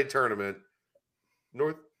NCAA tournament,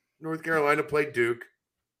 North Carolina played Duke.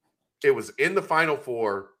 It was in the Final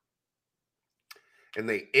Four. And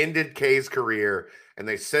they ended K's career. And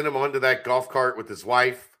they sent him onto that golf cart with his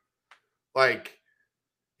wife. Like,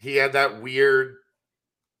 he had that weird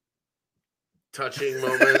touching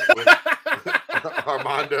moment with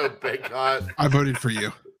Armando Bacot. I voted for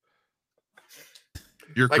you.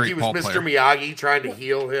 You're a like great he was ball Mr. player. Miyagi trying to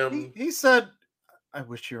heal him. He said, "I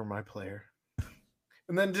wish you were my player,"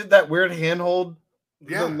 and then did that weird handhold,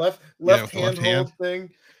 the left handhold thing.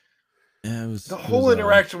 Yeah, the whole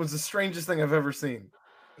interaction was the strangest thing I've ever seen.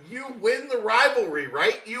 You win the rivalry,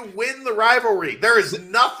 right? You win the rivalry. There is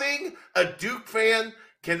nothing a Duke fan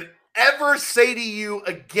can ever say to you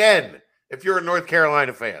again if you're a North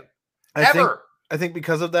Carolina fan. I think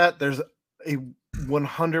because of that, there's a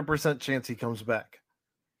 100% chance he comes back.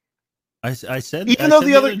 I said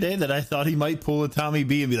the other day that I thought he might pull a Tommy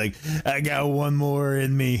B and be like, "I got one more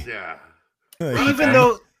in me." Yeah. Like, even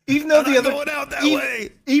though the other going out that way.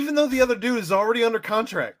 Even though the other dude is already under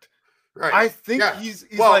contract. Right. I think he's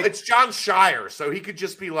well, like, it's John Shire, so he could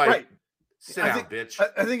just be like, right. Sit down, bitch.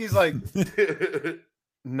 I think he's like,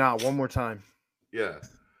 nah, one more time. Yeah.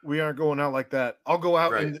 We aren't going out like that. I'll go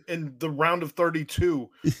out in the round of 32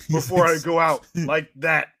 before I go out like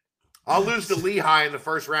that. I'll lose to Lehigh in the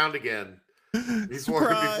first round again.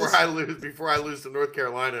 Before I lose to North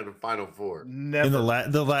Carolina in the Final Four. Never.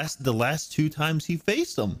 In the last two times he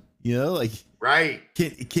faced them, like right.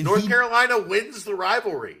 Can North Carolina wins the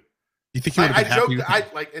rivalry. You think he would have been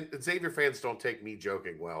happy? And Xavier fans don't take me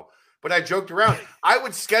joking well, but I joked around. I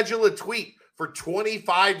would schedule a tweet for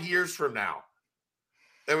 25 years from now.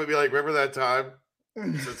 That would be like, remember that time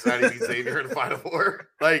Cincinnati beat Xavier in the Final Four?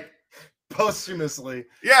 Like posthumously.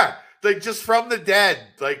 Yeah, like just from the dead.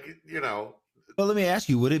 Like, Well, let me ask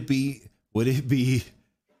you: would it be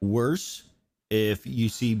worse if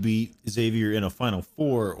UC beat Xavier in a Final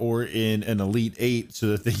Four or in an Elite Eight,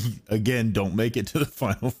 so that they again don't make it to the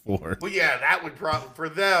Final Four? Well, yeah, that would for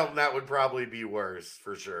them that would probably be worse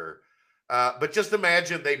for sure. But just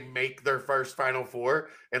imagine they make their first Final Four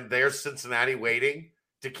and there's Cincinnati waiting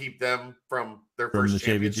to keep them from their first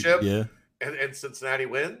championship. Yeah, and Cincinnati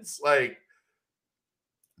wins. Like,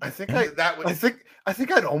 I think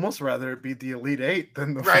I'd almost rather it be the Elite Eight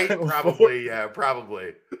than the Final probably Four. Yeah,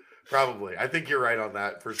 probably. I think you're right on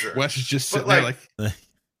that for sure. Wes is just sitting there like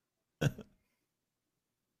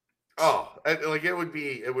it would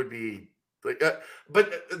be like,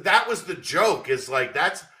 but that was the joke. Is like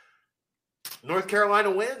that's North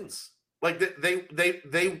Carolina wins. Like they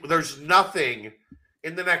there's nothing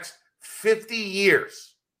in the next 50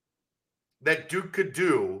 years that Duke could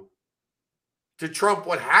do to trump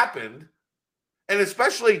what happened. And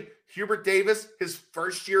especially Hubert Davis, his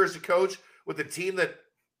first year as a coach with a team that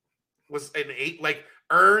was an 8, like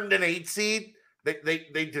earned an 8 seed.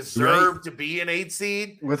 They deserve to be an 8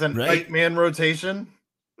 seed with an 8-man rotation.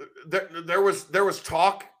 There was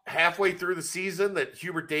talk halfway through the season that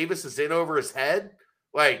Hubert Davis is in over his head,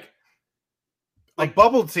 like a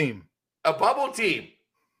bubble team.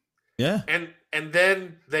 Yeah, and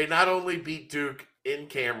then they not only beat Duke in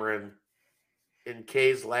Cameron in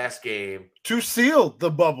K's last game to seal the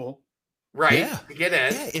bubble, right? Yeah. To get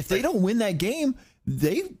in. Yeah, if they don't win that game,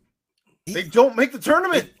 they don't make the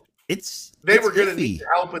tournament. They were going to need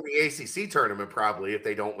help in the ACC tournament probably if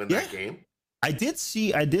they don't win that game. I did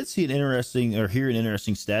see an interesting or hear an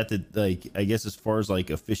interesting stat that, like, I guess as far as like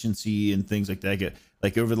efficiency and things like that,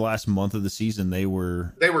 like over the last month of the season, they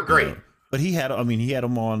were great. But he had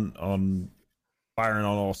them on firing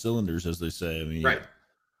on all cylinders, as they say. I mean, right.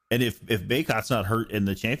 And if Baycott's not hurt in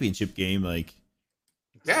the championship game, like,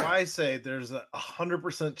 that's why I say there's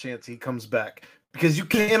 100% chance he comes back, because you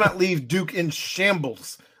cannot leave Duke in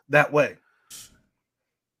shambles that way.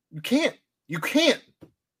 You can't.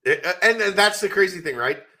 And that's the crazy thing,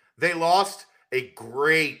 right? They lost an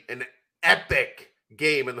epic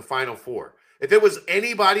game in the Final Four. If it was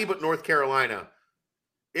anybody but North Carolina,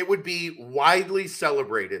 it would be widely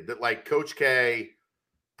celebrated that, like, Coach K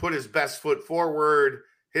put his best foot forward.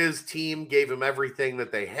 His team gave him everything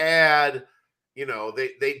that they had. You know,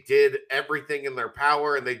 they did everything in their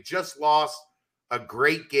power, and they just lost a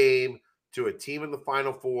great game to a team in the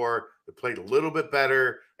Final Four that played a little bit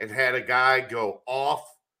better and had a guy go off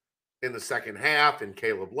in the second half, and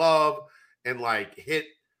Caleb Love, and like hit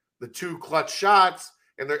the 2 clutch shots.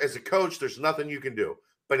 And there, as a coach, there's nothing you can do.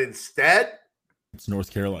 But instead, it's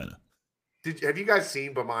North Carolina. Have you guys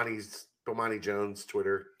seen Bomani Jones'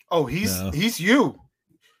 Twitter? Oh, he's you.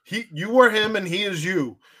 You are him, and he is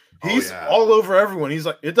you. He's all over everyone. He's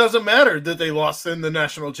like, it doesn't matter that they lost in the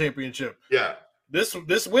national championship. Yeah, this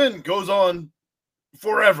win goes on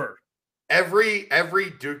forever. Every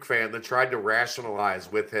Duke fan that tried to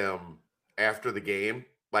rationalize with him after the game,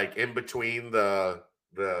 like in between the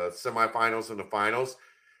semifinals and the finals,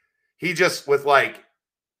 he just, with like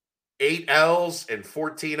 8 L's and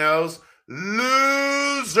 14 O's, loser.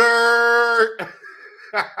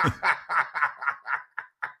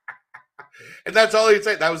 And that's all he'd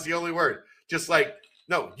say. That was the only word. Just like,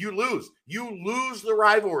 no, you lose. You lose the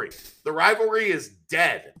rivalry. The rivalry is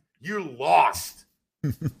dead. You lost.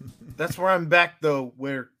 That's where I'm back, though,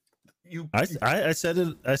 where I said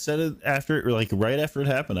it after, or like right after it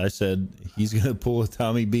happened. I said he's gonna pull a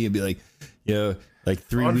Tommy B and be like, like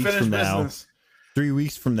 3 weeks from now. 3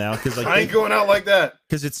 weeks from now, because like I ain't going out like that.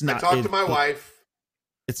 Because it's not. I talked to my wife.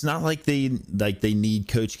 It's not like they need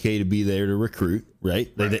Coach K to be there to recruit, right?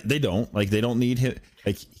 They don't. Like, they don't need him.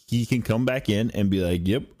 Like, he can come back in and be like,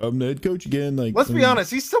 "Yep, I'm the head coach again." Like, let's be honest,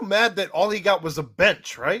 he's still mad that all he got was a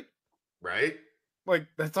bench, right? Right. Like,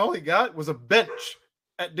 that's all he got was a bench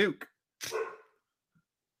at Duke.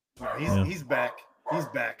 He's back. He's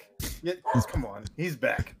back. Yeah, come on, he's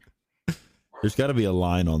back. There's got to be a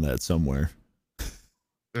line on that somewhere.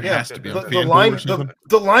 There has to be the line.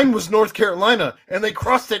 The line was North Carolina, and they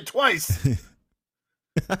crossed it twice.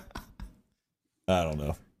 I don't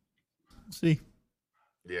know. See,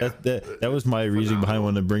 yeah, that was my reason behind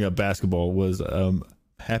wanting to bring up basketball. Was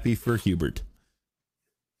happy for Hubert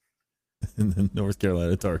in the North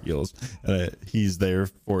Carolina Tar Heels. He's there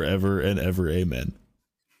forever and ever. Amen.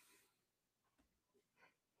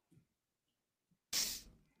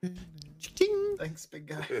 Thanks, big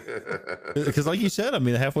guy. Because, like you said, I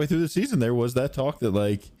mean, halfway through the season, there was that talk that,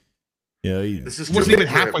 like, this wasn't even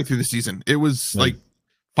halfway through the season. It was like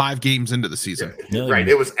 5 games into the season. Yeah, right.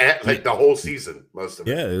 It was like the whole season, most of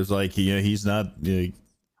it. Yeah, it was like, he's not.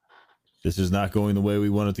 This is not going the way we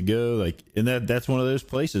want it to go. Like, and that's one of those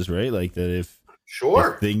places, right? Like that if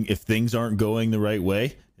things aren't going the right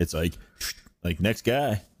way, it's like next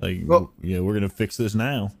guy. Like, well, we're gonna fix this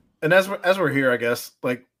now. And as we're here, I guess,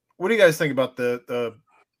 like, what do you guys think about the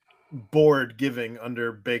board giving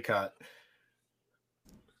under Baycott?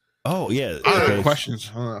 Oh yeah,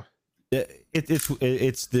 questions.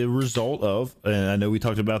 It's the result of, and I know we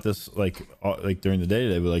talked about this like during the day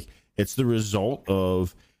today, but like it's the result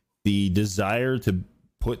of the desire to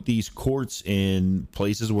put these courts in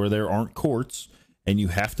places where there aren't courts, and you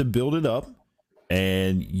have to build it up,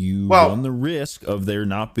 and you run the risk of there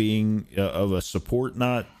not being of a support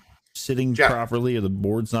not sitting properly, or the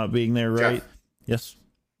board's not being there right. Jeff, yes.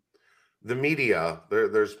 The media,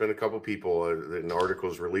 there's been a couple people in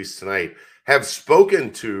articles released tonight have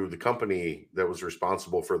spoken to the company that was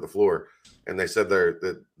responsible for the floor, and they said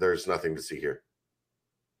that there's nothing to see here.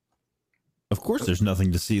 Of course, there's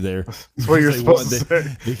nothing to see there. That's what you're supposed to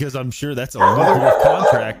say. Because I'm sure that's a lucrative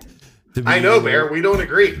contract I know, Bear. We don't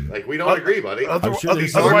agree. Like, we don't agree, buddy.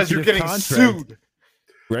 Otherwise, you're getting sued.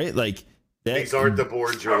 Right? Like, these aren't the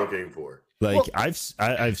boards you're looking for. Like,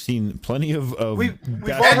 I've seen plenty of we've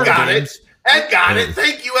Ed got it. Ed got it.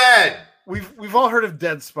 Thank you, Ed. We've all heard of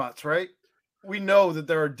dead spots, right? We know that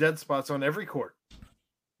there are dead spots on every court.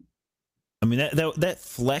 I mean, that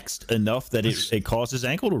flexed enough that it causes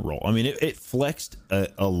ankle to roll. I mean, it flexed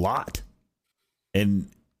a lot, and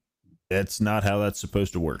that's not how that's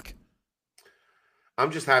supposed to work. I'm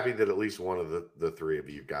just happy that at least one of the three of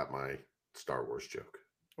you got my Star Wars joke.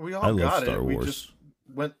 We all got it. We just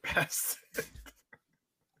went past it.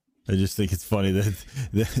 I just think it's funny that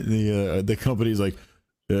the company's like,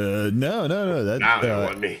 no, that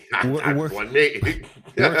wasn't me.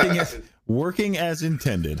 Working as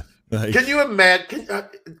intended. Like, can you imagine?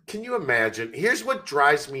 Can you imagine? Here's what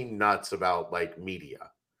drives me nuts about like media,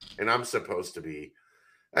 and I'm supposed to be.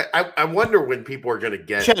 I wonder when people are going to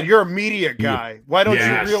get. Chad, you're a media guy. Why don't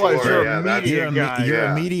you realize you're a media guy? You're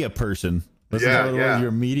a media person. You're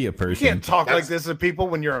a media person. You can't talk like this to people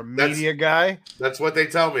when you're a media guy. That's what they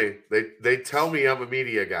tell me. They tell me I'm a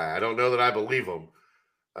media guy. I don't know that I believe them.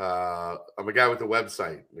 I'm a guy with a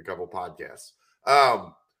website and a couple podcasts.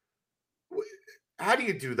 How do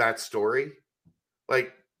you do that story?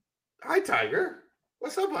 Like, hi, Tiger.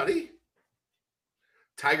 What's up, buddy?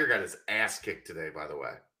 Tiger got his ass kicked today, by the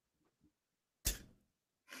way.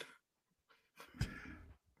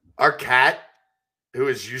 Our cat, who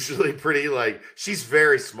is usually pretty, like, she's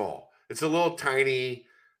very small. It's a little tiny,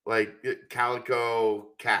 like, calico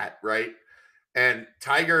cat, right? And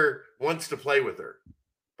Tiger wants to play with her.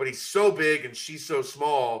 But he's so big and she's so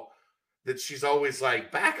small that she's always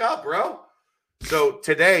like, back up, bro. So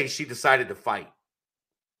today she decided to fight.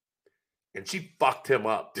 And she fucked him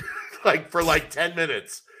up like for like 10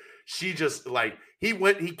 minutes. She just like, he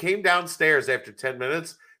came downstairs after 10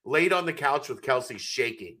 minutes, laid on the couch with Kelsey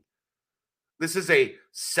shaking. This is a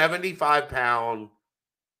 75-pound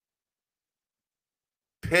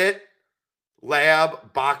pit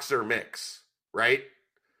lab boxer mix, right?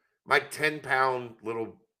 My 10-pound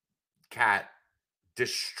little cat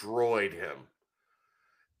destroyed him.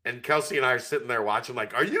 And Kelsey and I are sitting there watching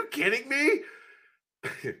like, are you kidding me?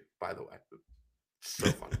 By the way,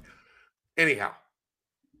 so funny. Anyhow,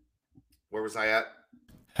 where was I at?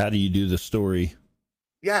 How do you do the story?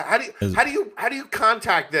 Yeah, how do you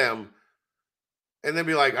contact them and then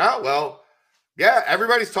be like, oh well, yeah,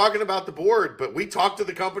 everybody's talking about the board, but we talked to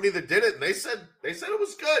the company that did it and they said it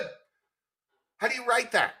was good. How do you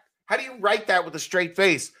write that? How do you write that with a straight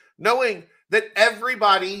face, knowing that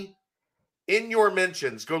everybody in your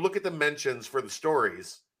mentions, go look at the mentions for the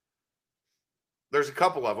stories. There's a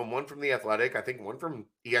couple of them, one from The Athletic, I think one from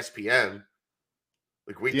ESPN.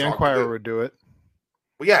 Like the Enquirer would do it.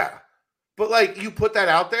 Well, yeah. But like you put that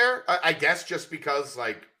out there, I guess just because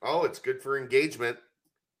like, oh, it's good for engagement.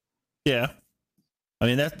 Yeah. I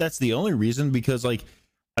mean, that's the only reason, because like,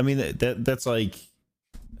 I mean, that's like,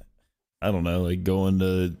 I don't know, like going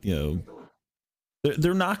to, you know,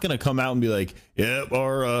 they're not going to come out and be like, yep,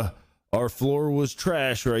 our floor was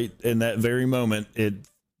trash right in that very moment. It,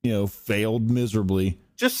 you know, failed miserably.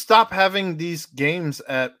 Just stop having these games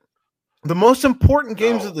at the most important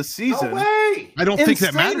games of the season. No way. I don't think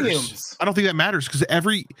that matters. I don't think that matters because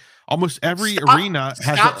almost every arena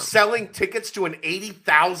has selling tickets to an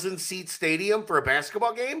 80,000 seat stadium for a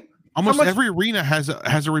basketball game. Almost every arena has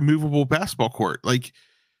a removable basketball court. Like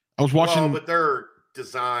I was watching, but they're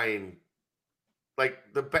designed like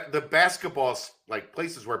the basketball, like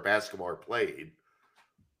places where basketball are played.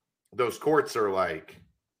 Those courts are like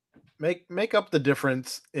make up the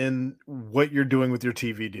difference in what you're doing with your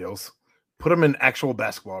TV deals. Put them in actual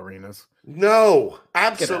basketball arenas. No,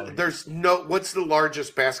 absolutely. There's no. What's the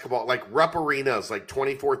largest basketball? Like Rupp Arena is like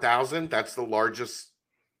 24,000. That's the largest.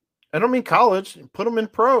 I don't mean college. Put them in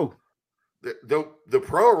pro. The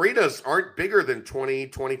pro arenas aren't bigger than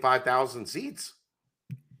 25,000 seats.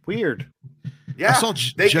 Weird. Yeah,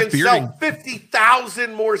 they can sell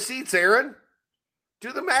 50,000 more seats. Aaron,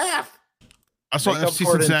 do the math. I saw FC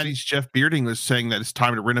Cincinnati's Jeff Bearding was saying that it's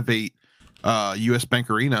time to renovate US Bank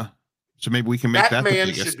Arena. So maybe we can make that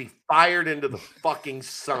man should be fired into the fucking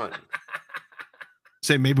sun.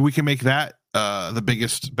 Say maybe we can make that the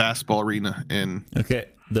biggest basketball arena in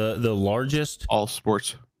the largest all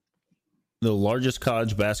sports. The largest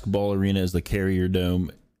college basketball arena is the Carrier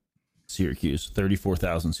Dome, Syracuse,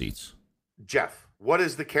 34,000 seats. Jeff, what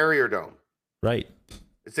is the Carrier Dome? Right.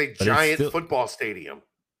 It's a giant football stadium.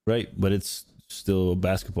 Right, but it's still a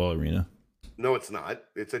basketball arena. No, it's not.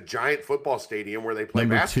 It's a giant football stadium where they play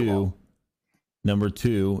basketball. Number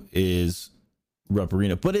two is Rupp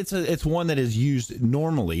Arena, but it's one that is used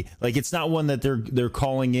normally. Like it's not one that they're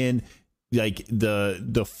calling in like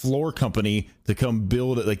the floor company to come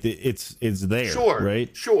build it. Like it's there, sure,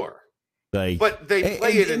 right? Sure. Like, but they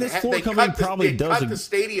play it in this half. floor They company cut probably does the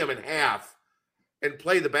stadium in half and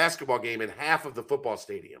play the basketball game in half of the football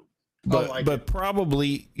stadium. But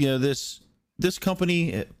probably, you know, this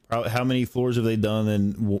company, how many floors have they done?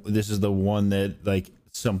 And this is the one that like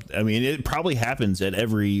I mean, it probably happens at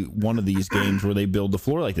every one of these games where they build the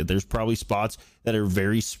floor like that. There's probably spots that are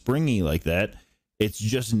very springy like that. It's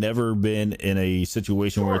just never been in a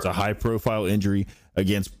situation where it's a high profile injury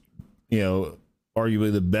against, you know,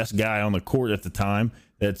 arguably the best guy on the court at the time.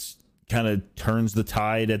 That's kind of turns the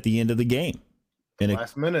tide at the end of the game.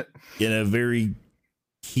 Last minute. In a very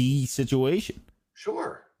key situation.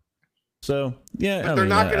 Sure. So yeah, but they're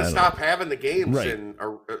not going to stop having the games in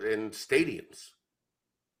stadiums.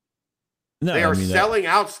 No, they are selling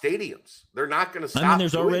out stadiums. They're not going to stop. I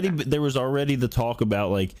mean, there was already the talk about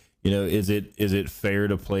like, you know, is it fair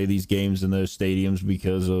to play these games in those stadiums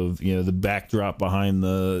because of, you know, the backdrop behind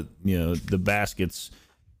the, you know, the baskets,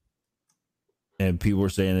 and people were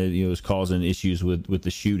saying that, you know, it was causing issues with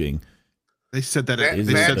the shooting. They said that at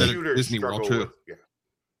Disney World too.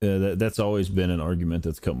 That's always been an argument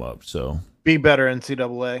that's come up. So be better,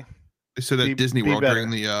 NCAA. They said that Disney World during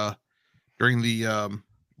the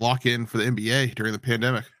lock-in for the NBA during the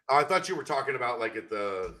pandemic. Oh, I thought you were talking about like at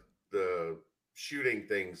the shooting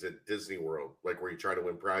things at Disney World, like where you try to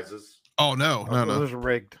win prizes. Oh no. Those are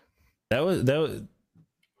rigged. That was.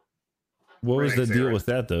 What was the deal with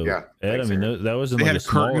that though? Yeah, Ed, I mean, that wasn't like a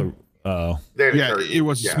smaller. Yeah, it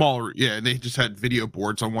was smaller. Yeah, they just had video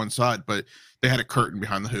boards on one side, but they had a curtain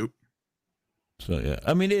behind the hoop. So yeah,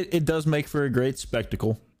 I mean, it does make for a great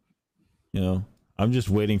spectacle. You know, I'm just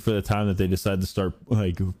waiting for the time that they decide to start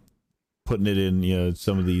like putting it in, you know,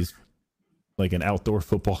 some of these, like an outdoor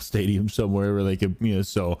football stadium somewhere where they could, you know,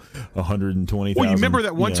 sell 120,000. Well, you remember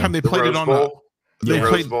that one time they played it on the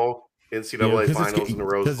Rose Bowl, NCAA finals in the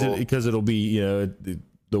Rose Bowl, because it'll be, you know,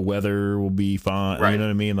 the weather will be fine. Right. You know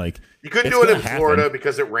what I mean? Like you couldn't do it in Florida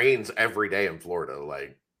because it rains every day in Florida.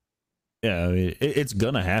 Like, yeah, I mean, it's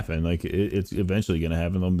gonna happen. Like it's eventually gonna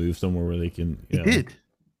happen. They'll move somewhere where they can. You know, did.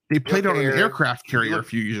 They played on an aircraft carrier a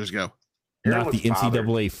few years ago. Not the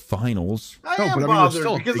NCAA finals. I am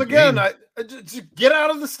bothered because again, I just get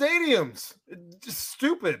out of the stadiums. It's just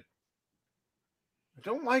stupid. I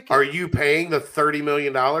don't like it. Are you paying the $30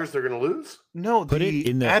 million they're going to lose? No, put it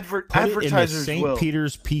in the advertisers St.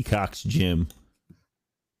 Peter's Peacocks gym.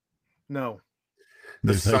 No,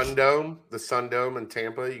 the Sun Dome in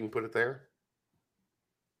Tampa. You can put it there.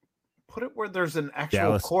 Put it where there's an actual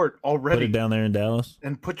Dallas. court already. Put it down there in Dallas,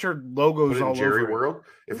 and put your logos all Jerry over World.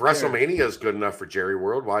 If WrestleMania is good enough for Jerry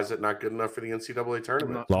World, why is it not good enough for the NCAA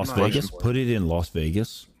tournament? Las Vegas. Put it in Las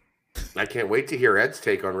Vegas. I can't wait to hear Ed's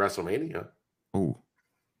take on WrestleMania. Oh,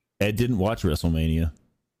 Ed didn't watch WrestleMania.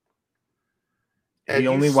 He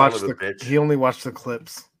only watched the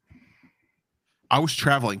clips. I was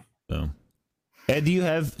traveling. So, Ed, do you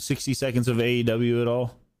have 60 seconds of AEW at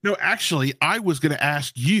all? No, actually, I was going to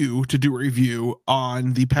ask you to do a review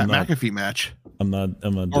on the Pat McAfee match. I'm not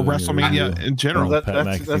or WrestleMania in general.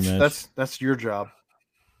 That's your job.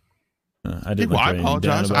 I did. I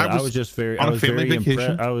apologize. I was just very. I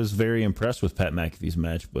was very impressed with Pat McAfee's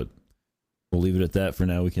match, but we'll leave it at that for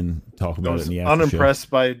now. We can talk about it in the after unimpressed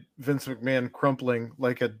by Vince McMahon crumpling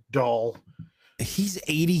like a doll. He's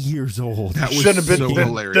 80 years old. That was so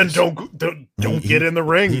hilarious. Then don't get in the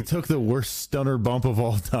ring. He took the worst stunner bump of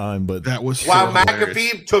all time, but that was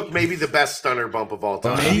McAfee took maybe the best stunner bump of all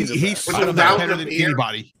time. He stood better than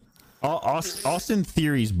anybody. Austin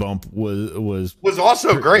Theory's bump was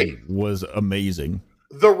also great. Was amazing.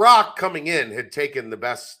 The Rock coming in had taken the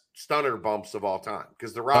best stunner bumps of all time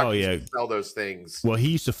because The Rock used to sell those things. Well, he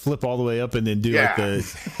used to flip all the way up and then do like the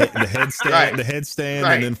headstand,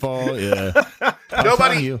 and then fall. Yeah.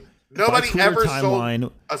 Nobody ever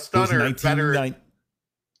sold a stunner better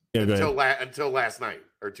until last night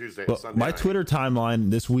or Tuesday. Well, Sunday my night. Twitter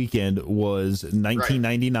timeline this weekend was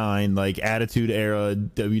 1999, like Attitude Era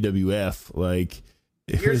WWF. Like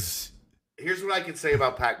here's what I can say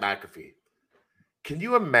about Pat McAfee. Can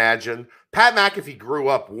you imagine? Pat McAfee grew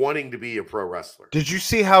up wanting to be a pro wrestler. Did you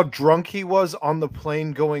see how drunk he was on the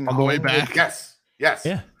plane going on the way back? Yes.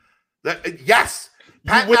 Yeah. Yes.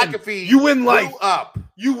 Pat McAfee. You win life. Grew up.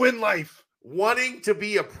 You win life. Wanting to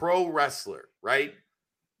be a pro wrestler, right?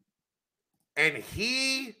 And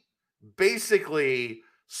he basically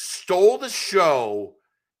stole the show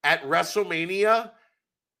at WrestleMania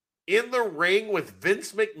in the ring with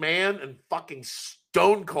Vince McMahon and fucking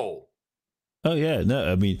Stone Cold. Oh yeah,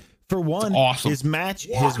 no, I mean for one, awesome. his match,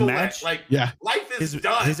 like yeah, life is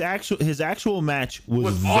done. His actual match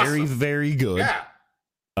was awesome. very good.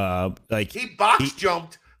 Yeah. Like he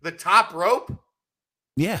jumped the top rope.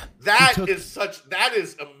 Yeah. That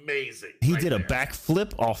is amazing. He did a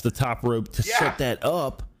backflip off the top rope to set that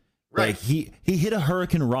up. Right. Like he hit a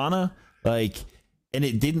Hurricane Rana, like, and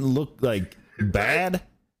it didn't look like bad.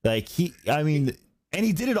 Like and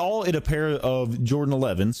he did it all in a pair of Jordan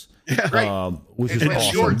 11s, which is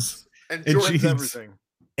awesome. Shorts. And Jordan's everything.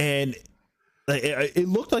 And like, it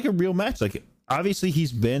looked like a real match. Like, obviously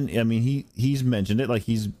he's mentioned it. Like,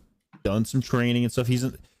 he's done some training and stuff. He's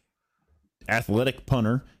an athletic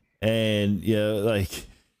punter, and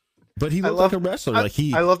but he looked like a wrestler.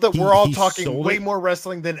 I love that we're all talking way more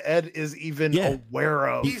wrestling than Ed is even aware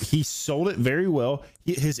of. He sold it very well.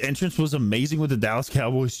 His entrance was amazing with the Dallas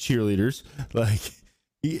Cowboys cheerleaders. Like,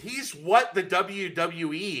 he's what the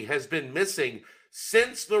WWE has been missing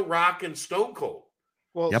since The Rock and Stone Cold.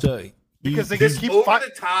 Well, because they keep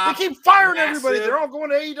firing everybody. They're all going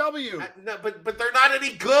to AEW. No, but they're not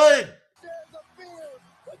any good.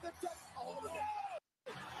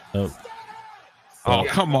 Oh,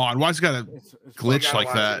 come on. Why's it got a glitch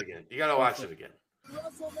like that? You got to watch it again.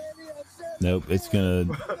 Nope, it's going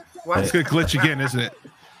to... It's going to glitch again, isn't it?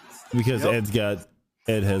 Because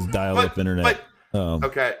Ed has dial-up internet.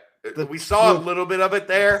 Okay. We saw a little bit of it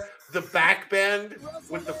there. The back bend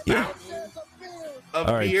with the fountain of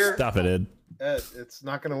all right, beer. Stop it, Ed. Ed, it's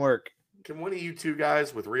not going to work. Can one of you two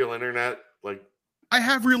guys with real internet, like... I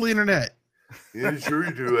have real internet. Yeah, sure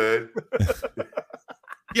you do, Ed.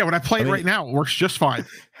 Yeah, when I play it right now, it works just fine.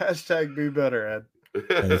 Hashtag be better, Ed.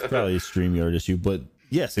 It's probably a StreamYard issue, but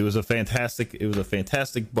yes, it was a fantastic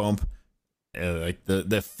bump. Like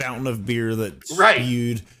the fountain of beer that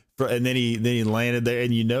spewed, and then he landed there,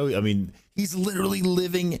 and he's literally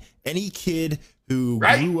living any kid who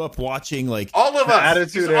grew up watching like all of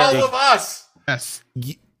us. All of us. Yes.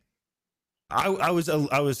 I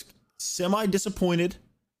was semi disappointed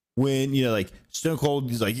when like Stone Cold,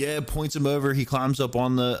 he's like, points him over, he climbs up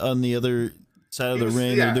on the other side of the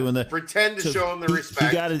ring, they're doing the pretend to show him the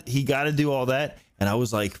respect. He got to do all that, and I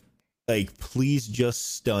was like please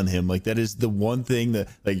just stun him. Like, that is the one thing that,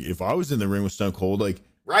 like, if I was in the ring with Stone Cold, like,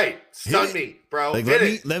 stun me, bro. Like,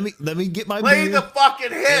 hit let me get my play the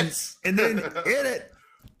fucking hits and then hit it.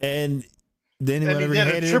 And then whenever he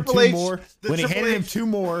handed him two more, when he handed him two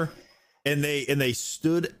more, and they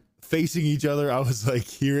stood facing each other, I was like,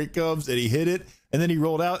 here it comes, and he hit it, and then he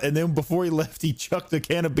rolled out, and then before he left, he chucked a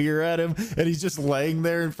can of beer at him, and he's just laying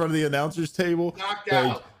there in front of the announcer's table, knocked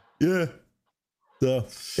out. Yeah, so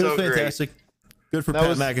it was fantastic. Great. Good for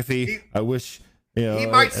Pat McAfee. I wish he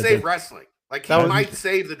might save wrestling. Like, he might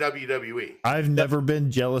save the WWE. I've never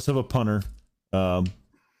been jealous of a punter. I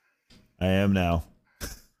am now.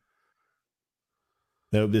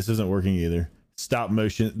 Nope, this isn't working either. The stop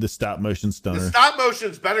motion stunner. The stop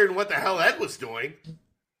motion's better than what the hell Ed was doing.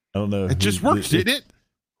 I don't know. It just works, didn't it?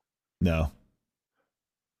 No.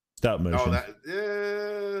 Stop motion.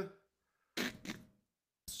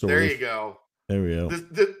 There you go. There we go.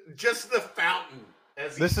 Just the fountain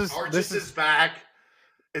as he arches his back.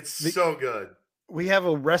 It's so good. We have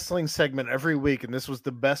a wrestling segment every week, and this was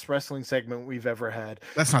the best wrestling segment we've ever had.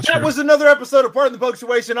 That's not true. That was another episode of Pardon the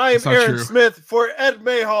Punctuation. I am Aaron Smith for Ed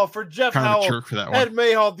Mayhall, for Jeff Howell. For that one. Ed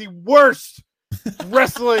Mayhall, the worst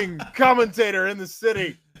wrestling commentator in the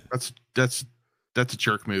city. That's a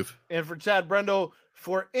jerk move. And for Chad Brendel,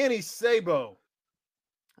 for Annie Sabo.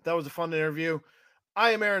 That was a fun interview.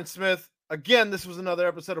 I am Aaron Smith. Again, this was another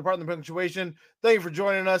episode of Pardon the Punctuation. Thank you for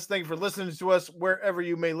joining us. Thank you for listening to us wherever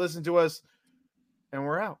you may listen to us. And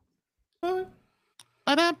we're out.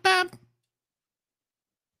 Ba-da-ba.